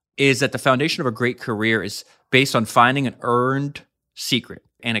Leonard, is that the foundation of a great career is based on finding an earned secret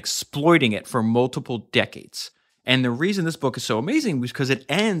and exploiting it for multiple decades. And the reason this book is so amazing is because it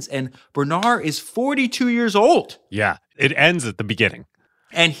ends and Bernard is 42 years old. Yeah, it ends at the beginning.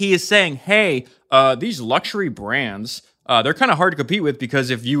 And he is saying, hey, these luxury brands, they're kind of hard to compete with because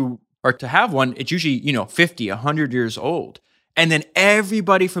if you are to have one, it's usually, 50, 100 years old. And then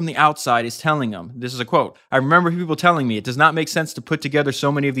everybody from the outside is telling them, this is a quote, I remember people telling me, it does not make sense to put together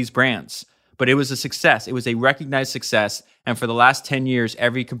so many of these brands, but it was a success. It was a recognized success. And for the last 10 years,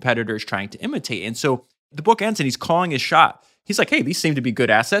 every competitor is trying to imitate. And so the book ends and he's calling his shot. He's like, hey, these seem to be good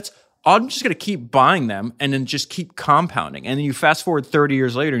assets. I'm just going to keep buying them and then just keep compounding. And then you fast forward 30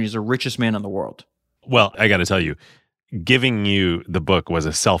 years later and he's the richest man in the world. Well, I got to tell you, giving you the book was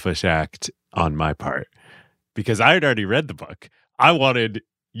a selfish act on my part because I had already read the book. I wanted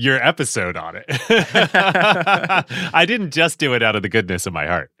your episode on it. I didn't just do it out of the goodness of my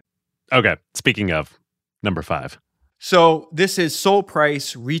heart. Okay, speaking of, number 5. So this is Sol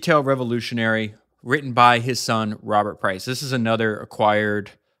Price, Retail Revolutionary, written by his son, Robert Price. This is another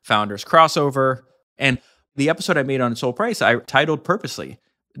acquired founders crossover. And the episode I made on Sol Price, I titled purposely,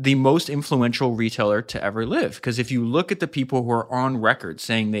 the most influential retailer to ever live. Because if you look at the people who are on record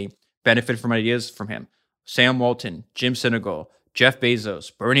saying they benefit from ideas from him, Sam Walton, Jim Sinegal, Jeff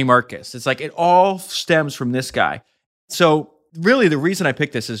Bezos, Bernie Marcus, it's like it all stems from this guy. So really the reason I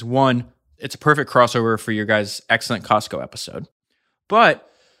picked this is one, it's a perfect crossover for your guys' excellent Costco episode. But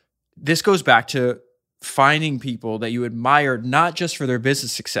this goes back to finding people that you admire, not just for their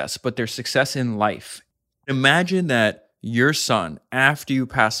business success, but their success in life. Imagine that your son, after you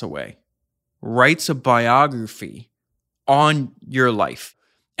pass away, writes a biography on your life.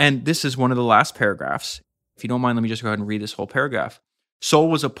 And this is one of the last paragraphs. If you don't mind, let me just go ahead and read this whole paragraph. Sol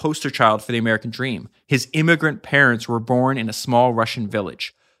was a poster child for the American dream. His immigrant parents were born in a small Russian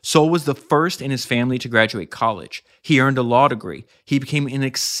village. Sol was the first in his family to graduate college. He earned a law degree. He became an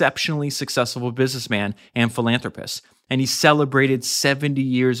exceptionally successful businessman and philanthropist, and he celebrated 70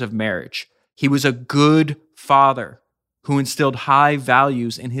 years of marriage. He was a good father who instilled high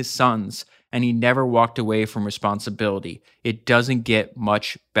values in his sons, and he never walked away from responsibility. It doesn't get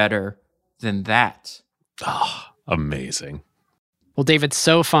much better than that. Oh, amazing. Well, David,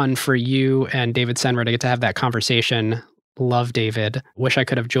 so fun for you and David Senra to get to have that conversation. Love David. Wish I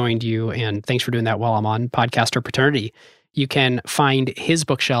could have joined you. And thanks for doing that while I'm on Podcaster Paternity. You can find his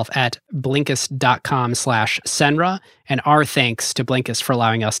bookshelf at Blinkist.com/Senra. And our thanks to Blinkist for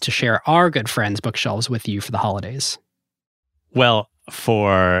allowing us to share our good friends' bookshelves with you for the holidays. Well,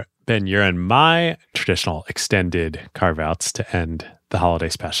 for Ben, you're in my traditional extended carve-outs to end the holiday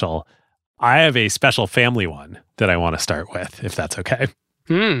special. I have a special family one that I want to start with, if that's okay.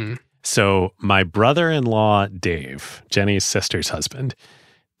 So my brother-in-law, Dave, Jenny's sister's husband,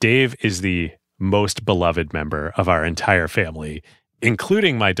 Dave is the most beloved member of our entire family,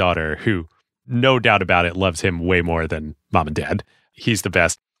 including my daughter, who, no doubt about it, loves him way more than mom and dad. He's the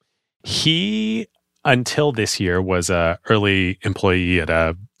best. He, until this year, was an early employee at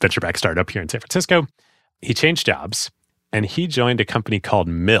a venture-backed startup here in San Francisco. He changed jobs, and he joined a company called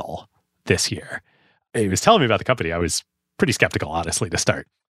Mill this year. He was telling me about the company. I was pretty skeptical, honestly, to start.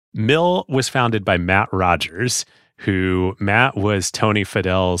 Mill was founded by Matt Rogers, who Matt was Tony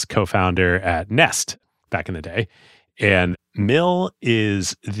Fadell's co-founder at Nest back in the day. And Mill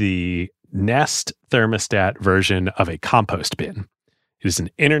is the Nest thermostat version of a compost bin. It is an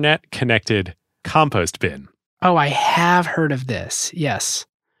internet-connected compost bin. Oh, I have heard of this. Yes.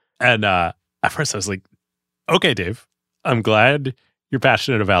 And at first I was like, okay, Dave, I'm glad you're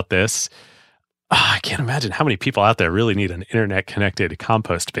passionate about this. I can't imagine how many people out there really need an internet-connected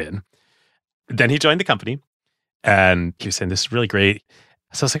compost bin. Then he joined the company, and he was saying, this is really great.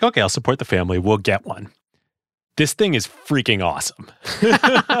 So I was like, okay, I'll support the family. We'll get one. This thing is freaking awesome.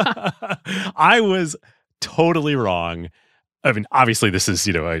 I was totally wrong. I mean, obviously, this is,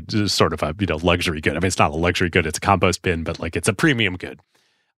 a sort of a, luxury good. I mean, it's not a luxury good. It's a compost bin, but it's a premium good.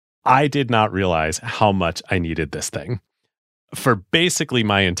 I did not realize how much I needed this thing. For basically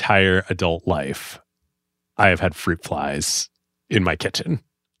my entire adult life, I have had fruit flies in my kitchen,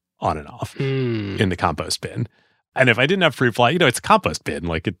 on and off, in the compost bin. And if I didn't have fruit fly, it's a compost bin,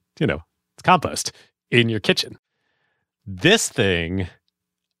 it's compost in your kitchen. This thing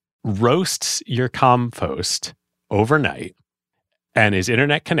roasts your compost overnight and is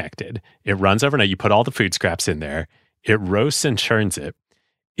internet connected. It runs overnight. You put all the food scraps in there. It roasts and churns it.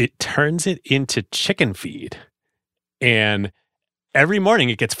 It turns it into chicken feed. And every morning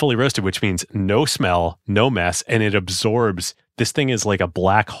it gets fully roasted, which means no smell, no mess, and it absorbs. This thing is like a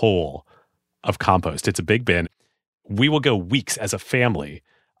black hole of compost. It's a big bin. We will go weeks as a family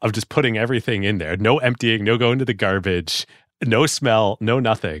of just putting everything in there. No emptying, no going to the garbage, no smell, no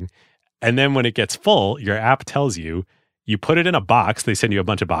nothing. And then when it gets full, your app tells you, you put it in a box. They send you a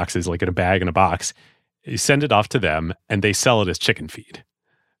bunch of boxes, like in a bag in a box. You send it off to them and they sell it as chicken feed.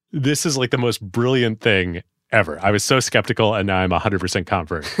 This is like the most brilliant thing ever. I was so skeptical and now I'm 100%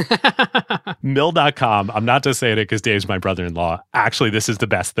 convert. Mill.com, I'm not just saying it because Dave's my brother-in-law. Actually, this is the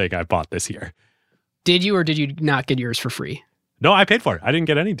best thing I've bought this year. Did you or did you not get yours for free? No, I paid for it. I didn't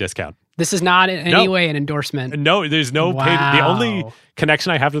get any discount. This is not in any way an endorsement. No, there's no Wow. paid. The only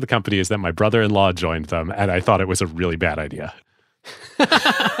connection I have to the company is that my brother-in-law joined them and I thought it was a really bad idea.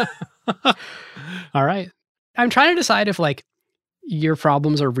 All right. I'm trying to decide if like your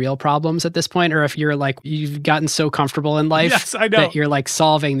problems are real problems at this point, or if you're like, you've gotten so comfortable in life Yes, I know. that you're like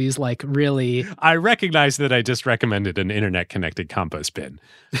solving these like really, I recognize that I just recommended an internet-connected compost bin.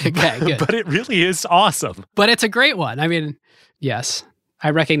 okay, good. But it really is awesome. But it's a great one. I mean, yes, I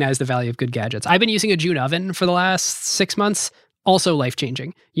recognize the value of good gadgets. I've been using a June oven for the last 6 months. Also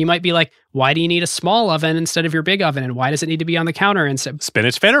life-changing. You might be like, why do you need a small oven instead of your big oven? And why does it need to be on the counter instead?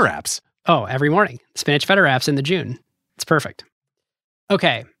 Spinach feta wraps. Oh, every morning. Spinach feta wraps in the June. It's perfect.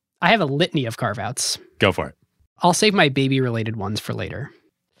 Okay, I have a litany of carve-outs. Go for it. I'll save my baby-related ones for later.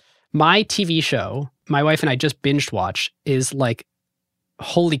 My TV show, my wife and I just binged watched, is like,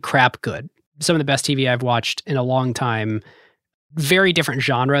 holy crap good. Some of the best TV I've watched in a long time. Very different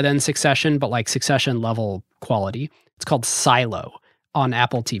genre than Succession, but like Succession level quality. It's called Silo on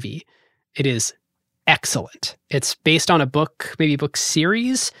Apple TV. It is excellent. It's based on a book, maybe book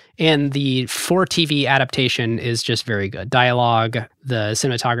series, and the for TV adaptation is just very good. Dialogue, the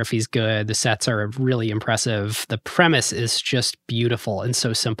cinematography is good, the sets are really impressive. The premise is just beautiful and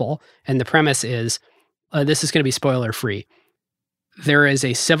so simple. And the premise is, this is going to be spoiler free. There is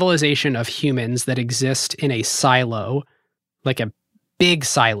a civilization of humans that exist in a silo, like a big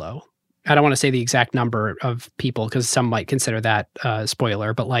silo. I don't want to say the exact number of people because some might consider that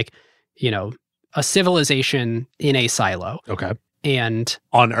spoiler, but like, you know, a civilization in a silo. Okay. And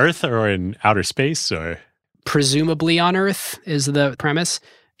On Earth or in outer space or? presumably on Earth is the premise.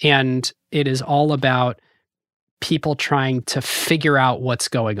 And it is all about people trying to figure out what's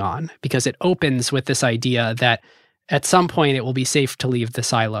going on, because it opens with this idea that at some point it will be safe to leave the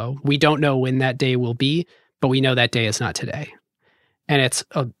silo. We don't know when that day will be, but we know that day is not today. And it's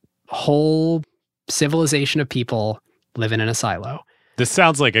a whole civilization of people living in a silo. This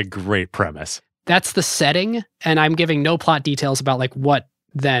sounds like a great premise. That's the setting, and I'm giving no plot details about like what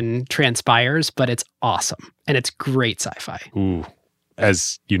then transpires, but it's awesome and it's great sci-fi. Ooh.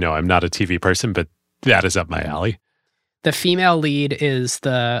 As you know, I'm not a TV person, but that is up my alley. The female lead is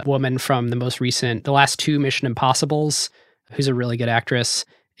the woman from the last two Mission Impossibles, who's a really good actress.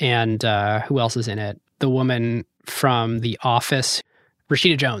 And who else is in it? The woman from The Office,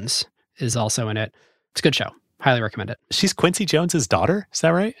 Rashida Jones, is also in it. It's a good show. Highly recommend it. She's Quincy Jones's daughter. Is that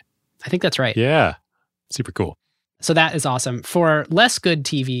right? I think that's right. Yeah. Super cool. So that is awesome. For less good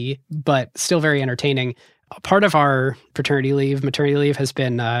TV, but still very entertaining, part of our maternity leave has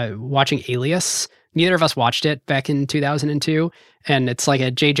been watching Alias. Neither of us watched it back in 2002. And it's like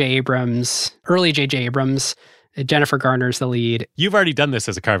a early J.J. Abrams. Jennifer Garner's the lead. You've already done this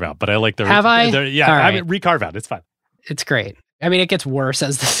as a carve out, but I like the. Have I? Yeah, All I right. mean, recarve out. It's fine. It's great. I mean, it gets worse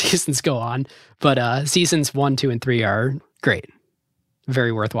as the seasons go on, but seasons 1, 2, and 3 are great.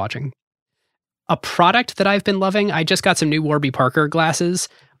 Very worth watching. A product that I've been loving, I just got some new Warby Parker glasses.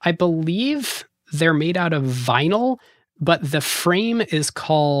 I believe they're made out of vinyl, but the frame is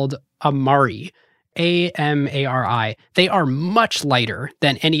called Amari, Amari. They are much lighter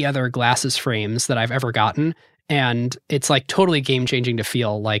than any other glasses frames that I've ever gotten. And it's like totally game-changing to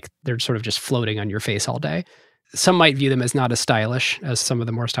feel like they're sort of just floating on your face all day. Some might view them as not as stylish as some of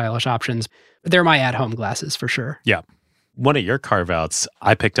the more stylish options. But they're my at-home glasses for sure. Yeah. One of your carve-outs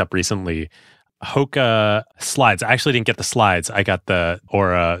I picked up recently, Hoka slides. I actually didn't get the slides. I got the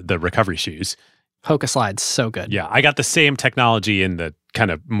Aura, the recovery shoes. Hoka slides, so good. Yeah. I got the same technology in the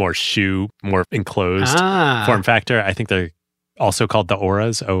kind of more enclosed form factor. I think they're also called the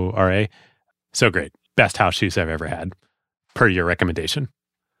Auras, O-R-A. So great. Best house shoes I've ever had, per your recommendation.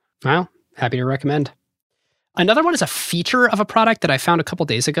 Well, happy to recommend. Another one is a feature of a product that I found a couple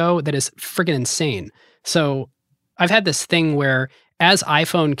days ago that is friggin' insane. So I've had this thing where as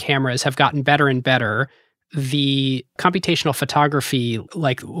iPhone cameras have gotten better and better, the computational photography,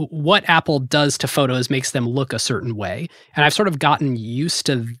 like what Apple does to photos makes them look a certain way. And I've sort of gotten used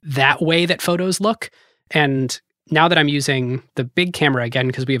to that way that photos look. And now that I'm using the big camera again,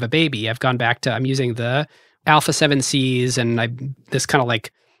 because we have a baby, I'm using the Alpha 7Cs and this kind of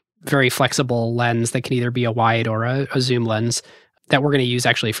like very flexible lens that can either be a wide or a zoom lens that we're going to use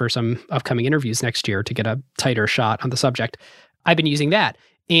actually for some upcoming interviews next year to get a tighter shot on the subject. I've been using that.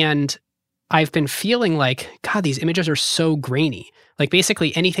 And I've been feeling like, God, these images are so grainy. Like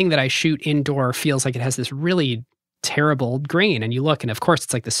basically anything that I shoot indoor feels like it has this really terrible grain. And you look, and of course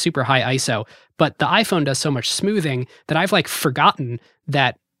it's like the super high ISO, but the iPhone does so much smoothing that I've like forgotten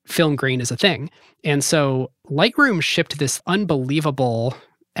that film grain is a thing. And so Lightroom shipped this unbelievable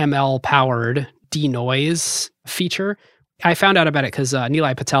ML powered denoise feature. I found out about it because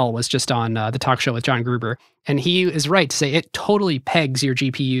Nilay Patel was just on the talk show with John Gruber. And he is right to say it totally pegs your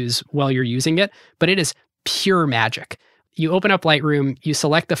GPUs while you're using it, but it is pure magic. You open up Lightroom, you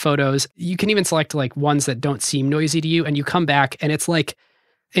select the photos. You can even select like ones that don't seem noisy to you, and you come back and it's like,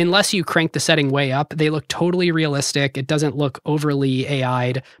 unless you crank the setting way up, they look totally realistic. It doesn't look overly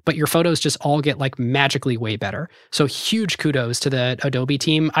AI'd, but your photos just all get like magically way better. So huge kudos to the Adobe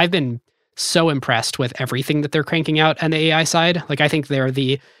team. I've been so impressed with everything that they're cranking out on the AI side. Like I think they're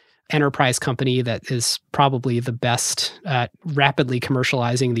the enterprise company that is probably the best at rapidly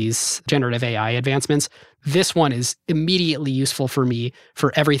commercializing these generative AI advancements. This one is immediately useful for me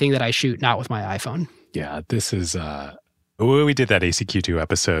for everything that I shoot, not with my iPhone. Yeah, this is we did that ACQ2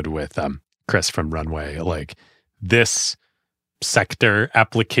 episode with Chris from Runway. Like this sector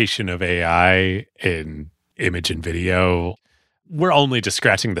application of AI in image and video, we're only just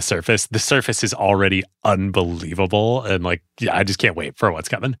scratching the surface. The surface is already unbelievable. And like, yeah, I just can't wait for what's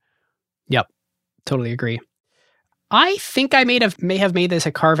coming. Yep. Totally agree. I think I may have made this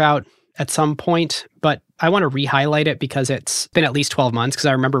a carve out at some point, but I want to re-highlight it because it's been at least 12 months because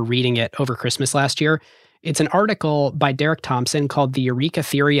I remember reading it over Christmas last year. It's an article by Derek Thompson called The Eureka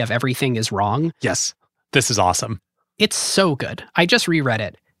Theory of Everything is Wrong. Yes. This is awesome. It's so good. I just reread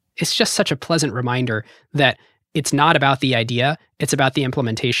it. It's just such a pleasant reminder that it's not about the idea, it's about the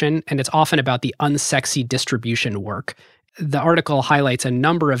implementation, and it's often about the unsexy distribution work. The article highlights a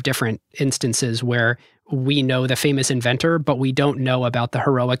number of different instances where we know the famous inventor, but we don't know about the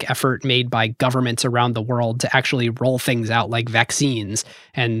heroic effort made by governments around the world to actually roll things out like vaccines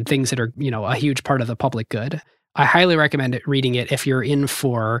and things that are, a huge part of the public good. I highly recommend reading it if you're in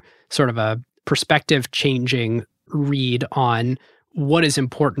for sort of a perspective-changing read on what is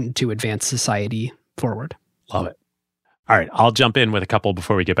important to advance society forward. Love it. All right, I'll jump in with a couple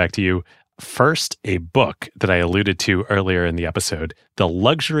before we get back to you. First, a book that I alluded to earlier in the episode, The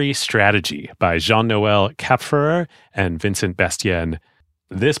Luxury Strategy by Jean-Noel Kapferer and Vincent Bastien.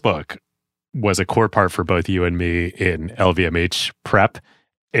 This book was a core part for both you and me in LVMH prep,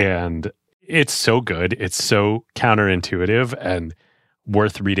 and it's so good. It's so counterintuitive and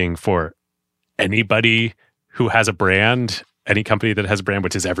worth reading for anybody who has a brand, any company that has a brand,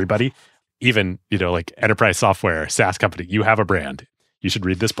 which is everybody. Even, like enterprise software, SaaS company, you have a brand. You should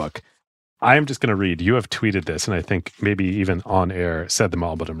read this book. I'm just going to read. You have tweeted this, and I think maybe even on air said them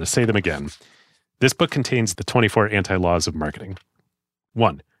all, but I'm going to say them again. This book contains the 24 anti-laws of marketing.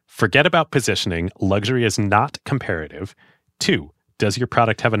 1, forget about positioning. Luxury is not comparative. 2, does your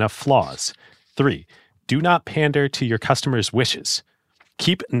product have enough flaws? 3, do not pander to your customers' wishes.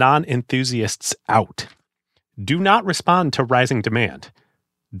 Keep non-enthusiasts out. Do not respond to rising demand.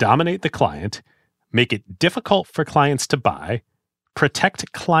 Dominate the client. Make it difficult for clients to buy.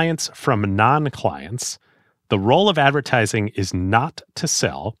 Protect clients from non-clients. The role of advertising is not to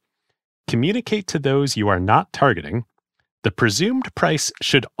sell. Communicate to those you are not targeting. The presumed price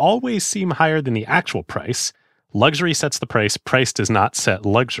should always seem higher than the actual price. Luxury sets the price. Price does not set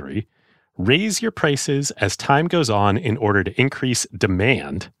luxury. Raise your prices as time goes on in order to increase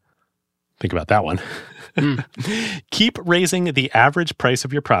demand. Think about that one. Keep raising the average price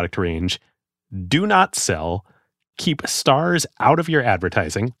of your product range. Do not sell. Keep stars out of your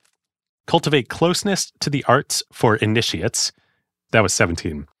advertising. Cultivate closeness to the arts for initiates. That was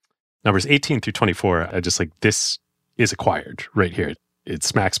 17. Numbers 18 through 24, I just like, this is acquired right here. It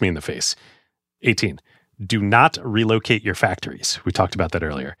smacks me in the face. 18. Do not relocate your factories. We talked about that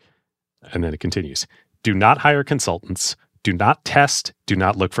earlier. And then it continues. Do not hire consultants. Do not test. Do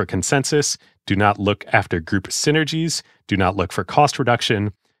not look for consensus. Do not look after group synergies. Do not look for cost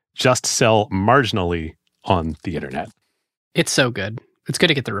reduction. Just sell marginally on the internet. It's so good. It's good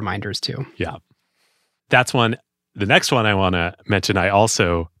to get the reminders too. Yeah. That's one. The next one I want to mention, I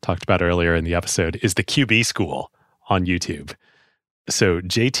also talked about earlier in the episode, is the QB School on YouTube. So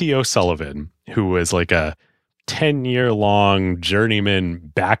JT O'Sullivan, who was like a 10-year-long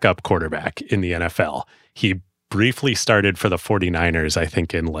journeyman backup quarterback in the NFL, he briefly started for the 49ers, I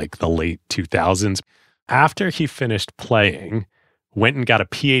think in like the late 2000s. After he finished playing, went and got a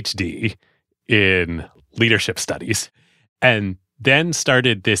PhD in leadership studies, and then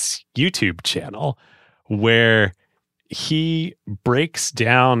started this YouTube channel where he breaks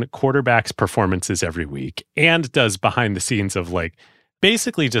down quarterbacks' performances every week and does behind the scenes of like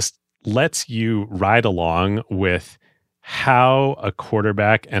basically just lets you ride along with how a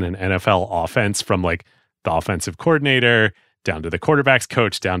quarterback and an NFL offense, from like the offensive coordinator down to the quarterback's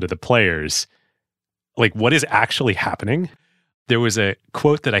coach, down to the players, like what is actually happening. There was a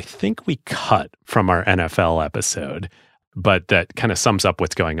quote that I think we cut from our NFL episode, but that kind of sums up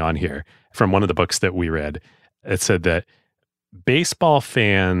what's going on here from one of the books that we read. It said that baseball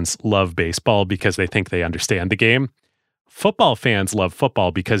fans love baseball because they think they understand the game. Football fans love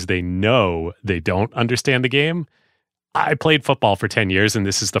football because they know they don't understand the game. I played football for 10 years, and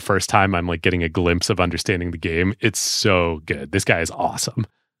this is the first time I'm like getting a glimpse of understanding the game. It's so good. This guy is awesome.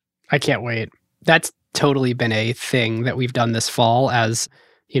 I can't wait. That's totally been a thing that we've done this fall as,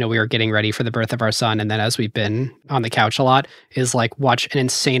 you know, we were getting ready for the birth of our son. And then as we've been on the couch a lot, is like watch an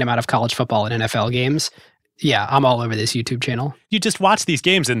insane amount of college football and NFL games. Yeah, I'm all over this YouTube channel. You just watch these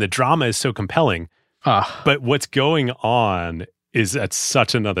games and the drama is so compelling. But what's going on is at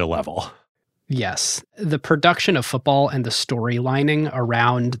such another level. Yes. The production of football and the storylining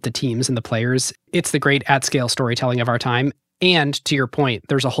around the teams and the players, it's the great at-scale storytelling of our time. And to your point,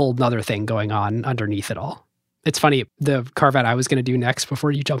 there's a whole nother thing going on underneath it all. It's funny, the carve-out I was going to do next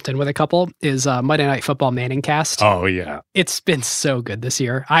before you jumped in with a couple is Monday Night Football Manning Cast. Oh, yeah. It's been so good this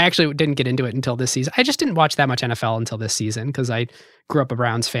year. I actually didn't get into it until this season. I just didn't watch that much NFL until this season because I grew up a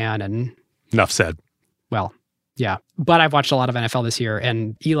Browns fan and... Enough said. Well, yeah. But I've watched a lot of NFL this year,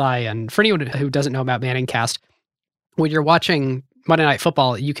 and Eli, and for anyone who doesn't know about Manning Cast, when you're watching Monday Night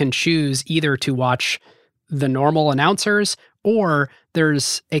Football, you can choose either to watch the normal announcers, or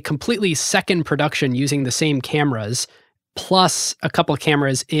there's a completely second production using the same cameras, plus a couple of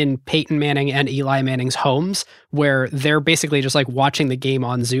cameras in Peyton Manning and Eli Manning's homes, where they're basically just like watching the game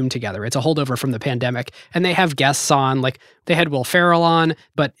on Zoom together. It's a holdover from the pandemic. And they have guests on, like they had Will Ferrell on,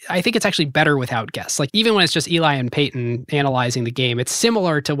 but I think it's actually better without guests. Like even when it's just Eli and Peyton analyzing the game, it's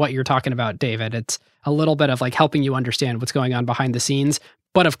similar to what you're talking about, David. It's a little bit of like helping you understand what's going on behind the scenes,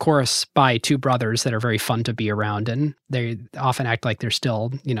 but of course by two brothers that are very fun to be around, and they often act like they're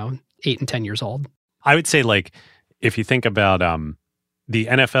still, 8 and 10 years old. I would say like, if you think about the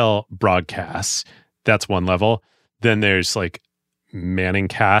NFL broadcasts, that's one level. Then there's like Manning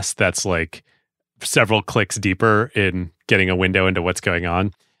Cast, that's like several clicks deeper in getting a window into what's going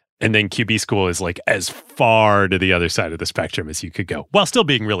on. And then QB School is like as far to the other side of the spectrum as you could go, while still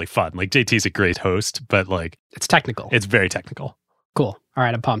being really fun. Like JT's a great host, but like... It's technical. It's very technical. Cool. All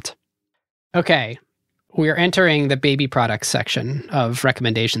right, I'm pumped. Okay. We're entering the baby products section of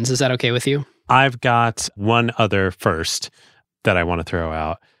recommendations. Is that okay with you? I've got one other first that I want to throw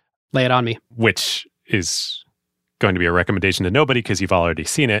out. Lay it on me. Which is going to be a recommendation to nobody because you've already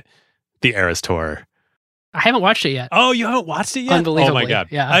seen it. The Eras Tour. I haven't watched it yet. Oh, you haven't watched it yet? Unbelievably. Oh my God.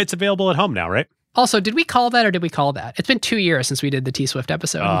 Yeah. It's available at home now, right? Also, did we call that or did we call that? It's been 2 years since we did the T-Swift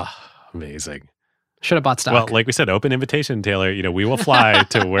episode. Oh, amazing. Should have bought stock. Well, like we said, open invitation, Taylor. We will fly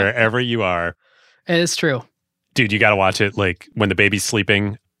to wherever you are. It is true. Dude, you got to watch it like when the baby's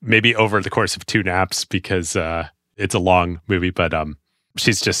sleeping, maybe over the course of 2 naps because it's a long movie, but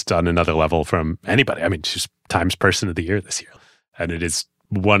she's just on another level from anybody. I mean, she's Times Person of the Year this year. And it is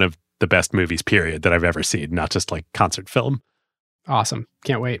one of the best movies, period, that I've ever seen, not just like concert film. Awesome.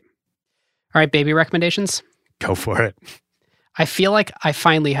 Can't wait. All right, baby recommendations? Go for it. I feel like I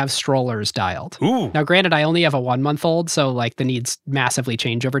finally have strollers dialed. Ooh. Now, granted, I only have a 1-month-old, so like the needs massively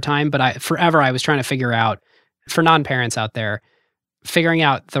change over time, but forever I was trying to figure out, for non-parents out there, figuring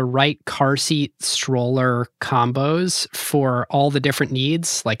out the right car seat stroller combos for all the different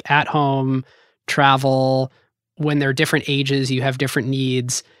needs, like at home, travel. When they're different ages, you have different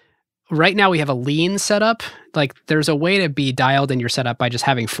needs. Right now we have a lean setup. Like there's a way to be dialed in your setup by just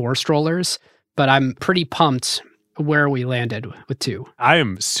having 4 strollers, but I'm pretty pumped where we landed with 2. I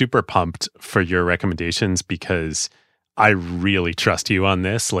am super pumped for your recommendations because I really trust you on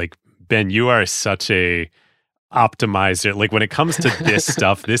this. Like, Ben, you are such a optimizer. Like when it comes to this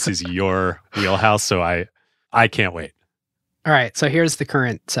stuff, this is your wheelhouse. So I can't wait. All right. So here's the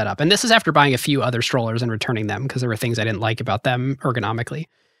current setup. And this is after buying a few other strollers and returning them because there were things I didn't like about them ergonomically.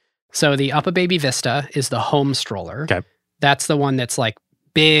 So the UPPAbaby Vista is the home stroller. Okay. That's the one that's like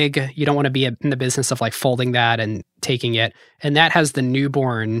big. You don't want to be in the business of like folding that and taking it. And that has the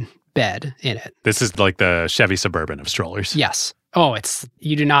newborn bed in it. This is like the Chevy Suburban of strollers. Yes. Oh,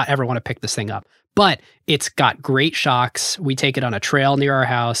 you do not ever want to pick this thing up. But it's got great shocks. We take it on a trail near our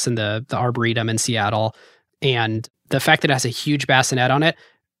house in the Arboretum in Seattle. And the fact that it has a huge bassinet on it,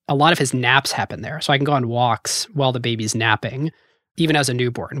 a lot of his naps happen there. So I can go on walks while the baby's napping, even as a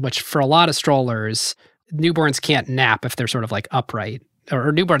newborn, which for a lot of strollers, newborns can't nap if they're sort of like upright.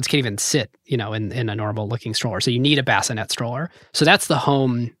 Or newborns can't even sit, in a normal looking stroller. So you need a bassinet stroller. So that's the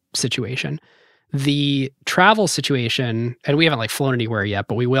home situation. The travel situation, and we haven't like flown anywhere yet,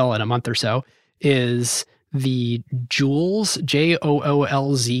 but we will in a month or so, is the Joolz,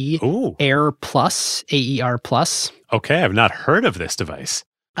 Joolz Ooh. Air Plus, AER Plus. Okay, I've not heard of this device.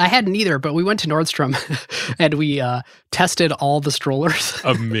 I hadn't either, but we went to Nordstrom and we tested all the strollers.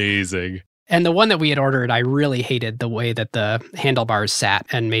 Amazing. And the one that we had ordered, I really hated the way that the handlebars sat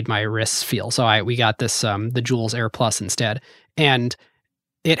and made my wrists feel. So we got this, the Joolz Air Plus instead. And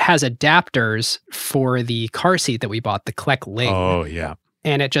it has adapters for the car seat that we bought, the Kleck Ling. Oh, yeah.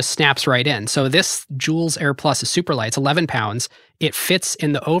 And it just snaps right in. So this Joolz Air Plus is super light. It's 11 pounds. It fits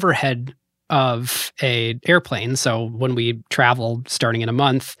in the overhead of an airplane. So when we travel starting in a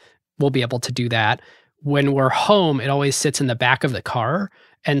month, we'll be able to do that. When we're home, it always sits in the back of the car.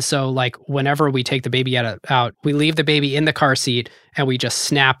 And so like whenever we take the baby out, we leave the baby in the car seat and we just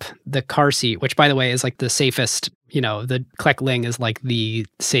snap the car seat, which by the way is like the safest, the Kleck Ling is like the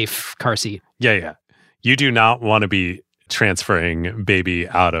safe car seat. Yeah. You do not want to be transferring baby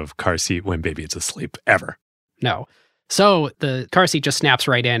out of car seat when baby is asleep, ever. No. So the car seat just snaps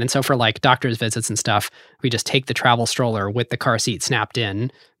right in. And so for like doctor's visits and stuff, we just take the travel stroller with the car seat snapped in,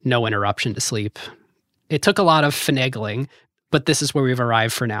 no interruption to sleep. It took a lot of finagling, but this is where we've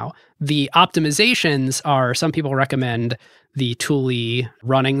arrived for now. The optimizations are, some people recommend the Thule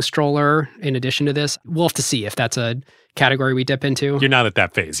running stroller in addition to this. We'll have to see if that's a category we dip into. You're not at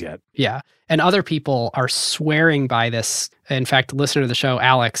that phase yet. Yeah. And other people are swearing by this. In fact, listener to the show,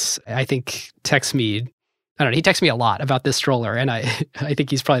 Alex, I think texts me, I don't know, he texts me a lot about this stroller. And I think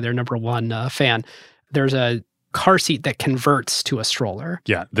he's probably their number one fan. There's a car seat that converts to a stroller.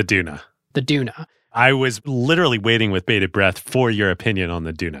 Yeah, the Doona. The Doona. I was literally waiting with bated breath for your opinion on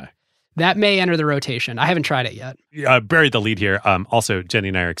the Doona. That may enter the rotation. I haven't tried it yet. Buried the lead here. Also, Jenny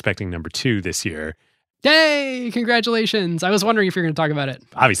and I are expecting number 2 this year. Yay! Congratulations. I was wondering if you're going to talk about it.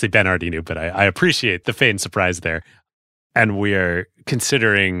 Obviously, Ben already knew, but I appreciate the feigned surprise there. And we are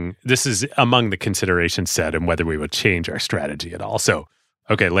considering, this is among the considerations set and whether we would change our strategy at all. So,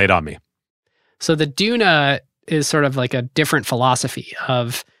 okay, lay it on me. So the Doona is sort of like a different philosophy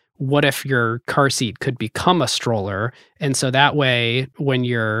of what if your car seat could become a stroller? And so that way, when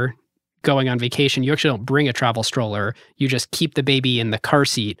you're going on vacation, you actually don't bring a travel stroller. You just keep the baby in the car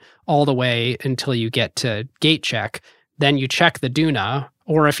seat all the way until you get to gate check. Then you check the Doona,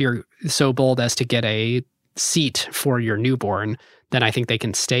 or if you're so bold as to get a seat for your newborn, then I think they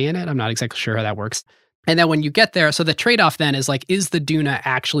can stay in it. I'm not exactly sure how that works. And then when you get there, so the trade-off then is like, is the Doona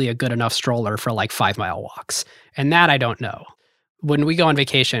actually a good enough stroller for like 5-mile walks? And that I don't know. When we go on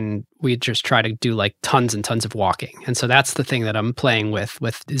vacation, we just try to do like tons and tons of walking. And so that's the thing that I'm playing with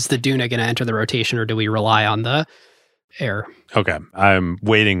is the Doona going to enter the rotation or do we rely on the Air? Okay. I'm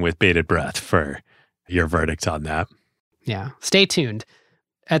waiting with bated breath for your verdict on that. Yeah. Stay tuned.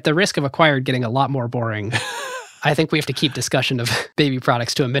 At the risk of Acquired getting a lot more boring, I think we have to keep discussion of baby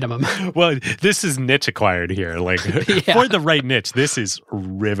products to a minimum. Well, this is niche Acquired here. Like Yeah. For the right niche, this is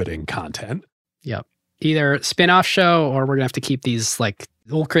riveting content. Yep. Either spin-off show or we're going to have to keep these like,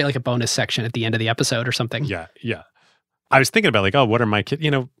 we'll create like a bonus section at the end of the episode or something. Yeah. I was thinking about like, oh, what are my kids?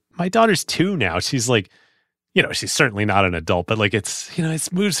 My daughter's 2 now. She's like, she's certainly not an adult, but like it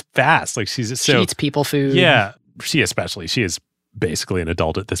moves fast. Like she eats people food. Yeah. She is basically an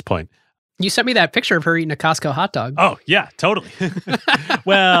adult at this point. You sent me that picture of her eating a Costco hot dog. Oh, yeah, totally.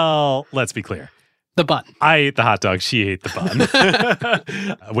 Well, let's be clear. The bun. I ate the hot dog. She ate the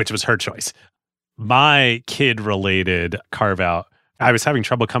bun, which was her choice. My kid-related carve-out, I was having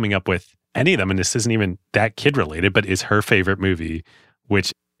trouble coming up with any of them, and this isn't even that kid-related, but is her favorite movie,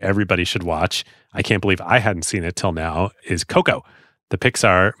 which everybody should watch. I can't believe I hadn't seen it till now, is Coco, the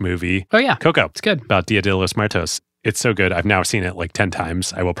Pixar movie. Oh, yeah. Coco. It's good. About Dia de los Muertos. It's so good. I've now seen it like 10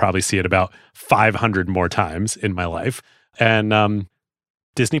 times. I will probably see it about 500 more times in my life. And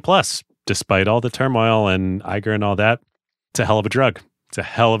Disney Plus, despite all the turmoil and Iger and all that, it's a hell of a drug. It's a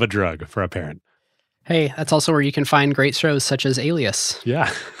hell of a drug for a parent. Hey, that's also where you can find great shows such as Alias.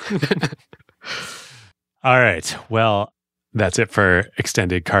 Yeah. All right. Well, that's it for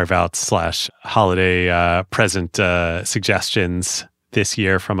extended carve-outs / holiday present suggestions. this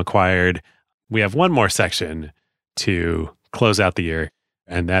year from Acquired. We have one more section to close out the year,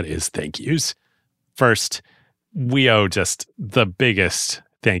 and that is thank yous. First, we owe just the biggest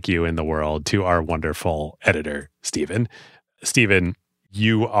thank you in the world to our wonderful editor, Stephen. Stephen,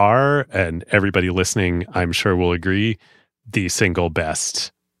 you are, and everybody listening, I'm sure will agree, the single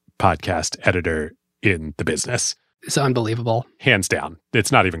best podcast editor in the business. It's unbelievable. Hands down.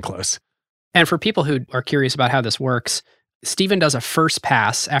 It's not even close. And for people who are curious about how this works, Stephen does a first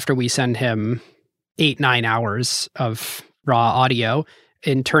pass after we send him 8-9 hours of raw audio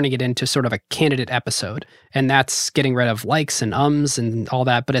in turning it into sort of a candidate episode. And that's getting rid of likes and ums and all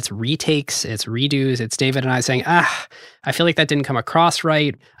that, but it's retakes, it's redos, it's David and I saying, I feel like that didn't come across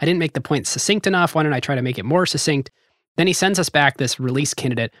right. I didn't make the point succinct enough. Why don't I try to make it more succinct? Then he sends us back this release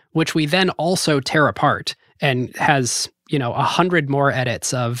candidate, which we then also tear apart and has, 100 more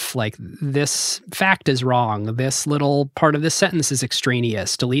edits of like, this fact is wrong. This little part of this sentence is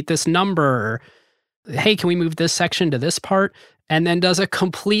extraneous. Delete this number. Hey, can we move this section to this part? And then does a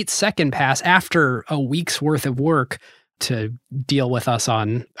complete second pass after a week's worth of work to deal with us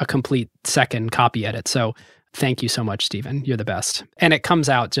on a complete second copy edit. So thank you so much, Stephen. You're the best. And it comes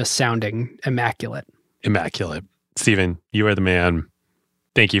out just sounding immaculate. Immaculate. Stephen, you are the man.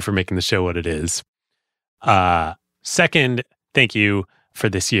 Thank you for making the show what it is. Second, thank you for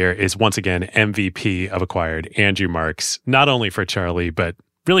this year is once again MVP of Acquired, Andrew Marks, not only for Charlie, but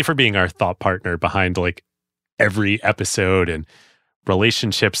really for being our thought partner behind like every episode and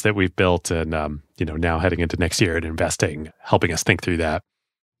relationships that we've built and, now heading into next year and investing, helping us think through that.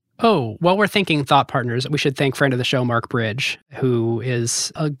 Oh, while we're thinking thought partners, we should thank friend of the show, Mark Bridge, who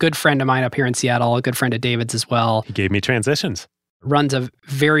is a good friend of mine up here in Seattle, a good friend of David's as well. He gave me transitions. Is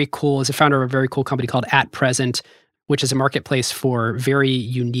a founder of a very cool company called At Present, which is a marketplace for very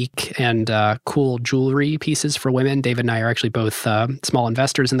unique and cool jewelry pieces for women. David and I are actually both small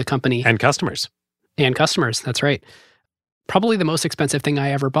investors in the company. And customers. That's right. Probably the most expensive thing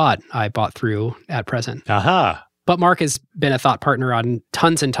I ever bought, I bought through At Present. Aha. But Mark has been a thought partner on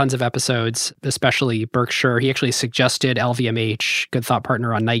tons and tons of episodes, especially Berkshire. He actually suggested LVMH, good thought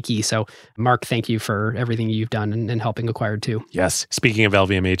partner on Nike. So Mark, thank you for everything you've done and helping Acquired too. Yes. Speaking of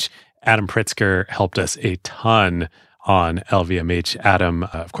LVMH, Adam Pritzker helped us a ton on LVMH. Adam,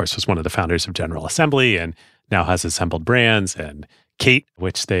 of course, was one of the founders of General Assembly and now has Assembled Brands and Kate,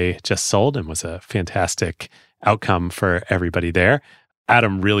 which they just sold and was a fantastic outcome for everybody there.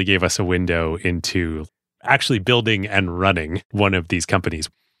 Adam really gave us a window into actually building and running one of these companies.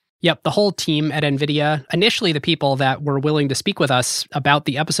 Yep, the whole team at NVIDIA, initially the people that were willing to speak with us about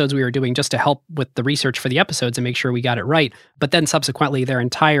the episodes we were doing just to help with the research for the episodes and make sure we got it right. But then subsequently, their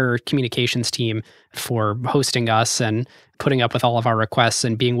entire communications team for hosting us and putting up with all of our requests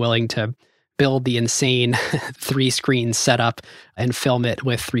and being willing to build the insane 3-screen setup and film it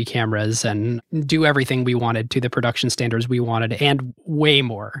with 3 cameras and do everything we wanted to the production standards we wanted and way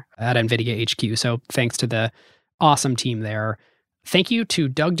more at NVIDIA HQ. So thanks to the awesome team there. Thank you to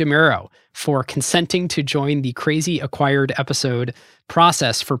Doug DeMuro for consenting to join the crazy Acquired episode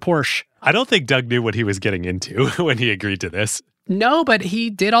process for Porsche. I don't think Doug knew what he was getting into when he agreed to this. No, but he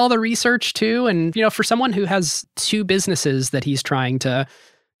did all the research too. And, for someone who has 2 businesses that he's trying to,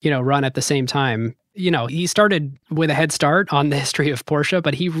 run at the same time, he started with a head start on the history of Porsche,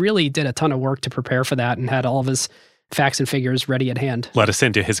 but he really did a ton of work to prepare for that and had all of his facts and figures ready at hand. Let us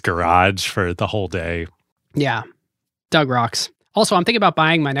into his garage for the whole day. Yeah. Doug rocks. Also, I'm thinking about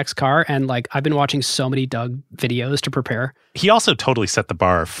buying my next car, and I've been watching so many Doug videos to prepare. He also totally set the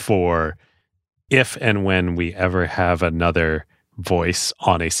bar for if and when we ever have another voice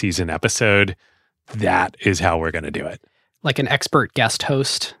on a season episode, that is how we're going to do it. Like an expert guest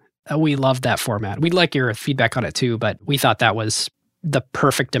host. We love that format. We'd like your feedback on it too, but we thought that was the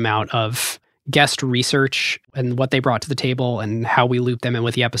perfect amount of guest research and what they brought to the table and how we looped them in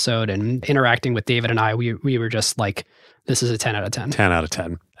with the episode and interacting with David and I. We were just like, this is a 10 out of 10. 10 out of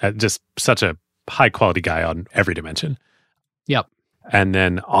 10. Just such a high quality guy on every dimension. Yep. And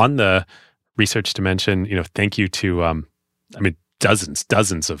then on the research dimension, thank you to,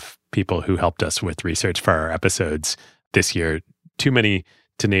 dozens of people who helped us with research for our episodes this year. Too many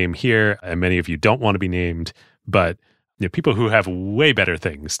to name here, and many of you don't want to be named, but people who have way better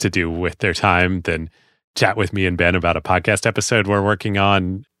things to do with their time than chat with me and Ben about a podcast episode we're working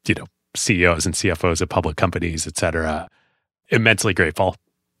on, CEOs and CFOs of public companies, et cetera. Immensely grateful.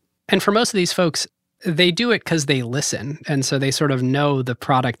 And for most of these folks, they do it because they listen. And so they sort of know the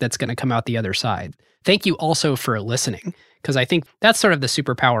product that's going to come out the other side. Thank you also for listening, because I think that's sort of the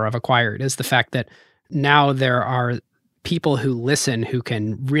superpower of Acquired is the fact that now there are people who listen who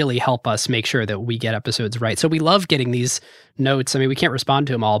can really help us make sure that we get episodes right. So we love getting these notes. I mean, we can't respond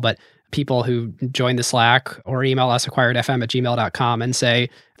to them all, but people who join the Slack or email us acquiredfm@gmail.com and say,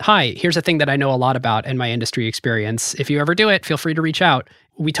 hi, here's a thing that I know a lot about in my industry experience. If you ever do it, feel free to reach out.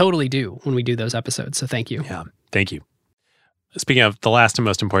 We totally do when we do those episodes. So thank you. Yeah, thank you. Speaking of the last and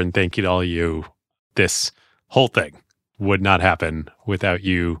most important, thank you to all of you. This whole thing would not happen without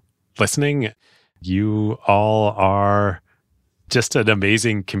you listening. You all are just an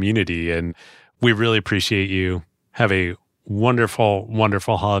amazing community, and we really appreciate you. Have a wonderful,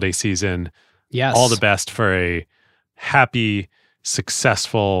 wonderful holiday season. Yes. All the best for a happy,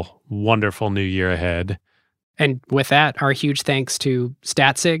 successful, wonderful new year ahead. And with that, our huge thanks to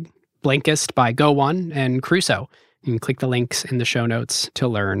Statsig, Blinkist by Go1, and Crusoe. You can click the links in the show notes to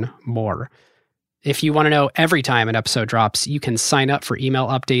learn more. If you want to know every time an episode drops, you can sign up for email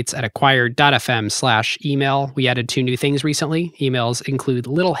updates at acquired.fm/email. We added 2 new things recently. Emails include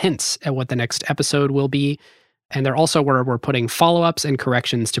little hints at what the next episode will be. And they're also where we're putting follow-ups and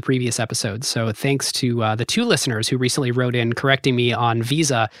corrections to previous episodes. So thanks to the 2 listeners who recently wrote in correcting me on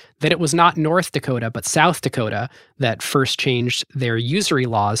Visa that it was not North Dakota, but South Dakota that first changed their usury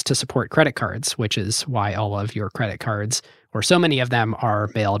laws to support credit cards, which is why all of your credit cards, or so many of them, are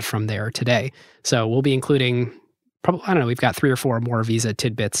mailed from there today. So we'll be including, probably, I don't know, we've got 3 or 4 more Visa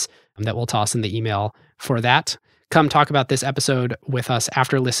tidbits that we'll toss in the email for that. Come talk about this episode with us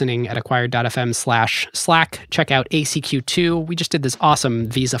after listening at acquired.fm/Slack. Check out ACQ2. We just did this awesome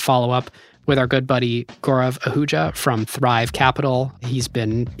Visa follow-up with our good buddy Gaurav Ahuja from Thrive Capital. He's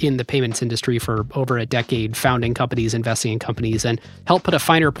been in the payments industry for over a decade, founding companies, investing in companies, and helped put a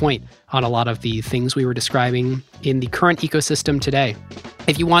finer point on a lot of the things we were describing in the current ecosystem today.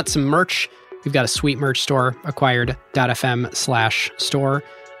 If you want some merch, we've got a sweet merch store, acquired.fm/store.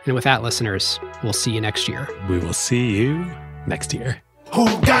 And with that, listeners, we'll see you next year. We will see you next year. Who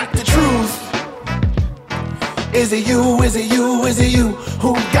got the truth? Is it you? Is it you? Is it you?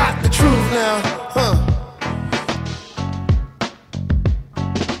 Who got the truth now?